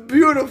 She was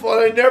beautiful,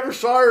 and I never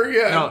saw her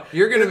again. No,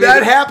 you're gonna be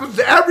that happens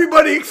to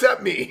everybody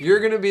except me.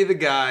 You're gonna be the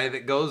guy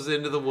that goes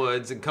into the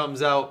woods and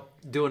comes out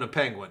doing a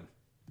penguin.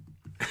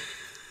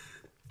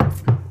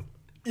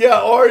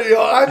 Yeah, or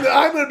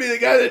I'm gonna be the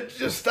guy that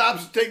just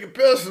stops to take a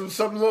piss, and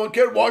some little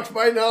kid walks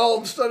by, and all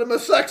of a sudden I'm a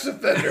sex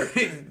offender.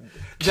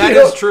 That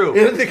is true.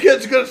 And the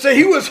kid's gonna say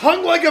he was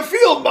hung like a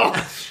field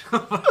mouse.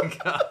 Oh my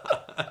God.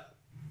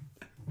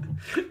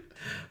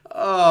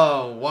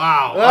 Oh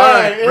wow! All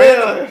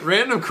right,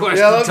 random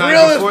question let's time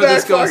reel before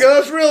this this goes.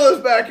 Let's reel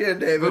this back in,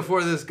 David.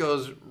 Before this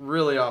goes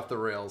really off the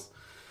rails.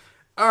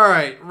 All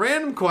right,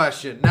 random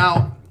question.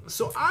 Now,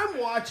 so I'm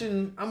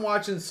watching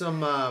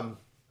some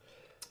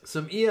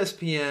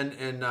ESPN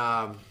and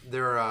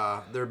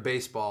their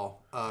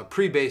baseball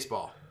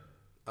pre-baseball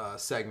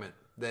segment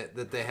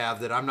that they have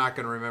that I'm not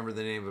going to remember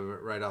the name of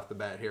it right off the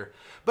bat here.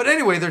 But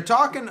anyway, they're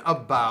talking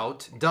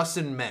about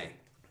Dustin May.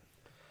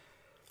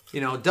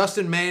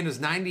 Dustin May and his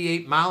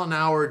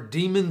 98-mile-an-hour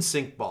demon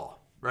sink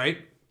ball, right?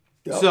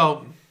 Yep.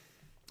 So,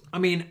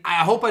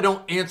 I hope I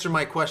don't answer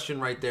my question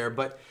right there,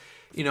 but,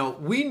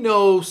 we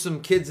know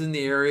some kids in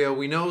the area.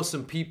 We know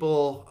some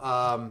people,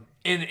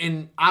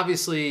 and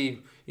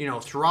obviously,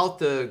 throughout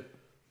the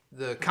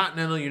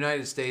continental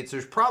United States,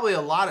 there's probably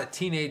a lot of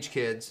teenage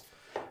kids,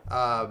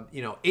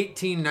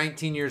 18,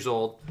 19 years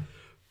old,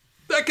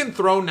 that can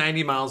throw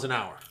 90 miles an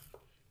hour.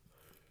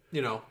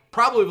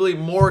 Probably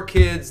more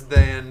kids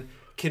than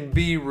can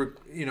be,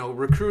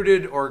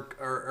 recruited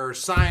or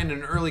sign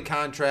an early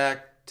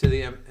contract to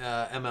the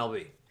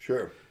MLB.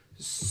 Sure.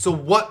 So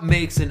what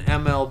makes an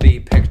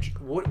MLB picture?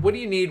 What do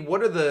you need?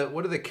 What are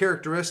the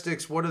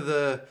characteristics? What are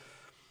the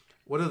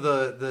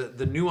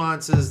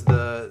nuances?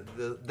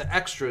 The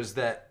extras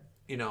that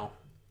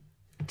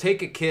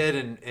take a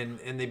kid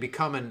and they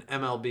become an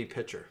MLB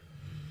pitcher?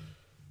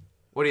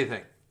 What do you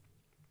think?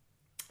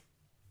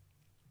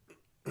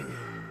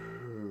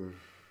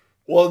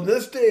 Well, in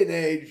this day and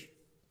age,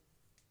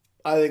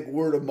 I think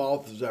word of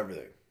mouth is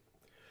everything.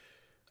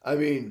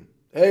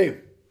 Hey,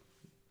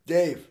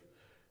 Dave.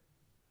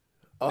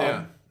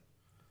 I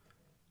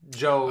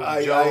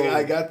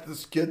got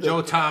this kid.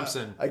 Joe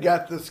Thompson. I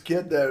got this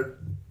kid that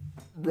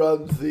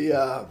runs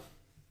the.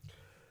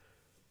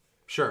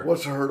 Sure.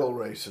 What's the hurdle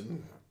race?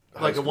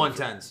 Like a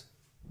 110s.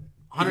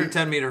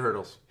 110-meter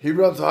hurdles. He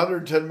runs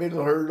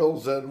 110-meter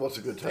hurdles, and what's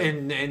a good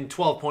time? In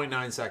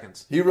 12.9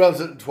 seconds. He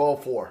runs it in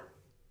 12.4.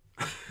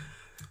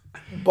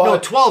 No,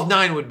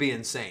 12.9 would be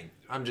insane.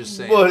 I'm just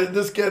saying. Well,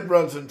 this kid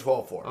runs in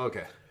 12.4.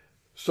 Okay.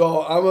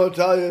 So I'm going to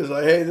tell you,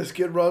 hey, this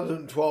kid runs it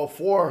in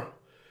 12.4.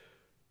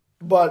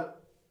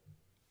 But,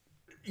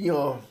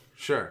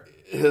 Sure.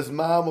 His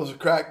mom was a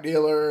crack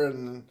dealer,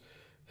 and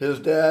his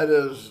dad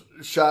has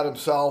shot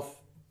himself.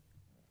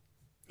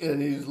 And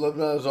he's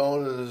living on his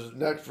own, and his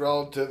next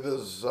relative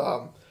is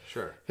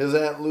sure. his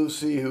Aunt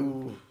Lucy,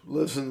 who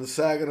lives in the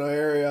Saginaw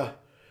area.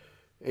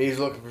 And he's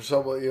looking for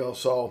someone,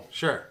 so.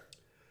 Sure.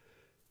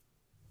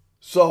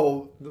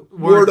 So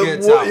word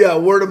gets out. Yeah,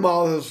 word of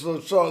mouth is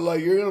so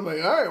like you're gonna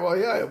be all right. Well,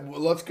 yeah,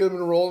 let's get him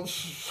enrolled in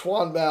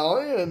Swan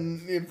Valley,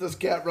 and if this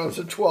cat runs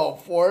a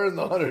 12.4 in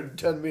the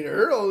 110-meter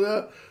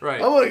hurdle,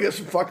 right. I'm gonna get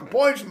some fucking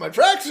points in my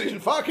track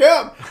season. Fuck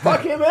him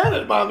and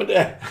his mom and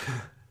dad.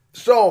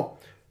 So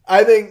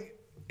I think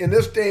in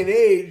this day and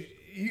age,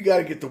 you got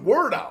to get the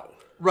word out.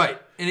 Right,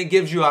 and it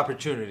gives you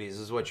opportunities,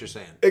 is what you're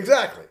saying.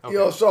 Exactly.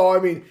 Okay. So I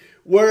mean,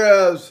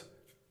 whereas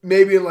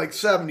maybe in like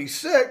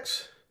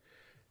 '76.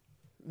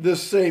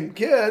 This same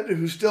kid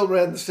who still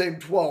ran the same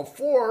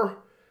 12.4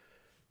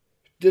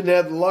 didn't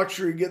have the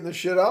luxury of getting the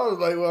shit out. I was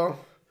like, well,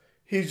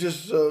 he's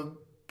just a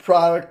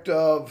product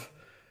of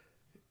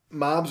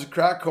mom's a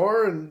crack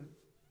whore and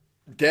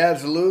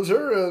dad's a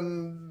loser,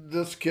 and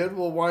this kid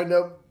will wind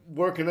up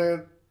working at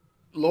a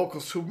local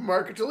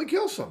supermarket till he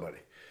kills somebody.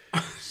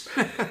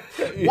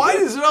 Why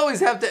does it always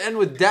have to end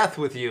with death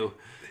with you?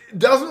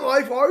 Doesn't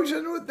life always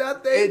end with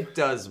that thing? It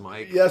does,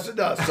 Mike. Yes, it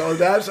does. So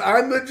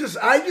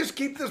I just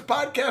keep this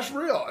podcast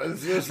real.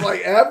 It's just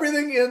like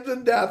everything ends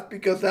in death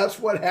because that's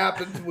what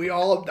happens. We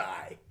all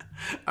die.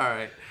 All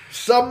right.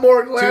 Some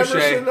more glamorous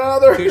than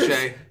others.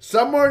 Touche.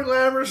 Some more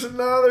glamorous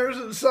than others,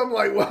 and some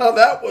like, wow,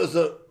 that was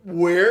a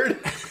weird.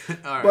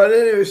 All right. But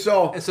anyway,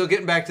 so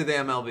getting back to the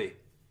MLB.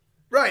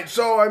 Right.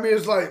 So I mean,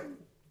 it's like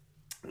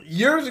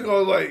years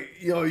ago, like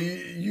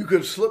you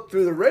could slip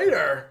through the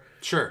radar.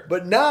 Sure.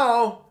 But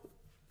now.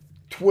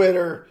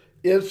 Twitter,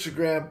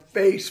 Instagram,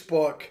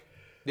 Facebook.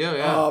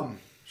 Yeah.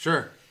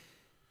 Sure.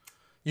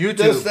 YouTube.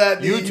 This, that,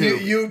 YouTube.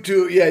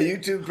 YouTube. Yeah,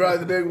 YouTube probably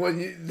the big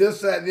one.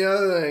 This, that, and the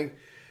other thing.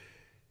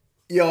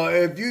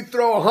 If you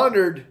throw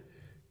 100,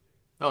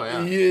 oh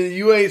yeah,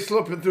 you ain't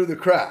slipping through the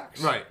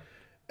cracks. Right.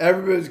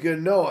 Everybody's gonna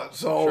know it.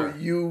 So sure.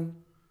 You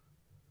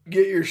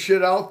get your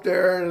shit out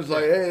there, and it's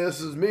like, hey,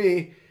 this is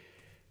me.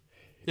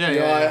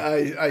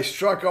 I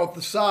struck out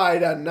the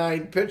side on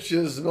 9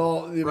 pitches, and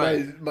all.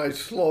 Right. My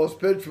slowest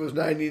pitch was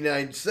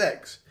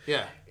 99.6.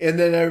 Yeah. And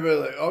then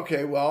everybody like,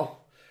 okay,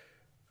 well,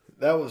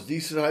 that was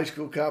decent high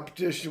school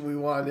competition. We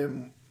want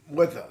him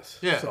with us.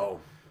 Yeah.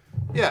 So.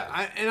 Yeah,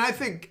 I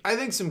think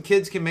some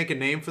kids can make a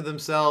name for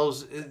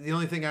themselves. The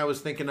only thing I was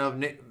thinking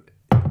of,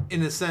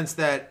 in the sense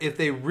that if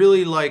they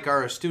really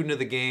are a student of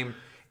the game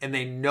and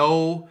they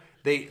know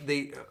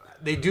they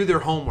do their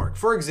homework.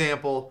 For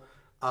example.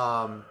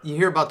 You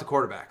hear about the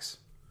quarterbacks.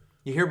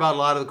 You hear about a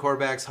lot of the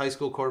quarterbacks, high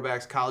school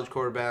quarterbacks, college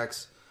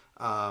quarterbacks.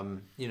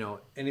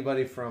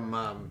 Anybody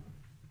from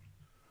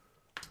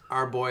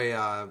our boy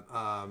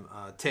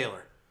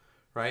Taylor,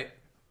 right?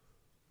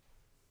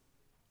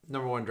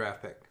 Number 1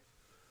 draft pick.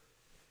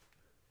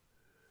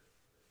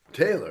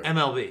 Taylor.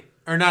 MLB.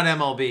 Or not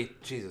MLB.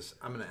 Jesus,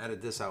 I'm going to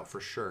edit this out for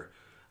sure.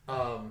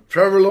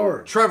 Trevor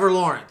Lawrence. Trevor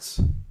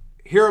Lawrence.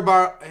 We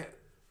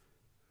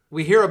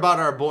hear about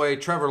our boy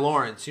Trevor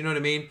Lawrence. You know what I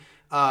mean?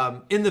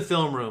 In the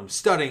film room,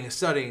 studying,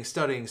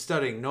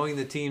 knowing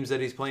the teams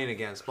that he's playing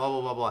against, blah, blah,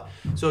 blah, blah.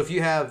 So if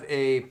you have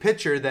a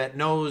pitcher that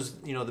knows,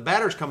 the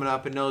batter's coming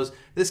up and knows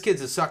this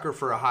kid's a sucker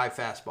for a high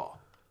fastball.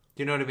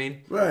 Do you know what I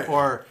mean? Right.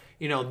 Or,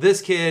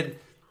 this kid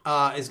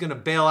is going to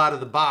bail out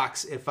of the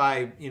box if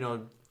I,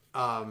 send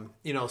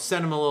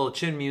him a little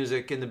chin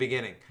music in the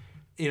beginning.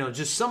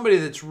 Just somebody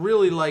that's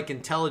really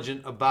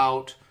intelligent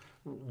about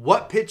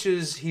what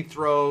pitches he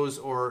throws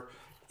or,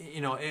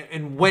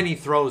 and when he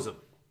throws them.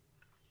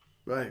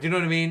 Right. Do you know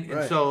what I mean?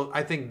 Right. And so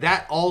I think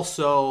that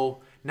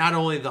also, not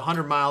only the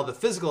 100-mile, the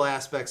physical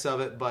aspects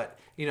of it, but,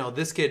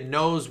 this kid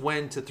knows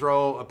when to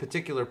throw a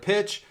particular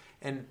pitch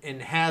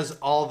and has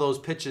all those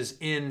pitches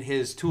in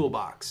his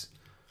toolbox.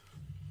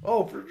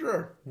 Oh, for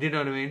sure. Do you know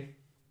what I mean?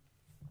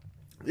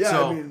 Yeah,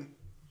 so, I mean...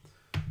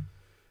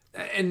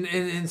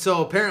 And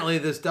so apparently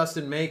this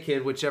Dustin May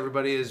kid, which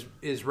everybody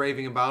is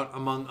raving about,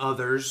 among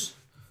others,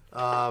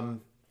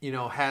 has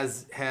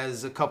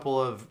a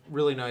couple of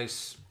really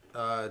nice...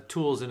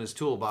 tools in his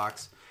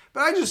toolbox, but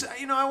I just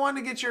I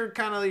wanted to get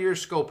your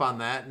scope on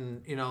that,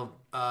 and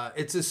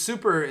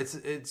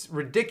it's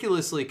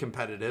ridiculously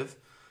competitive.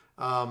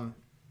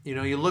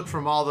 You look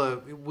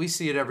from we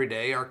see it every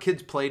day. Our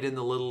kids played in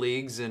the little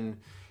leagues and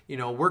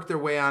worked their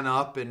way on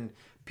up, and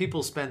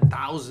people spend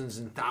thousands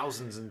and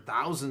thousands and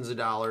thousands of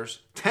dollars,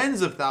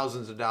 tens of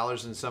thousands of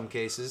dollars in some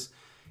cases,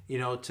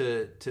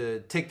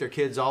 to take their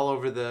kids all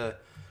over the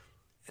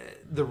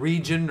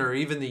region or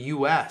even the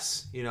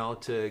U.S.,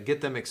 to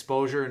get them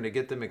exposure and to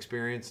get them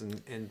experience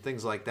and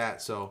things like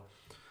that. So,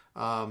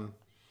 and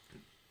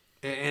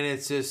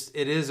it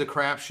is a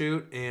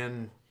crapshoot,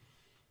 and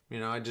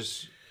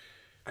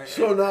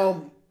So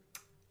now,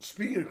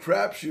 speaking of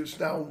crapshoots,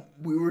 now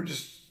we were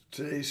just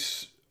today.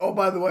 Oh,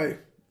 by the way,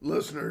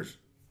 listeners,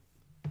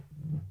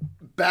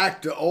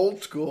 back to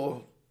old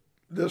school.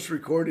 This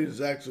recording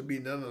is actually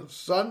being done on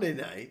Sunday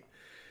night,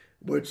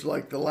 which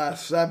the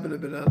last 7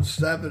 have been on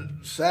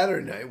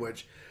Saturday night,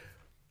 which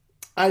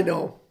I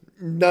know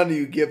none of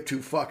you give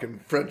 2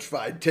 fucking French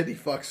fried titty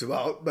fucks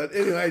about. But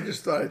anyway, I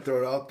just thought I'd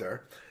throw it out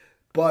there.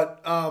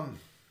 But,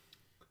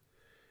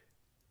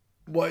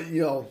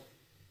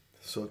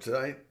 so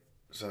tonight,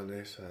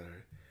 Sunday,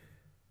 Saturday.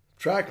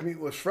 Track meet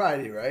was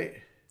Friday, right?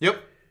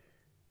 Yep.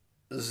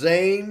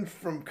 Zane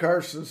from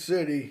Carson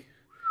City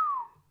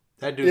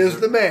That is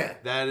the man.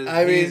 That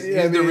is,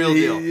 he's the real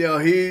deal.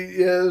 He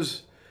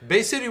is.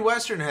 Bay City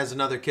Western has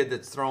another kid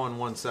that's throwing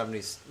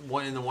 170s,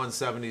 in the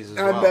 170s as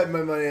well. I'm betting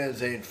my money on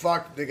Zane.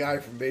 Fuck the guy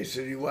from Bay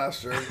City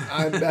Western.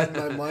 I'm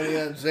betting my money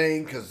on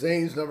Zane because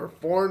Zane's number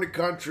 4 in the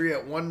country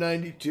at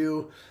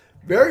 192.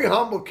 Very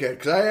humble kid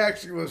because I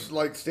actually was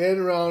like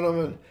standing around him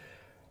and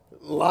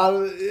a lot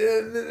of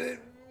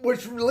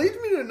which leads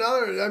me to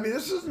another. I mean,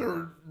 this isn't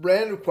a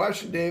random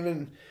question, Dave,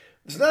 and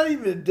it's not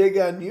even a dig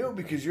on you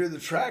because you're the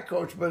track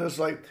coach, but it's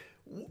like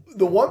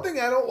the one thing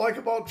I don't like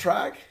about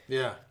track.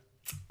 Yeah.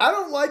 I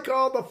don't like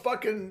all the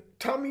fucking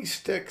tummy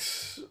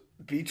sticks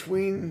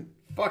between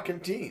fucking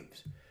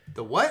teams.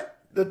 The what?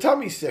 The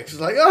tummy sticks.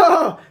 It's like,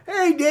 oh,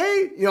 hey,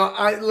 Dave. You know,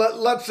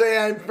 let's say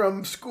I'm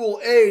from school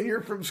A and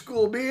you're from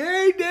school B.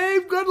 Hey,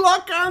 Dave, good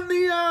luck on the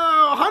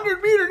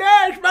 100-meter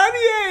dash, buddy.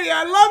 Hey,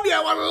 I love you.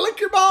 I want to lick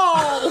your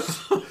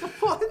balls.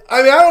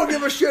 I mean, I don't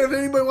give a shit if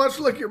anybody wants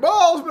to lick your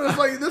balls, but it's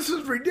like, this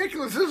is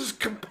ridiculous. This is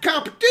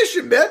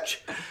competition, bitch.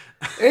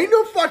 Ain't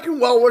no fucking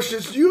well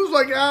wishes. You was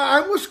like,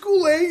 I'm with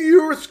school A,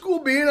 you're with school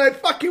B, and I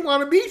fucking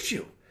want to beat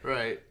you.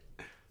 Right.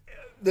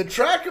 The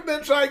track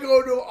events I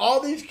go to, all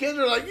these kids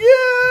are like, yeah, you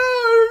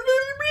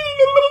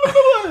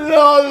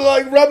know, they're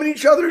like rubbing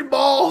each other's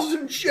balls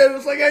and shit.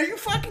 It's like, are you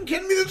fucking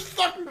kidding me? This is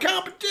fucking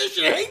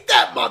competition. I hate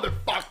that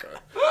motherfucker.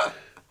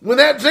 When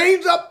that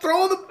Zane's up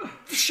throwing the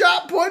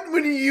shot put,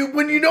 when you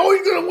know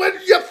he's gonna win,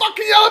 you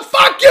fucking yell,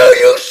 fuck you,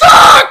 you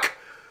suck!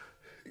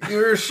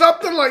 Or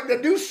something like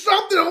that. Do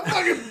something. Don't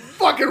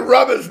fucking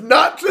rub his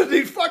nuts as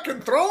he's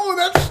fucking throwing.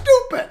 That's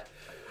stupid.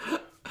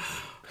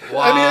 Wow.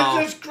 I mean,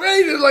 it's just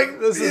great. It's like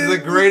this is the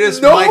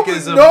greatest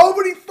Mikeism.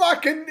 Nobody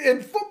fucking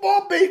in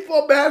football,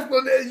 baseball,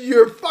 basketball,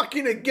 you're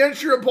fucking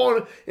against your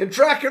opponent. In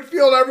track and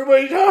field,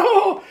 everybody's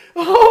Dave,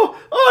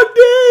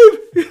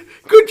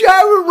 good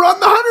job. Run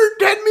the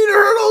 110-meter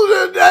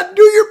hurdles and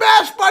do your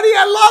best, buddy.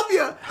 I love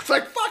you. It's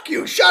like, fuck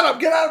you. Shut up.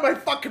 Get out of my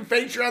fucking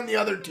face. You're on the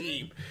other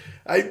team.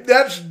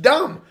 That's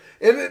dumb.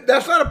 And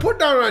that's not a put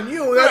down on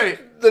you. That's right.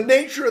 The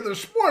nature of the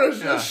sport is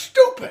just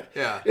stupid.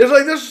 Yeah. It's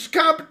like, this is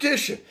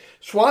competition.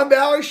 Swan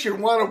Valley should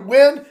want to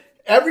win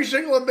every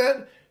single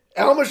event.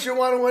 Alma should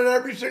want to win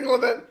every single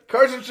event.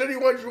 Carson City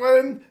wants to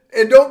win.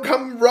 And don't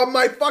come rub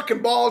my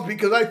fucking balls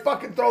because I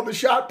fucking throw the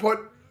shot put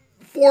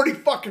 40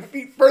 fucking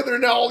feet further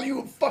than all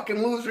you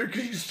fucking loser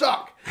because you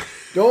suck.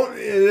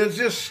 It's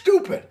just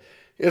stupid.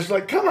 It's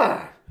like, come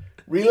on.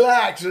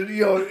 Relax. You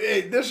know,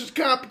 hey, this is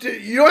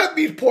competition. You don't have to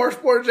be poor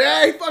sports.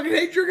 Hey, I fucking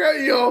hate your guy.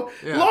 You know,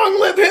 long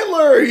live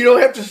Hitler. You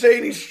don't have to say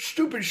any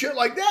stupid shit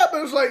like that.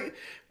 But it's like,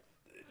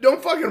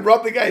 don't fucking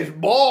rub the guy's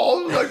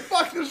balls. It's like,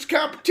 fuck, this is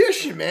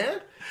competition,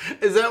 man.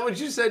 Is that what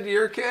you said to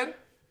your kid?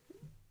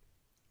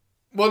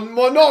 Well,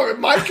 no,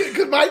 my kid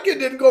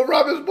didn't go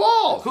rub his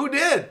balls. Who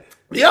did?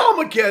 The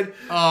Alma kid,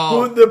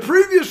 who the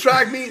previous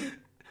track meet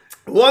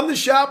won the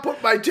shot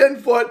put by 10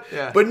 foot,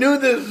 but knew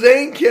the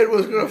Zane kid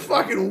was going to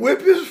fucking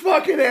whip his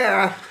fucking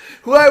ass.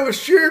 Who I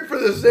was cheering for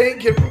the Zane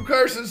kid from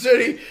Carson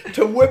City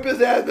to whip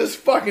his ass. This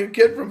fucking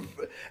kid from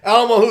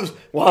Alma who's,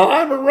 well,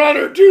 I'm a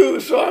runner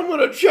too, so I'm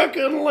going to check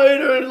in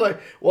later. And it's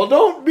like, well,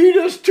 don't beat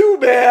us too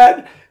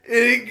bad.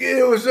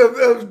 It was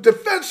a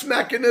defense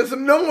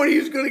mechanism knowing he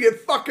was going to get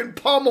fucking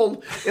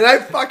pummeled. And I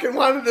fucking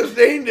wanted this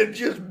Zane to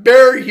just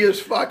bury his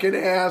fucking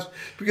ass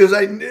because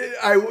I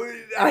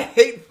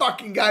hate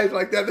fucking guys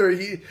like that.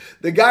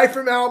 The guy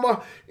from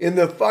Alma and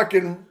the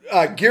fucking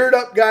geared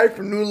up guy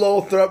from New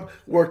Lothrop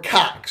were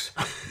cocks.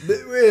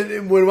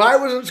 When I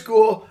was in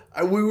school,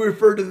 we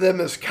referred to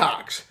them as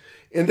cocks.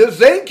 And the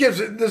Zane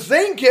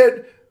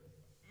kid,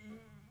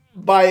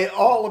 by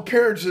all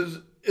appearances,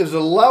 is a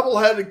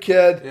level-headed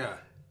kid. Yeah.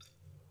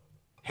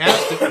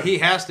 He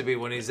has to be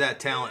when he's that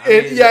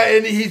talented.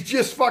 And he's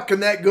just fucking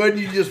that good.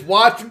 And you just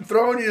watch him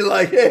throw, and you're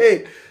like,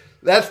 hey,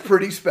 that's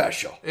pretty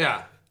special.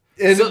 Yeah.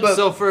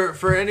 So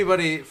for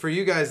anybody, for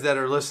you guys that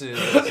are listening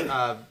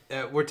to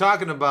this, we're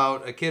talking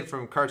about a kid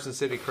from Carson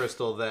City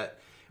Crystal that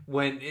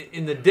when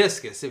in the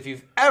discus, if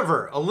you've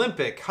ever,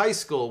 Olympic, high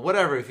school,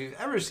 whatever, if you've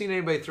ever seen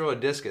anybody throw a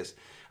discus,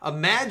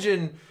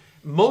 imagine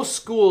most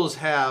schools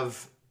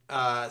have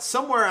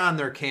somewhere on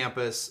their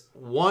campus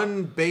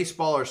one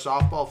baseball or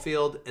softball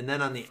field, and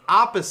then on the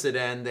opposite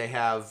end they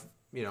have,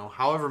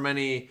 however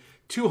many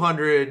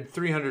 200,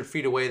 300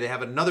 feet away, they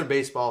have another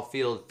baseball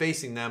field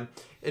facing them.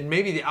 And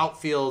maybe the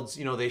outfields,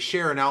 they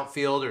share an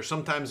outfield, or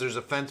sometimes there's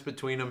a fence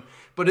between them.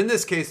 But in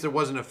this case, there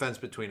wasn't a fence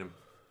between them.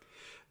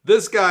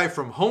 This guy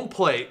from home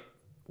plate,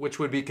 which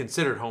would be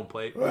considered home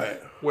plate,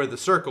 right, where the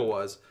circle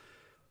was,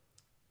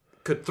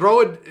 could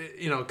throw it,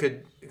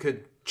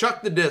 could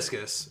chuck the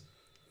discus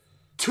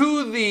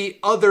to the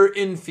other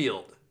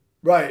infield.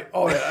 Right.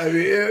 Oh,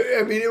 yeah.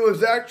 I mean, it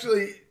was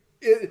actually,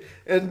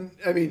 and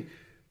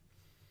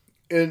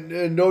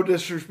no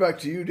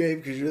disrespect to you, Dave,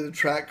 because you're the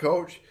track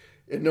coach.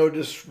 And no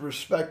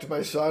disrespect to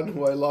my son,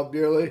 who I love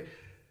dearly.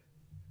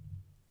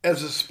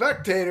 As a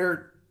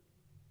spectator,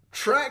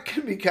 track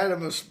can be kind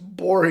of a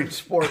boring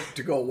sport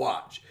to go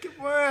watch.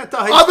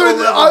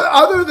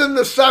 Other than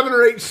the 7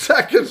 or 8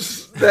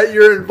 seconds that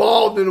you're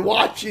involved in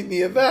watching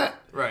the event.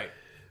 Right.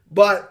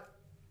 But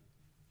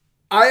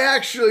I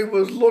actually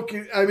was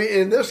looking, I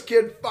mean, and this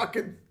kid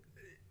fucking,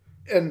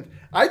 and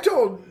I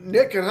told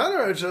Nick and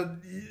Hunter, I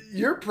said,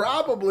 you're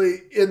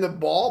probably in the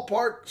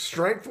ballpark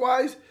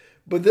strength-wise,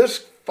 but this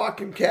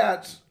fucking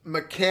cat's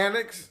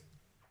mechanics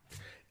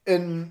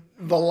and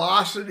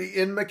velocity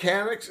in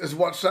mechanics is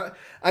what's,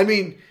 I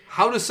mean,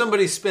 how does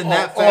somebody spin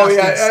that fast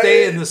and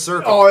stay in the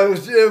circle? Oh, it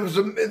was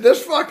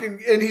this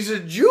fucking, and he's a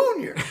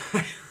junior.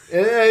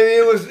 And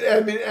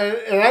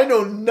and I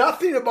know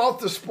nothing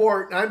about the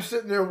sport. And I'm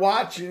sitting there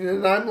watching,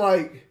 and I'm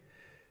like,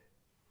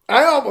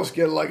 I almost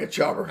get like a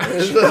chubber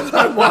as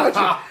I'm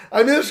watching.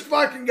 I mean, this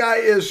fucking guy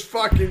is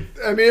fucking.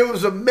 I mean, it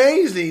was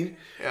amazing.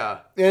 Yeah.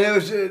 And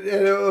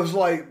it was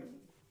like,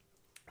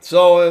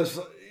 so it's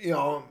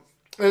and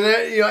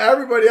then,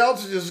 everybody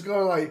else is just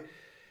going like,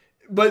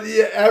 but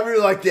yeah,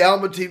 the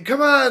Alma team,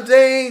 come on,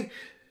 Zane.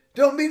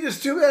 Don't mean this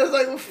too bad. It's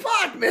like, well,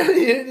 fuck, man.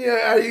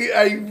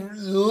 Are you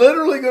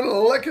literally going to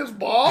lick his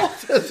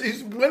balls as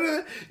he's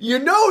winning? You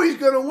know he's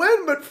going to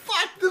win, but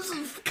fuck, this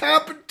is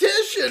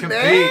competition,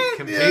 man.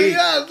 Compete.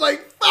 Yeah, it's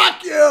like,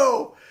 fuck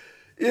you.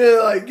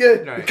 Right.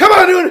 Come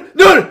on, do it,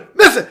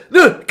 miss it,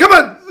 come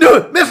on, do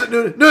it, miss it,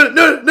 do it,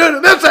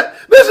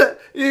 miss it.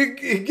 You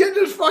get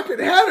this fucking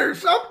head or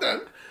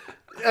something.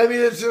 I mean,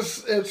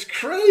 it's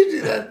crazy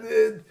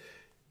that.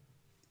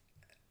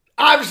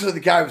 Obviously, the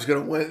guy was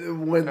going to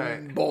win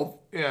right. Both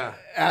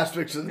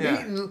aspects of the meet.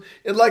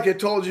 And like I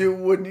told you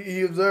when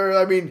he was there,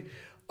 I mean,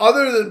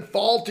 other than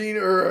faulting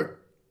or a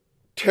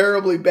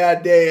terribly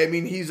bad day, I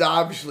mean, he's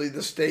obviously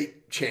the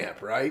state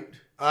champ, right?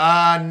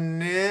 In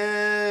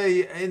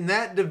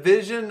that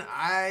division,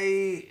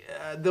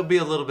 there'll be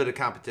a little bit of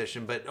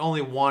competition, but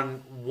only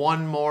one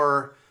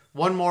more,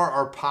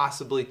 or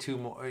possibly two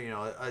more.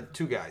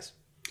 Two guys.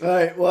 All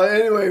right. Well,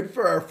 anyway,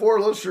 for our 4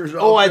 listeners.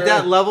 At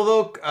that level,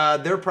 though,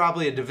 they're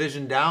probably a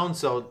division down,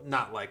 so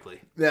not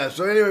likely. Yeah.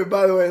 So anyway,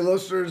 by the way,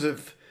 listeners,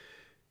 if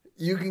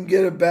you can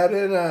get a bet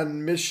in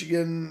on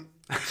Michigan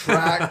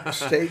track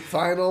state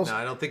finals. No,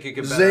 I don't think you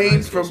can bet Zane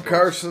on from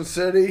Carson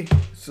City.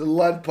 It's a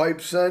lead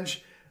pipe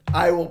cinch.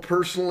 I will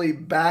personally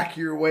back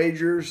your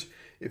wagers.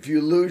 If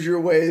you lose your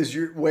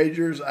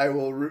wagers, I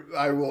will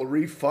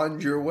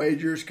refund your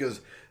wagers because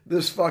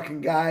this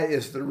fucking guy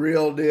is the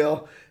real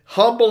deal.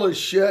 Humble as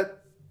shit.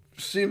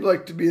 Seems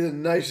like to be the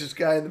nicest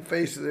guy in the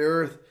face of the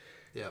earth.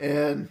 Yeah.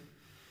 And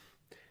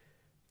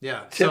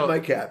tip my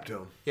cap to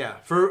him. Yeah.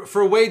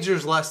 For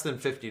wagers less than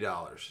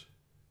 $50.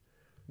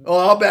 Oh,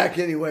 I'll back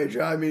any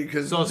wager. I mean,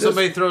 because so if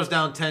somebody throws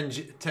down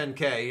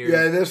 10K.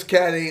 Yeah, this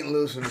cat ain't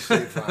losing the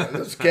state final.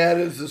 This cat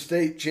is the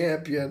state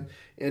champion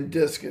in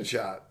disc and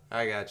shot.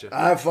 I got you.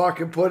 I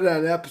fucking put it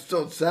on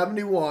episode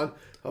 71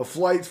 of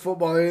Flights,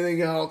 Football,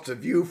 anything else.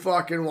 If you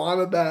fucking want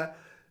to bet,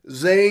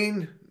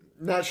 Zane.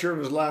 Not sure of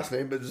his last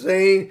name, but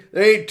Zane.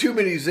 There ain't too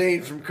many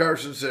Zanes from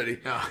Carson City.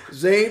 No.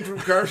 Zane from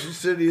Carson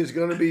City is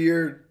going to be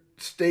your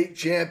state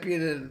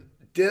champion in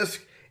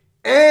disc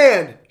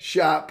and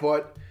shot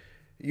put.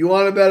 You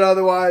want to bet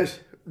otherwise?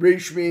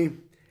 Reach me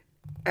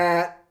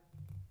at.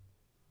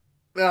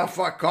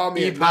 Call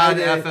me ePod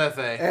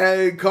FFA.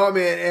 And call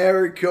me at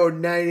area code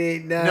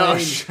 989. No.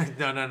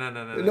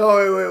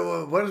 No,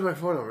 wait. What is my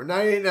phone number?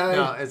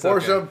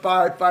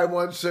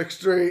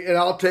 989-475-5163. And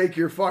I'll take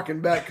your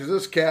fucking bet because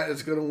this cat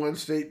is going to win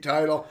state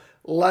title.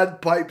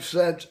 Lead pipe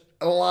cinch,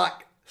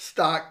 locked,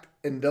 stocked,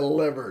 and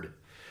delivered.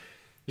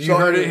 You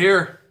heard it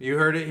here.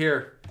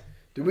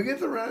 Did we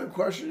get the random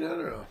question yet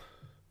or no?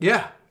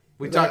 Yeah.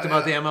 We talked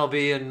about the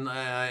MLB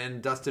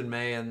and Dustin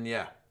May and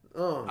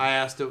Oh. I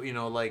asked it,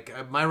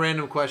 my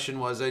random question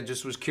was, I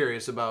just was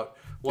curious about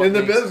what in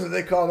the business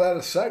they call that a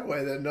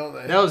segue, then, don't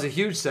they? That was a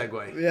huge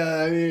segue. Yeah,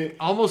 I mean,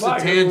 almost a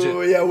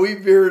tangent. Yeah, we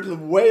veered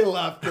way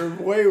left or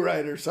way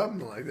right or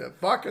something like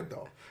that. Fuck it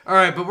though. All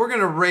right, but we're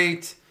gonna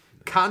rate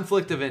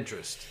conflict of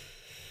interest.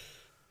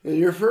 And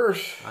you're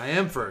first. I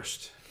am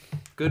first.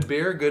 Good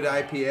beer, good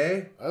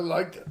IPA. I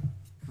liked it.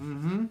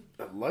 Mm-hmm.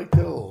 I liked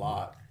it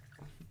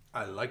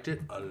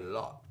a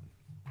lot.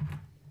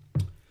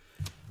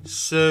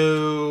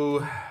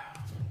 So,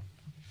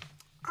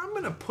 I'm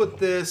going to put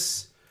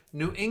this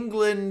New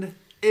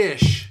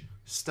England-ish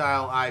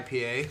style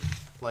IPA,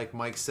 like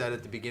Mike said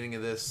at the beginning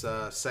of this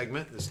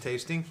segment, this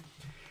tasting.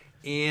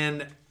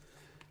 And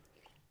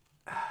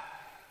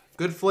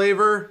good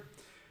flavor.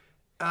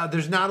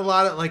 There's not a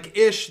lot of,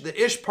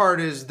 the ish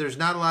part is there's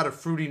not a lot of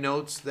fruity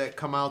notes that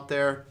come out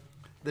there.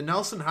 The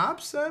Nelson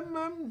hops,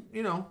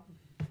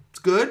 it's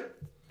good.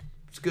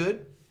 It's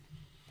good.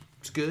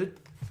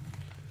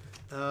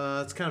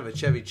 It's kind of a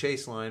Chevy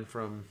Chase line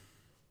from,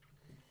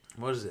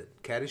 what is it,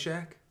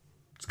 Caddyshack?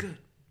 It's good.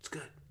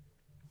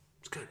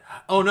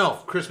 Oh, no,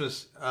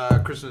 Christmas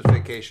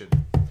Vacation,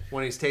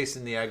 when he's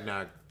tasting the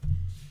eggnog.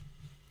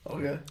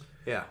 Okay.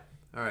 Yeah.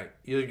 All right.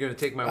 You're going to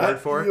take my word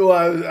for it?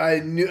 Well, I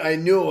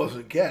knew it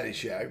wasn't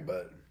Caddyshack,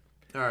 but.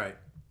 All right.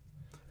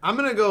 I'm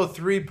going to go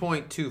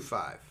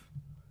 3.25.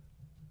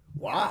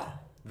 Wow.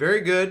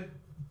 Very good.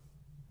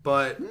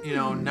 But,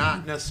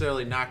 not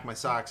necessarily knock my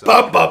socks off.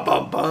 Bum, bum,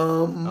 bum,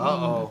 bum.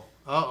 Uh-oh.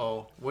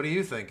 Uh-oh. What are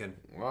you thinking?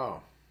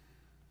 Wow.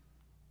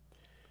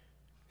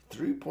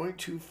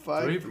 3.25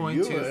 for you,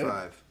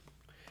 3.25.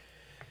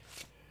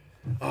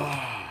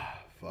 Ah,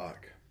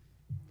 fuck.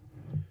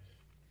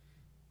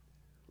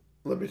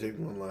 Let me take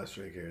one last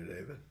drink here,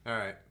 David. All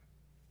right.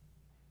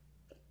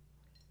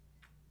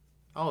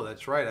 Oh,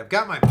 that's right. I've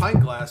got my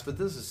pint glass, but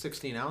this is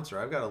 16 ouncer.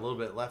 I've got a little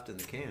bit left in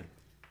the can.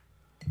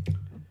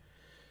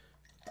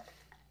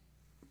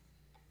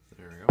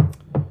 There we go.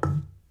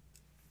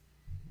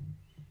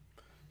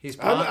 He's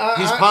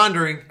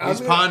pondering.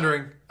 He's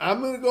pondering.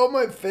 I'm going to go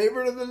my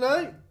favorite of the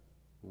night.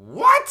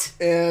 What?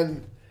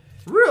 And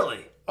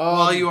really?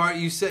 Well,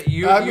 you said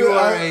you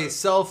are a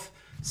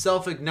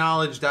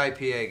self-acknowledged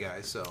IPA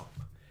guy, so.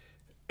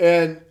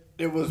 And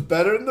it was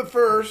better than the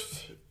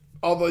first,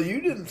 although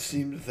you didn't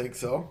seem to think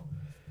so.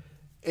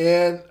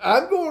 And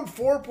I'm going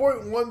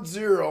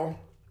 4.10.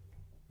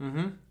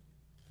 Mm-hmm.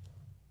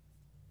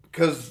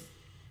 Because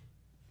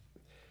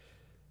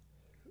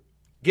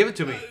give it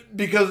to me.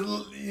 Because,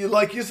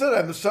 like you said,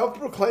 I'm a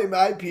self-proclaimed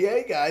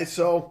IPA guy,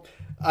 so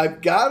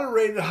I've got to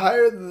rate it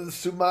higher than the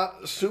Suma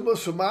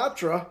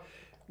Sumatra,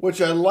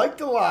 which I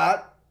liked a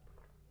lot,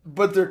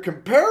 but they're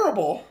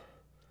comparable.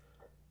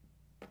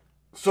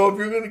 So if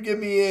you're going to give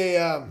me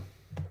a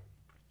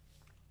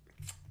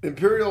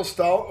Imperial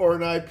Stout or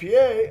an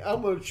IPA,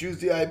 I'm going to choose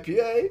the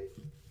IPA.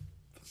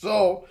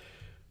 So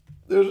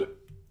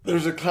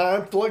there's a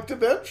conflict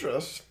of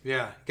interest.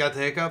 Yeah, got the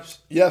hiccups?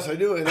 Yes, I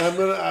do, and I'm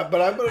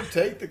gonna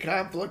take the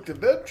conflict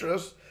of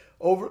interest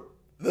over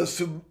the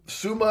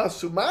Suma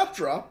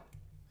Sumatra,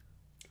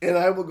 and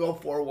I will go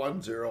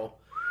 410.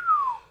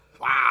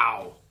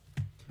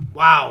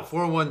 Wow,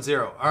 410.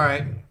 All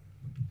right.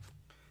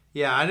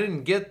 Yeah, I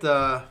didn't get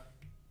the.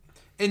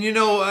 And you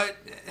know,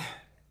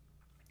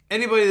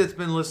 anybody that's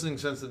been listening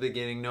since the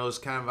beginning knows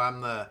kind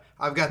of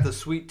I've got the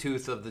sweet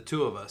tooth of the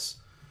two of us.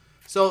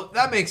 So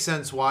that makes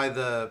sense why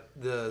the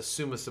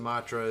Suma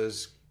Sumatra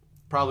is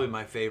probably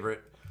my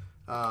favorite.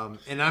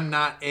 And I'm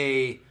not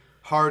a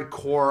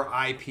hardcore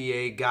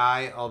IPA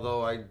guy,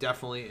 although I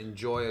definitely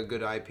enjoy a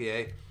good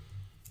IPA.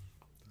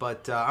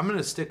 But I'm going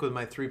to stick with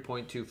my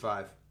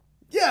 3.25.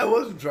 Yeah, I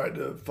wasn't trying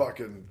to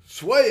fucking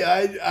sway.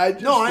 I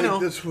just think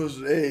this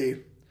was a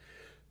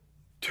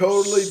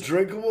totally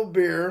drinkable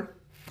beer.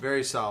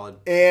 Very solid.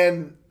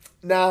 And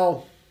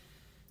now,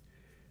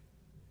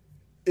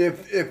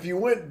 if you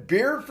went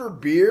beer for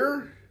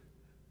beer,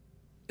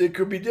 it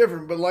could be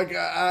different. But like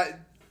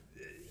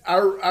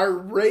our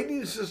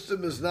rating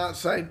system is not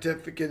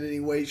scientific in any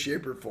way,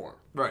 shape, or form.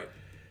 Right.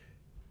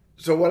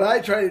 So what I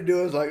try to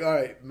do is like, all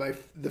right,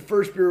 the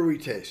first beer we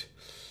taste.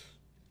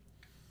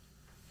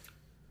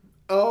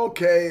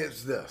 Okay,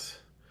 it's this.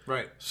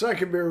 Right.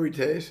 Second beer we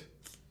taste.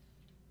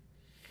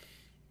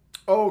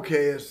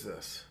 Okay, it's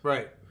this.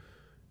 Right.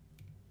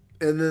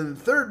 And then the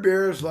third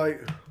beer is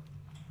like,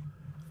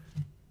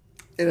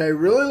 and I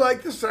really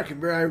like the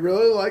second beer. I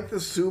really like the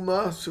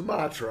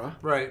Sumatra.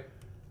 Right.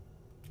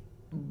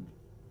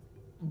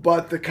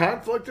 But the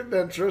conflict of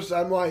interest,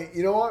 I'm like,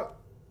 you know what?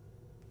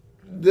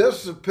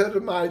 This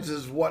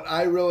epitomizes what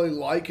I really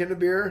like in a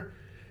beer.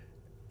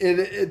 And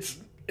it's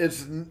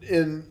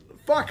in,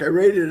 fuck, I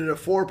rated it a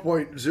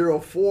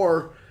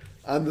 4.04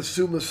 on the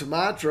Suma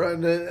Sumatra,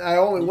 and then I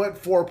only went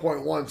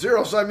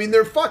 4.10. So, I mean,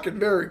 they're fucking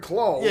very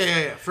close.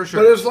 Yeah, for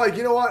sure. But it's like,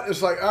 you know what?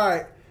 It's like, all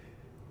right,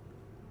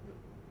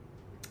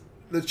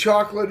 the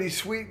chocolatey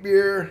sweet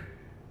beer,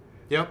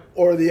 yep,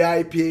 or the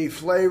IPA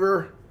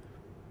flavor.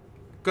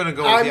 Gonna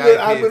go with the IPA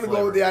I'm gonna flavor.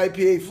 go with the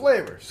IPA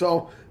flavor.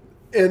 So,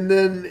 and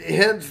then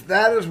hence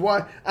that is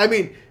why. I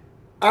mean,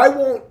 I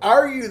won't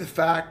argue the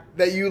fact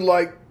that you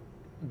like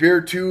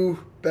beer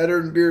 2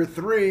 better than beer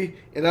 3,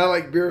 and I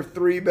like beer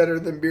 3 better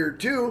than beer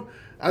 2.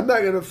 I'm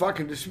not gonna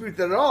fucking dispute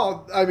that at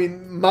all. I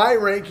mean, my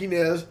ranking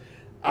is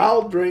I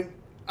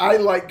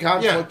like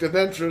conflict of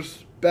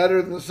interest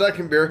better than the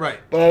second beer, right?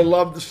 But I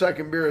love the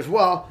second beer as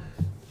well.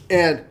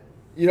 And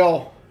you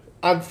know,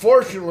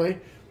 unfortunately,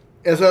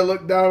 as I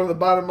look down at the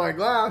bottom of my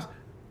glass,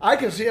 I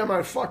can see on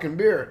my fucking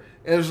beer.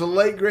 And as the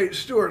late great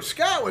Stuart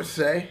Scott would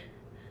say,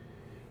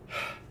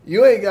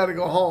 you ain't got to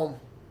go home,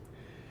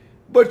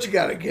 but you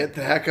got to get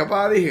the heck up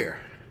out of here.